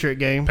No. go Patriot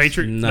Games.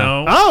 Patriot.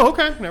 No. No. Oh,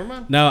 okay. Never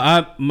mind.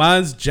 No,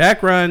 mine's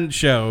Jack Ryan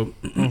show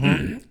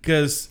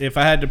because if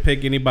I had to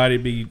pick anybody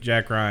to be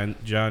Jack Ryan,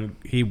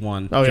 he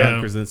won. Oh, John yeah.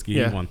 Krasinski,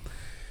 Yeah. he won.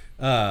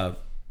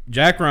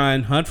 Jack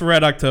Ryan, Hunt for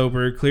Red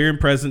October, Clear and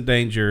Present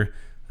Danger,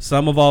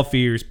 Sum of All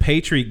Fears,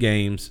 Patriot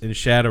Games, and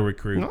Shadow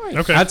Recruit. Nice.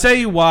 Okay. I'll tell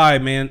you why,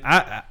 man.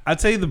 I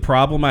tell you the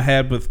problem I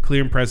had with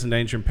Clear and Present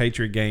Danger and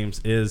Patriot Games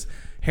is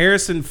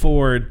Harrison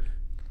Ford,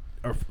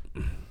 or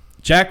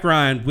Jack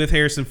Ryan with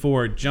Harrison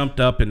Ford jumped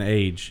up in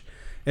age.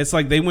 It's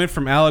like they went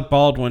from Alec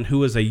Baldwin, who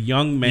was a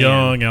young man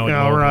Young Alec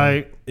All Baldwin.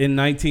 right. in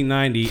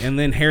 1990, and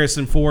then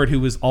Harrison Ford,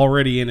 who was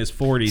already in his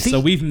 40s. See, so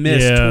we've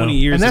missed Yeah. 20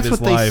 years And that's of his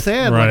what they life.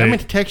 said. Right. Like, I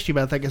meant to text you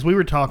about that because we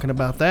were talking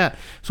about that.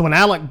 So when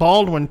Alec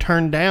Baldwin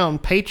turned down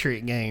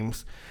Patriot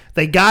Games,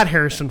 they got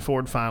Harrison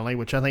Ford finally,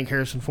 which I think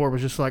Harrison Ford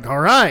was just like, all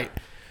right.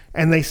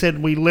 And they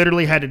said we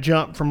literally had to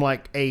jump from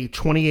like a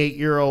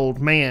 28-year-old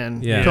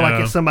man Yeah. to like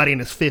Yeah. somebody in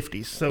his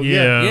 50s. So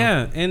Yeah.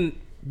 Yeah, and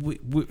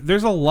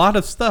there's a lot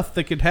of stuff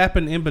that could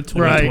happen in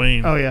between. Right.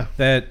 Between. Oh, yeah.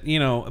 That,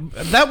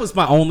 that was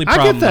my only I get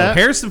problem. that.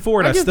 Though. Harrison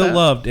Ford, I I get still that.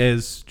 loved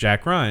as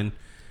Jack Ryan,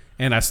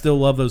 and I still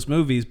love those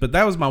movies. But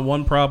that was my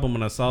one problem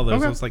when I saw those.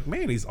 Okay. I was like,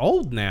 man, he's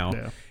old now.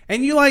 Yeah.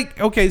 And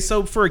okay,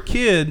 so for a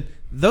kid,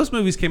 those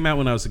movies came out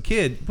when I was a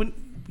kid. When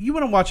you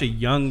want to watch a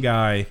young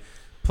guy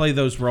play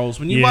those roles,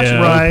 when you watch an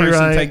Yeah. old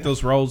person Right. take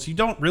those roles, you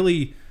don't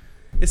really.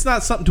 It's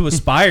not something to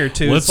aspire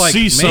to. Let's it's like,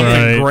 see man,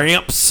 something, Right.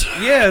 Gramps.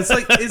 yeah, it's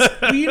like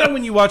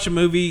when you watch a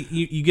movie,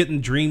 you get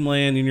in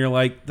dreamland and you're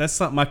like, that's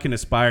something I can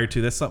aspire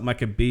to. That's something I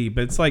could be.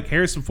 But it's like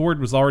Harrison Ford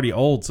was already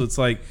old, so it's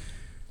like,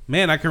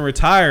 man, I can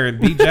retire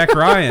and be Jack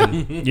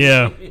Ryan.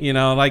 Yeah.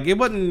 Like it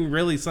wasn't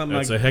really something.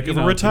 That's like, a heck of you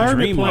a know, retirement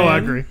dreamland. Oh, I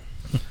agree.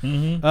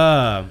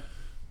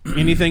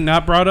 Anything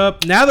not brought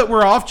up? Now that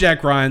we're off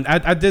Jack Ryan,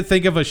 I did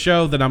think of a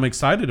show that I'm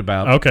excited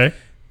about. Okay.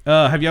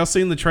 Have y'all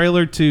seen the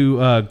trailer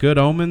to Good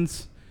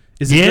Omens?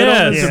 Is it yes, Good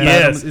Omens or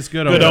Bad Omens? yes. It's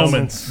Good Good Omens.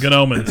 Omens. Good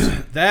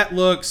Omens. That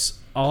looks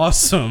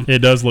awesome. It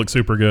does look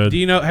super good. Do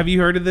you know? Have you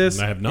heard of this?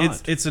 I have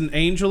not. It's an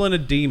angel and a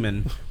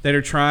demon that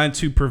are trying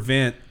to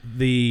prevent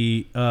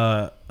the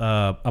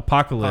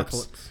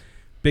apocalypse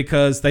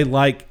because they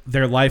like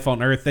their life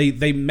on Earth.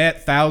 They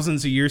met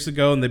thousands of years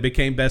ago and they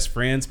became best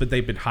friends, but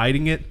they've been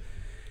hiding it.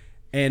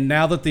 And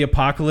now that the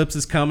apocalypse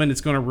is coming,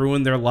 it's going to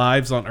ruin their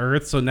lives on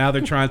Earth. So now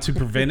they're trying to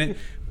prevent it.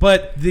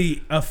 But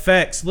the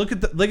effects, look at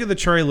the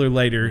trailer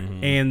later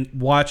and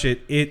watch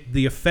it.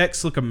 The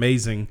effects look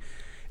amazing.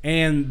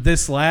 And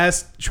this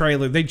last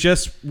trailer, they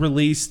just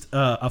released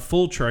a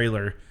full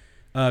trailer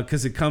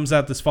because it comes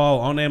out this fall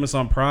on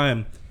Amazon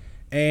Prime.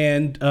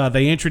 And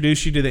they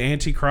introduce you to the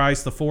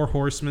Antichrist, the Four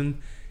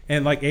Horsemen.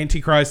 And like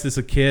Antichrist is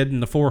a kid,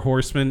 and the Four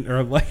Horsemen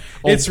are like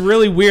it's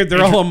really weird.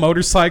 They're all on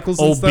motorcycles.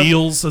 And Old stuff.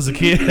 Beals as a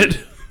kid.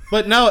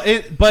 But no,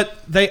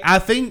 I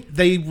think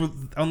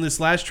on this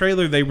last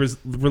trailer they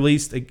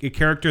released a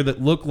character that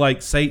looked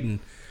like Satan,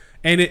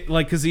 and it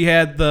like because he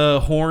had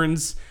the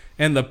horns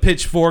and the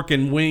pitchfork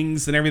and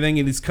wings and everything,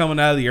 and he's coming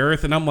out of the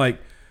earth, and I'm like,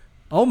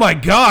 oh my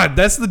god,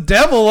 that's the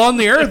devil on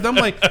the earth. I'm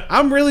like,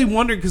 I'm really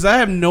wondering because I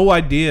have no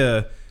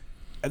idea.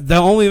 The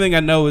only thing I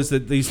know is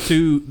that these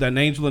two, an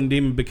angel and a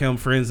demon, become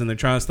friends, and they're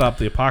trying to stop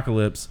the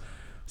apocalypse.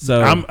 So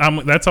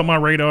that's on my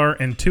radar,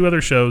 and two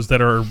other shows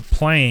that are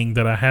playing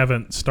that I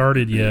haven't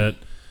started yet.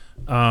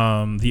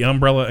 The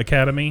Umbrella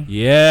Academy.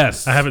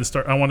 Yes, I haven't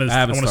started. I want to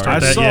start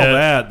that. I saw yet.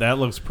 that. That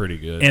looks pretty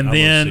good. And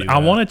then I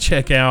want to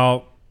check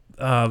out.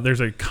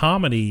 There's a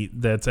comedy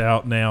that's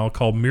out now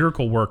called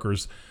Miracle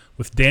Workers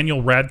with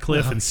Daniel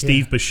Radcliffe and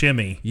Steve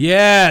Buscemi.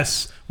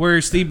 Yes,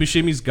 where Steve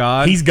Buscemi's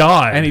God. He's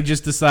God, and he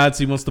just decides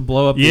he wants to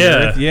blow up the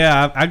earth.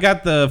 Yeah, I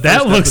got the.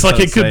 That looks like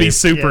it could be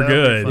super Yeah,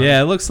 good.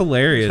 Yeah, it looks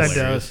hilarious. That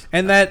does.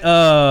 And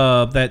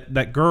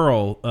that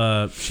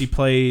girl, she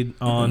played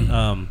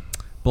on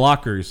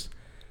Blockers.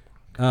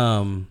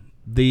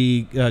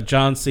 The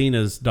John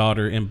Cena's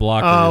daughter in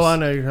Blockers. Oh, I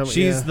know you're talking about.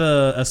 She's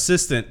the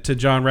assistant to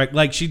John Radcliffe.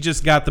 Like she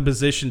just got the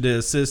position to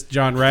assist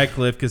John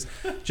Radcliffe because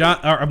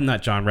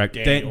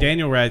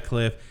Daniel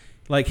Radcliffe.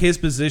 Like his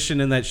position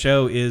in that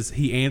show is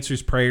he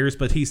answers prayers,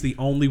 but he's the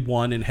only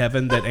one in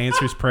heaven that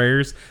answers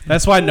prayers.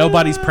 That's why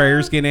nobody's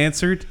prayers get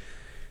answered.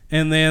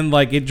 And then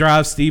like it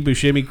drives Steve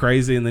Buscemi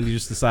crazy, and then he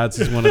just decides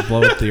he's going to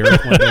blow up the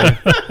earth one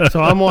day.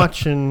 So I'm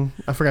watching.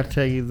 I forgot to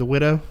tell you, The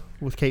Widow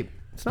with Kate.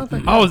 It's not that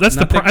good. Oh, that's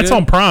it's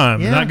on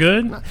Prime. Yeah. Not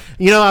good.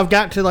 You know, I've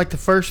got to like the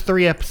first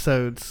 3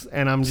 episodes,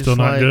 and I'm just Still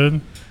not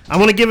good. I'm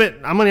gonna give it.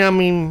 I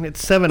mean,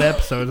 it's 7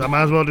 episodes. I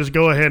might as well just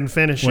go ahead and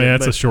finish Well, it. yeah,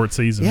 it's a short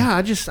season. Yeah,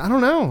 I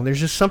don't know. There's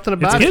just something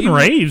about It's it. getting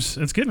raves.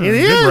 It's getting It a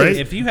is. good rave.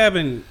 If you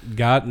haven't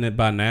gotten it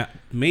by now,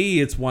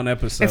 me, it's 1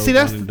 episode. And see,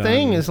 that's one the and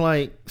thing done. is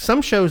like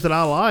some shows that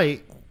I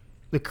like,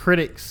 the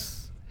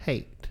critics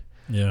hate.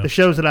 Yeah. The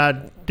shows that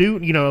I do,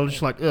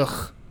 just like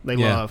ugh. They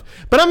Yeah. love.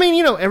 But I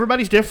mean,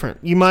 everybody's different.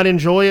 You might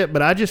enjoy it,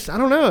 but I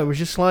don't know. It was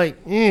just like,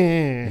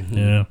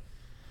 Yeah.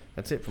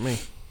 That's it for me.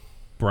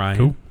 Brian,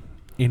 Cool.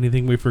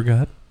 anything we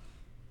forgot?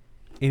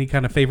 Any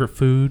kind of favorite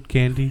food,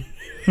 candy?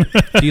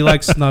 Do you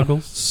like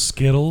Snuggles?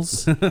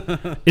 Skittles.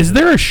 Is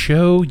there a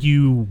show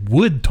you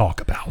would talk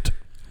about?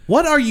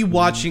 What are you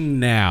watching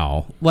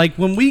now? Like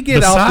when we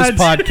get off this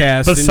podcast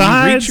and you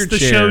besides reach your the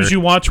chair, shows you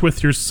watch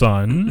with your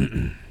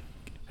son.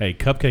 Hey,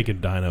 Cupcake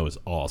and Dino is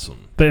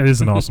awesome. That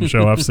is an awesome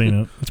show. I've seen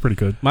it. It's pretty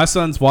good. my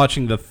son's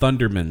watching the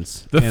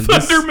Thundermans. The And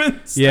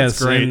Thundermans? Yes,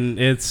 That's great. and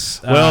it's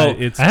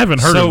It's I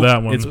haven't heard of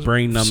that one. It's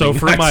brain numbing. So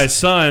for my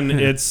son,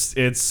 it's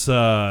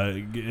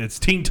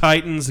Teen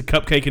Titans,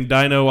 Cupcake and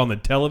Dino on the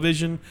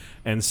television,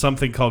 and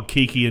something called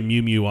Kiki and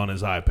Mew Mew on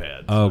his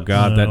iPad. Oh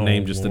God, that Oh,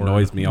 name just Lord.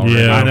 annoys me already.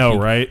 Yeah. I know,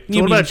 right?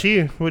 So what about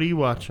you? What are you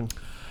watching?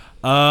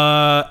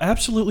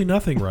 Absolutely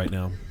nothing right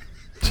now.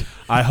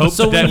 I hope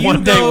So that when you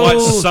one day go-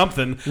 watch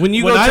something. when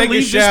you go take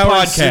a shower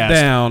and sit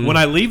down- when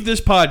I leave this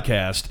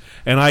podcast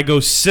and I go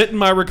sit in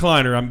my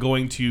recliner, I'm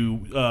going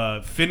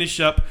to finish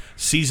up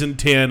season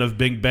 10 of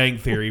Big Bang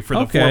Theory for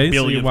the 4 Okay, so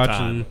billionth you're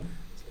time.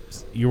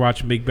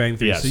 watching Big Bang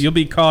Theory, Yes. so you'll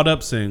be caught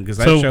up soon because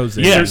that So show's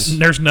in. yes.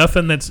 there's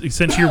nothing that's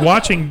since you're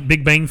watching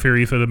Big Bang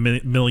Theory for the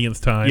millionth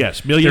time.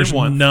 Yes, millionth there's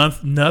one.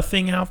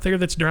 nothing out there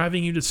that's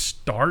driving you to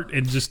start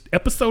and just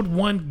episode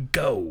 1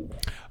 go.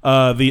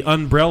 The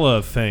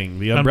Umbrella thing,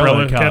 the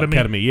Umbrella Umbrella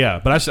Academy. Yeah,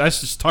 but I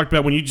just talked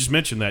about when you just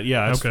mentioned that.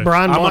 Yeah, Okay.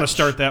 Brian, I'm going to watch-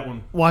 start that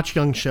one. Watch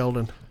Young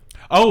Sheldon.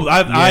 Oh, I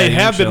Young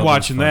have been Sheldon's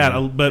watching that,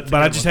 funny. but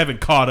I just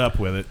haven't caught up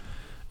with it.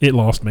 It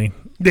lost me.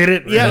 Did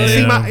it? Yeah.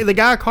 Yeah. See, the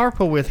guy I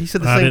carpool with, he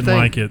said the I same didn't thing.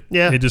 like it.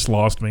 Yeah. It just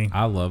lost me.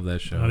 I love that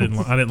show. I didn't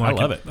like it.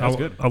 love it. That was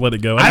good. I'll let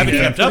it go. I haven't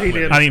didn't kept up with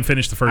did. it. I didn't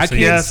finish the first I season.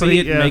 can't Yeah, so see he-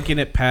 it yeah. making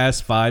it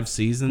past 5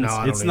 seasons. No,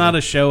 I It's don't not either.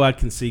 a show I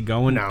can see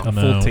going No. a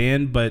full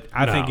 10, but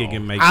I think it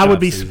can make. I would 5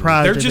 be seasons.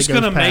 surprised. They're if just it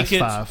goes going to make past it.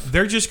 5.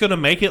 They're just going to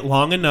make it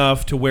long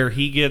enough to where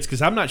he gets.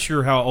 Because I'm not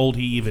sure how old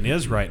he even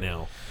is right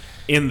now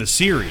in the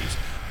series.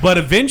 But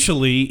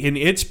eventually, and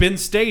it's been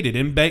stated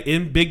in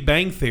Big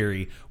Bang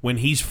Theory, when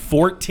he's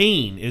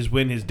 14 is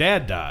when his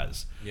dad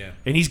dies. Yeah,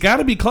 and he's got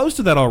to be close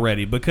to that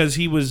already because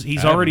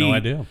he's already. No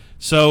idea.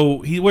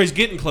 So he's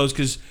getting close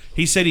because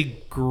he said he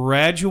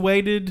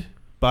graduated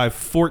by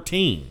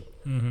 14,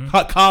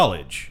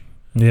 college.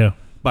 Yeah.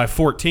 By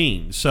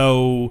 14.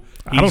 So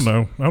I don't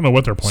know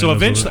what they're planning. So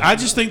eventually, I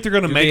just think they're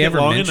going to make it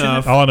long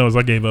enough. All I know is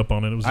I gave up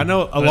on it. I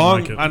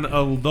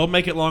know they'll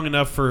make it long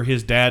enough for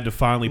his dad to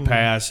finally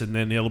pass, and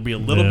then it'll be a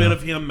little bit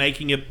of him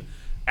making it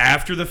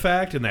after the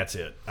fact, and that's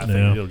it. I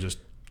think it'll just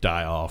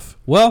die off.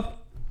 Well,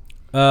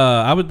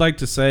 I would like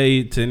to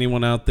say to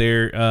anyone out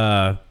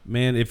there,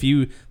 man,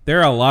 there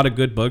are a lot of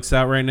good books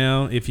out right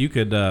now. If you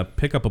could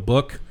pick up a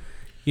book,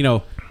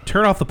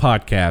 turn off the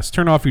podcast,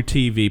 turn off your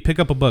TV, pick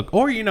up a book,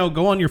 or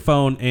go on your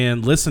phone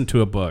and listen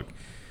to a book.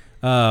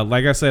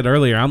 Like I said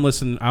earlier, I'm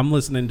listening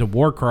to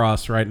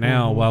Warcross right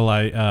now while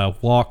I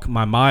walk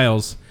my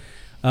miles.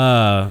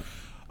 I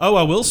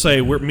will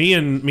say, me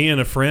and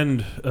a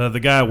friend, the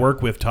guy I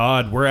work with,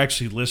 Todd, we're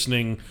actually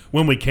listening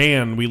when we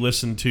can.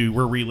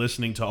 We're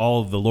re-listening to all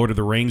of the Lord of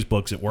the Rings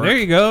books at work. There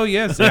you go.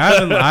 Yes,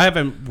 I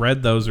haven't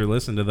read those or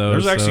listened to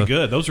those. Those are actually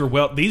good.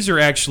 These are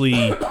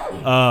actually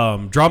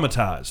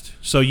dramatized.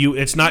 So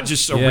it's not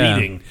just a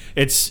reading.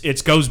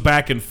 It goes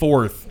back and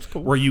forth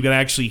where you can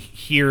actually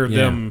hear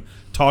them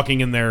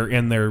talking in their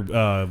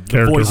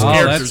voice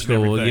characters and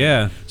everything.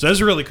 Yeah, so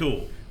that's really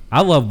cool.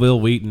 I love Will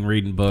Wheaton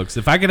reading books.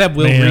 If I could have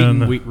Will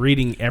Wheaton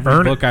reading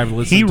every book I've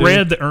listened to. He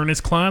read the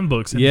Ernest Cline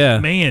books.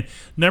 And man,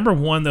 number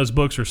one, those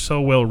books are so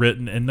well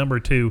written. And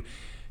number two,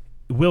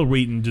 Will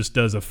Wheaton just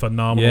does a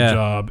phenomenal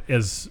job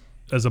as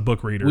a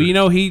book reader.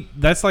 Well,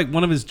 that's like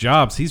one of his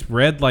jobs. He's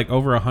read like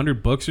over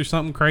 100 books or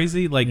something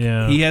crazy. Like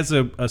he has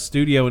a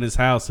studio in his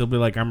house. He'll be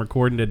like, I'm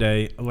recording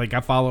today. Like I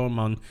follow him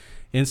on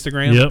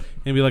Instagram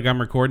and be like, I'm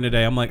recording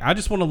today. I'm like, I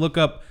just want to look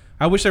up.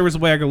 I wish there was a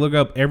way I could look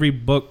up every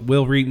book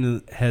Will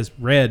Wheaton has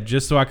read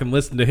just so I can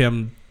listen to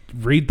him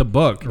read the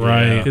book.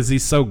 Right. Because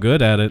he's so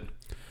good at it.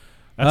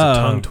 That's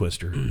a tongue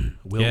twister.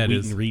 Will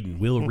Wheaton reading.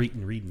 Will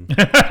Wheaton reading.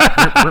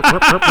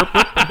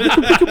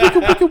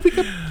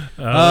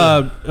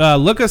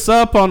 Look us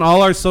up on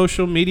all our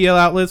social media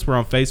outlets. We're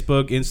on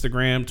Facebook,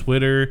 Instagram,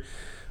 Twitter.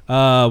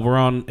 We're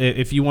on,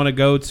 if you want to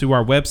go to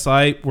our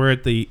website, we're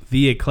at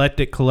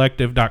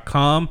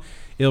theeclecticcollective.com.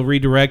 It'll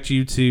redirect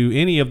you to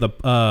any of the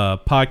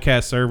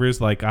podcast servers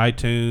like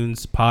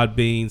iTunes,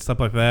 Podbean, stuff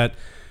like that.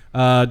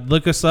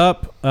 Look us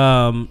up.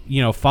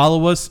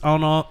 Follow us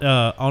on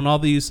all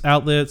these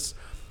outlets.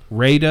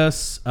 Rate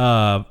us.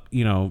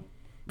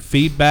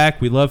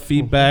 Feedback. We love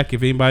feedback.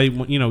 If anybody,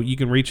 you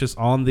can reach us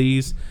on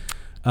these.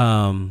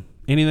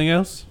 Anything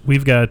else?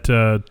 We've got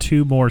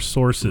 2 more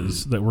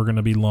sources that we're going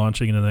to be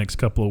launching in the next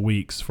couple of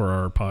weeks for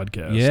our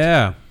podcast.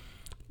 Yeah.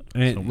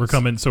 So we're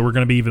coming. So we're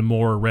going to be even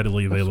more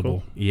readily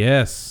available. Cool.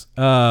 Yes.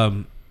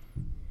 And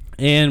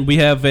we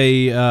have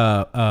a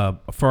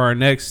for our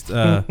next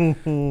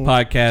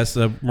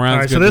podcast. All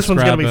right, so this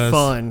one's going to be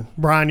fun.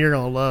 Brian, you're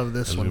going to love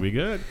this one. It'll be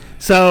good.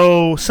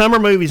 So summer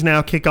movies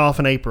now kick off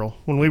in April.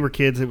 When we were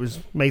kids, it was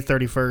May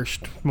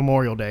 31st,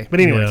 Memorial Day.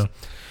 But anyways,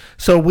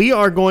 so we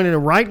are going to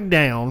write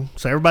down.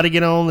 So everybody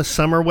get on the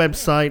summer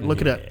website, look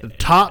it up. The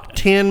top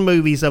 10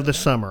 movies of the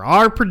summer.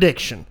 Our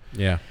prediction.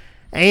 Yeah.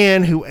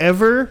 And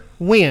whoever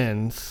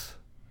wins,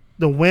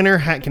 the winner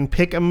can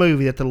pick a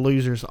movie that the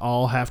losers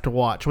all have to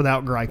watch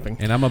without griping.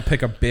 And I'm going to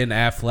pick a Ben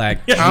Affleck.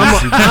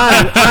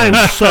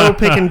 I'm so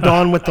picking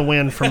Gone with the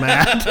Wind for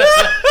Matt.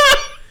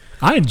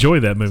 I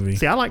enjoy that movie.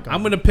 See, I like Gone.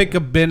 I'm going to pick a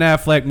Ben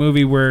Affleck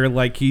movie where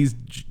like he's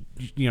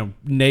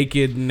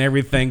naked and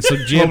everything. So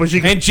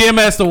Jim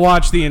has to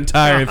watch the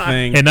entire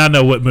thing. And I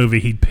know what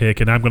movie he'd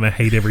pick, and I'm going to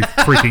hate every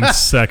freaking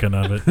second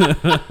of it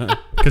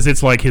because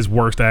it's like his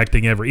worst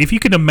acting ever. If you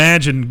can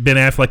imagine Ben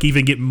Affleck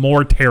even get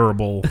more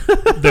terrible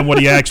than what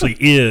he actually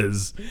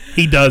is,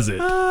 he does it,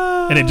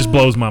 and it just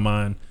blows my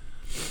mind.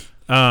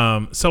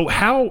 So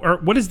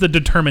what is the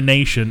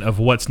determination of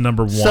what's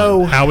number one?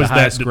 So how is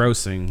highest that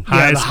grossing?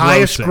 The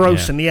highest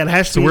grossing. Yeah, it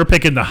has to. So we're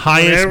picking the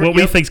highest. What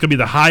we think is going to be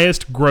the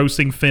highest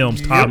grossing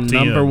films, top 10,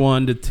 number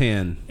 1 to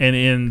 10.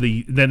 And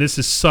then this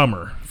is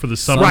summer for the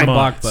summer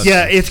months.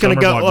 Yeah, it's going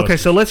to go. Okay,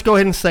 so let's go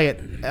ahead and say it.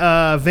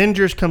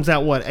 Avengers comes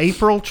out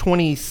April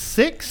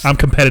 26th. I'm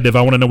competitive.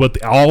 I want to know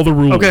what all the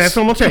rules. Okay, that's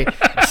what I'm going to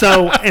say.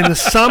 So, and the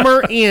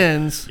summer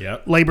ends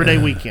Labor Day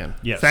weekend.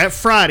 Yes. So that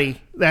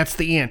Friday, that's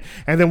the end.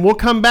 And then we'll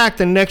come back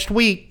the next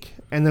week,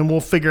 and then we'll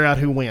figure out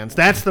who wins.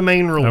 That's the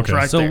main rules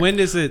right so there. So when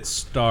does it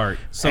start?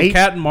 So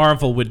Captain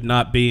Marvel would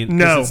not be in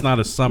because it's not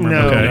a summer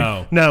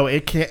movie. No,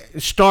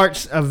 it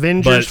starts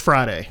Avengers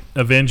Friday.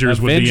 Avengers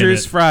would be in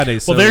it. Friday.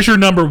 So there's your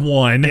number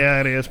 1.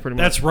 Yeah, it is pretty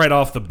much. That's right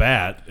off the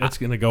bat. It's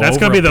going to go. That's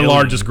going to be the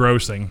largest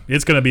grossing.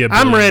 It's going to be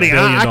I'm ready.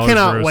 I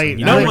cannot wait.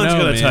 No one's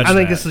going to touch. I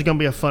think this is going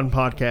to be a fun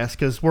podcast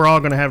because we're all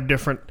going to have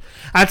different.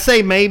 I'd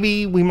say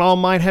maybe we all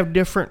might have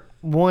different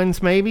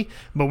ones, maybe,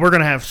 but we're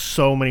going to have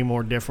so many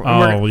more different.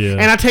 Oh, yeah.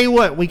 And I tell you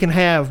what, we can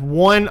have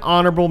one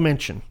honorable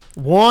mention.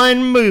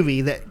 One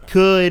movie that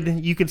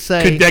could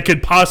say that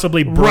could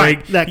possibly break.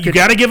 Right, that you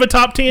got to give a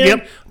top 10,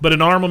 Yep. but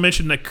an honorable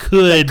mention that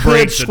could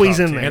break the squeeze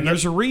top in 10. there. And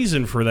there's a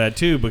reason for that,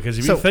 too, because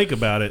if So- you think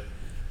about it,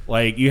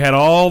 like, you had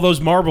all those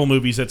Marvel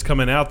movies that's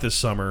coming out this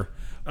summer,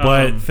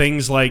 but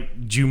things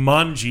like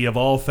Jumanji, of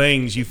all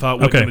things, you thought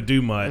wasn't Okay. going to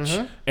do much,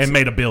 and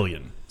made $1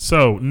 billion.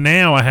 So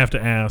now I have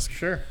to ask,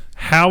 Sure.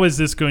 how is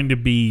this going to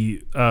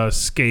be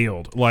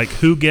scaled? Like,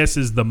 who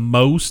guesses the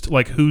most?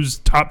 Like, whose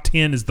top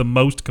 10 is the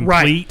most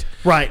complete?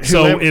 Right.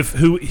 So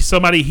Whoever- if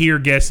somebody here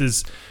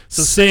guesses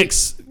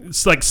six,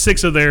 it's like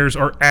 6 of theirs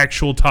are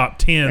actual top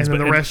 10s, And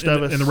then the rest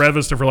of us- and the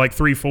rest are for like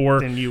 3, 4,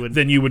 Then you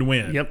would-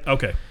 win. Yep.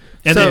 Okay.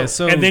 And,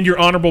 So- then your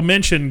honorable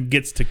mention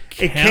gets to count.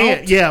 It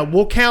can't. Yeah,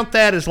 we'll count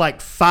that as like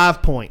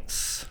 5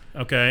 points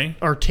Okay.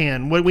 or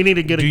 10. We need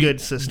to get a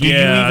good system. Do you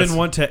Yeah, even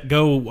want to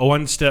go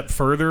one step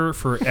further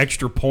for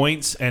extra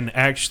points and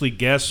actually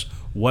guess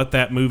what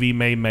that movie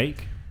may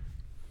make?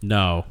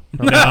 No.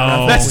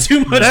 No. That's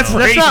too much. That's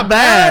not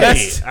bad.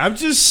 I'm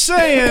just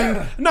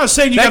saying. I'm not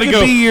saying you That got to could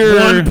go be your-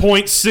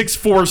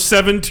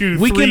 1.6472.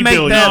 We can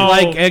make that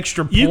like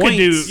extra points. You could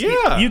do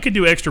Yeah. You could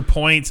do extra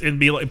points and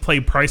be like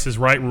play Price is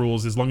Right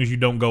rules as long as you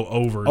don't go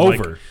over.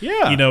 Over.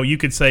 Yeah. You know, you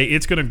could say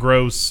it's going to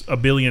gross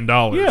 $1 billion.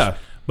 Yeah.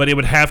 But it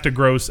would have to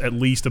gross at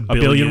least $1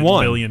 billion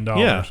one. billion.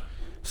 Yeah.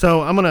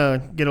 So I'm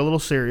gonna get a little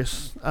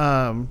serious.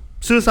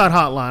 Suicide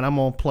Hotline. I'm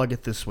gonna plug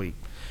it this week.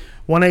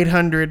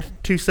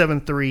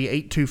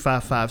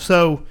 1-800-273-8255.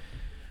 So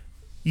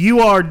you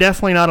are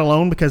definitely not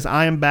alone because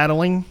I am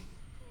battling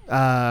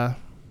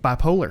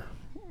bipolar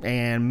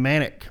and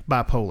manic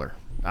bipolar.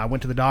 I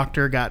went to the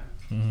doctor, got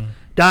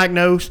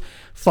diagnosed,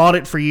 fought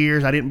it for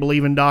years. I didn't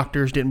believe in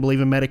doctors, didn't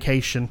believe in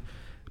medication,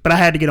 but I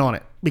had to get on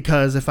it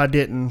because if I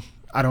didn't,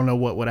 I don't know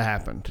what would have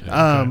happened.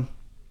 Okay.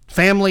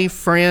 Family,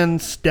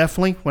 friends,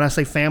 definitely. When I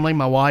say family,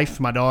 my wife,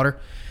 my daughter.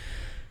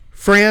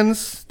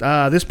 Friends,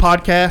 this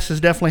podcast has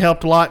definitely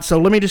helped a lot. So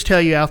let me just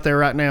tell you out there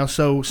right now.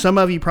 So some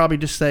of you probably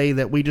just say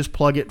that we just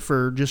plug it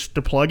for just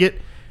to plug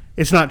it.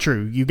 It's not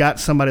true. You got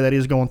somebody that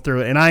is going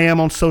through it. And I am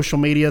on social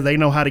media. They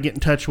know how to get in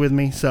touch with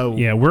me. So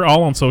yeah, we're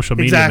all on social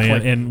media, Exactly.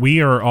 man. And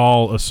we are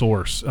all a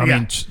source. I Yeah.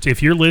 mean,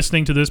 if you're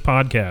listening to this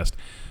podcast,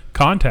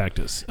 contact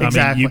us. I mean,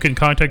 Exactly. you can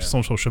contact us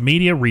on social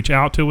media, reach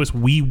out to us.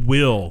 We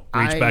will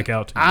reach back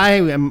out to you. I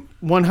am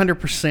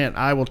 100%,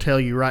 I will tell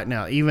you right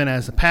now, even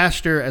as a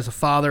pastor, as a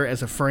father,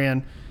 as a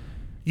friend,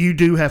 you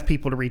do have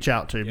people to reach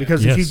out to.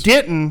 Because if you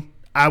didn't,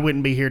 I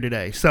wouldn't be here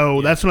today.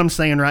 So that's what I'm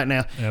saying right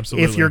now.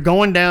 Absolutely. If you're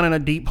going down in a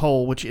deep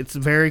hole, which it's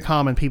very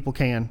common people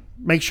can,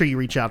 make sure you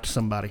reach out to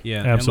somebody.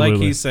 Yeah, Absolutely. And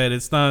like he said,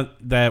 it's not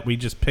that we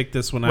just picked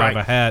this one out of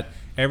a hat.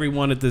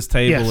 Everyone at this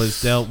table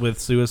has dealt with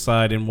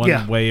suicide in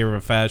one way or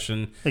a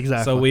fashion.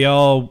 Exactly. So we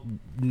all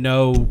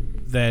know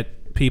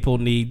that people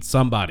need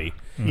somebody.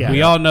 Yeah.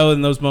 We all know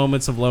in those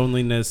moments of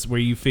loneliness where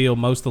you feel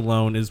most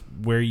alone is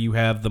where you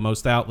have the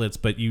most outlets,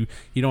 but you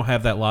don't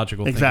have that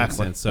logical thinking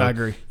sense. So, I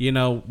agree. You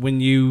know, when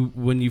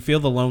you feel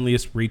the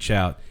loneliest, reach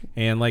out.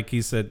 And like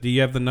he said, do you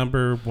have the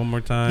number one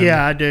more time?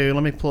 Yeah, I do.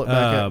 Let me pull it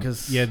back up.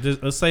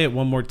 Let's say it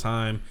one more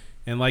time.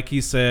 And like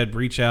he said,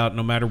 reach out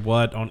no matter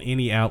what on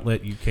any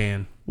outlet you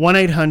can.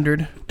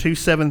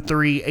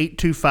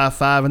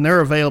 1-800-273-8255, and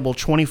they're available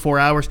 24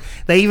 hours.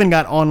 They even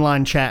got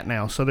online chat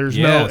now, so there's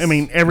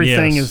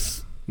everything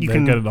is, you They've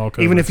can, got it all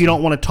covered. even if you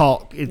don't want to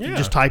talk, you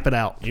just type it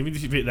out. Even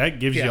if that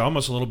gives you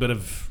almost a little bit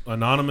of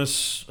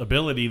anonymous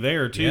ability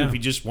there, too, if you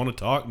just want to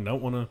talk and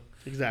don't want to.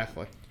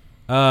 Exactly.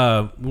 We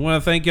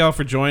want to thank y'all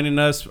for joining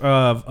us,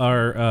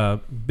 our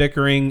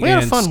bickering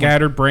and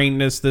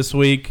scatterbrainness this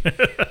week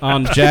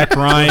on Jack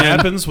Ryan. What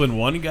happens when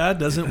one guy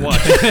doesn't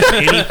watch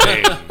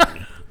anything?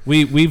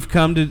 We've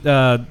come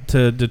to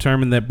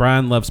determine that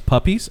Brian loves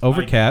puppies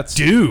over cats.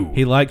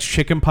 He likes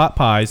chicken pot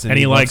pies and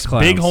he likes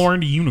clowns.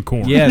 big-horned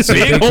unicorn. Yes,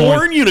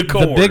 big-horned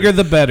unicorn. The bigger,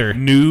 the better.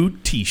 New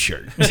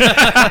T-shirt,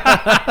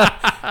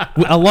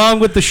 along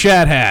with the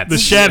Shad hats. The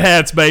Shad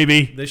hats,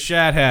 baby. The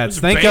Shad hats.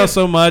 Thank y'all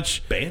so much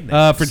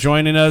for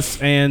joining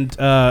us, and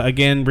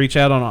again, reach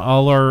out on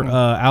all our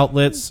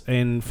outlets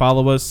and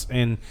follow us.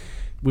 And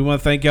we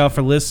want to thank y'all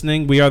for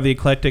listening. We are the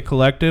Eclectic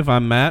Collective.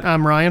 I'm Matt.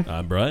 I'm Ryan.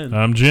 I'm Brian.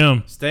 I'm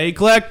Jim. Stay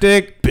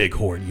eclectic.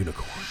 Bighorn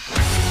unicorn.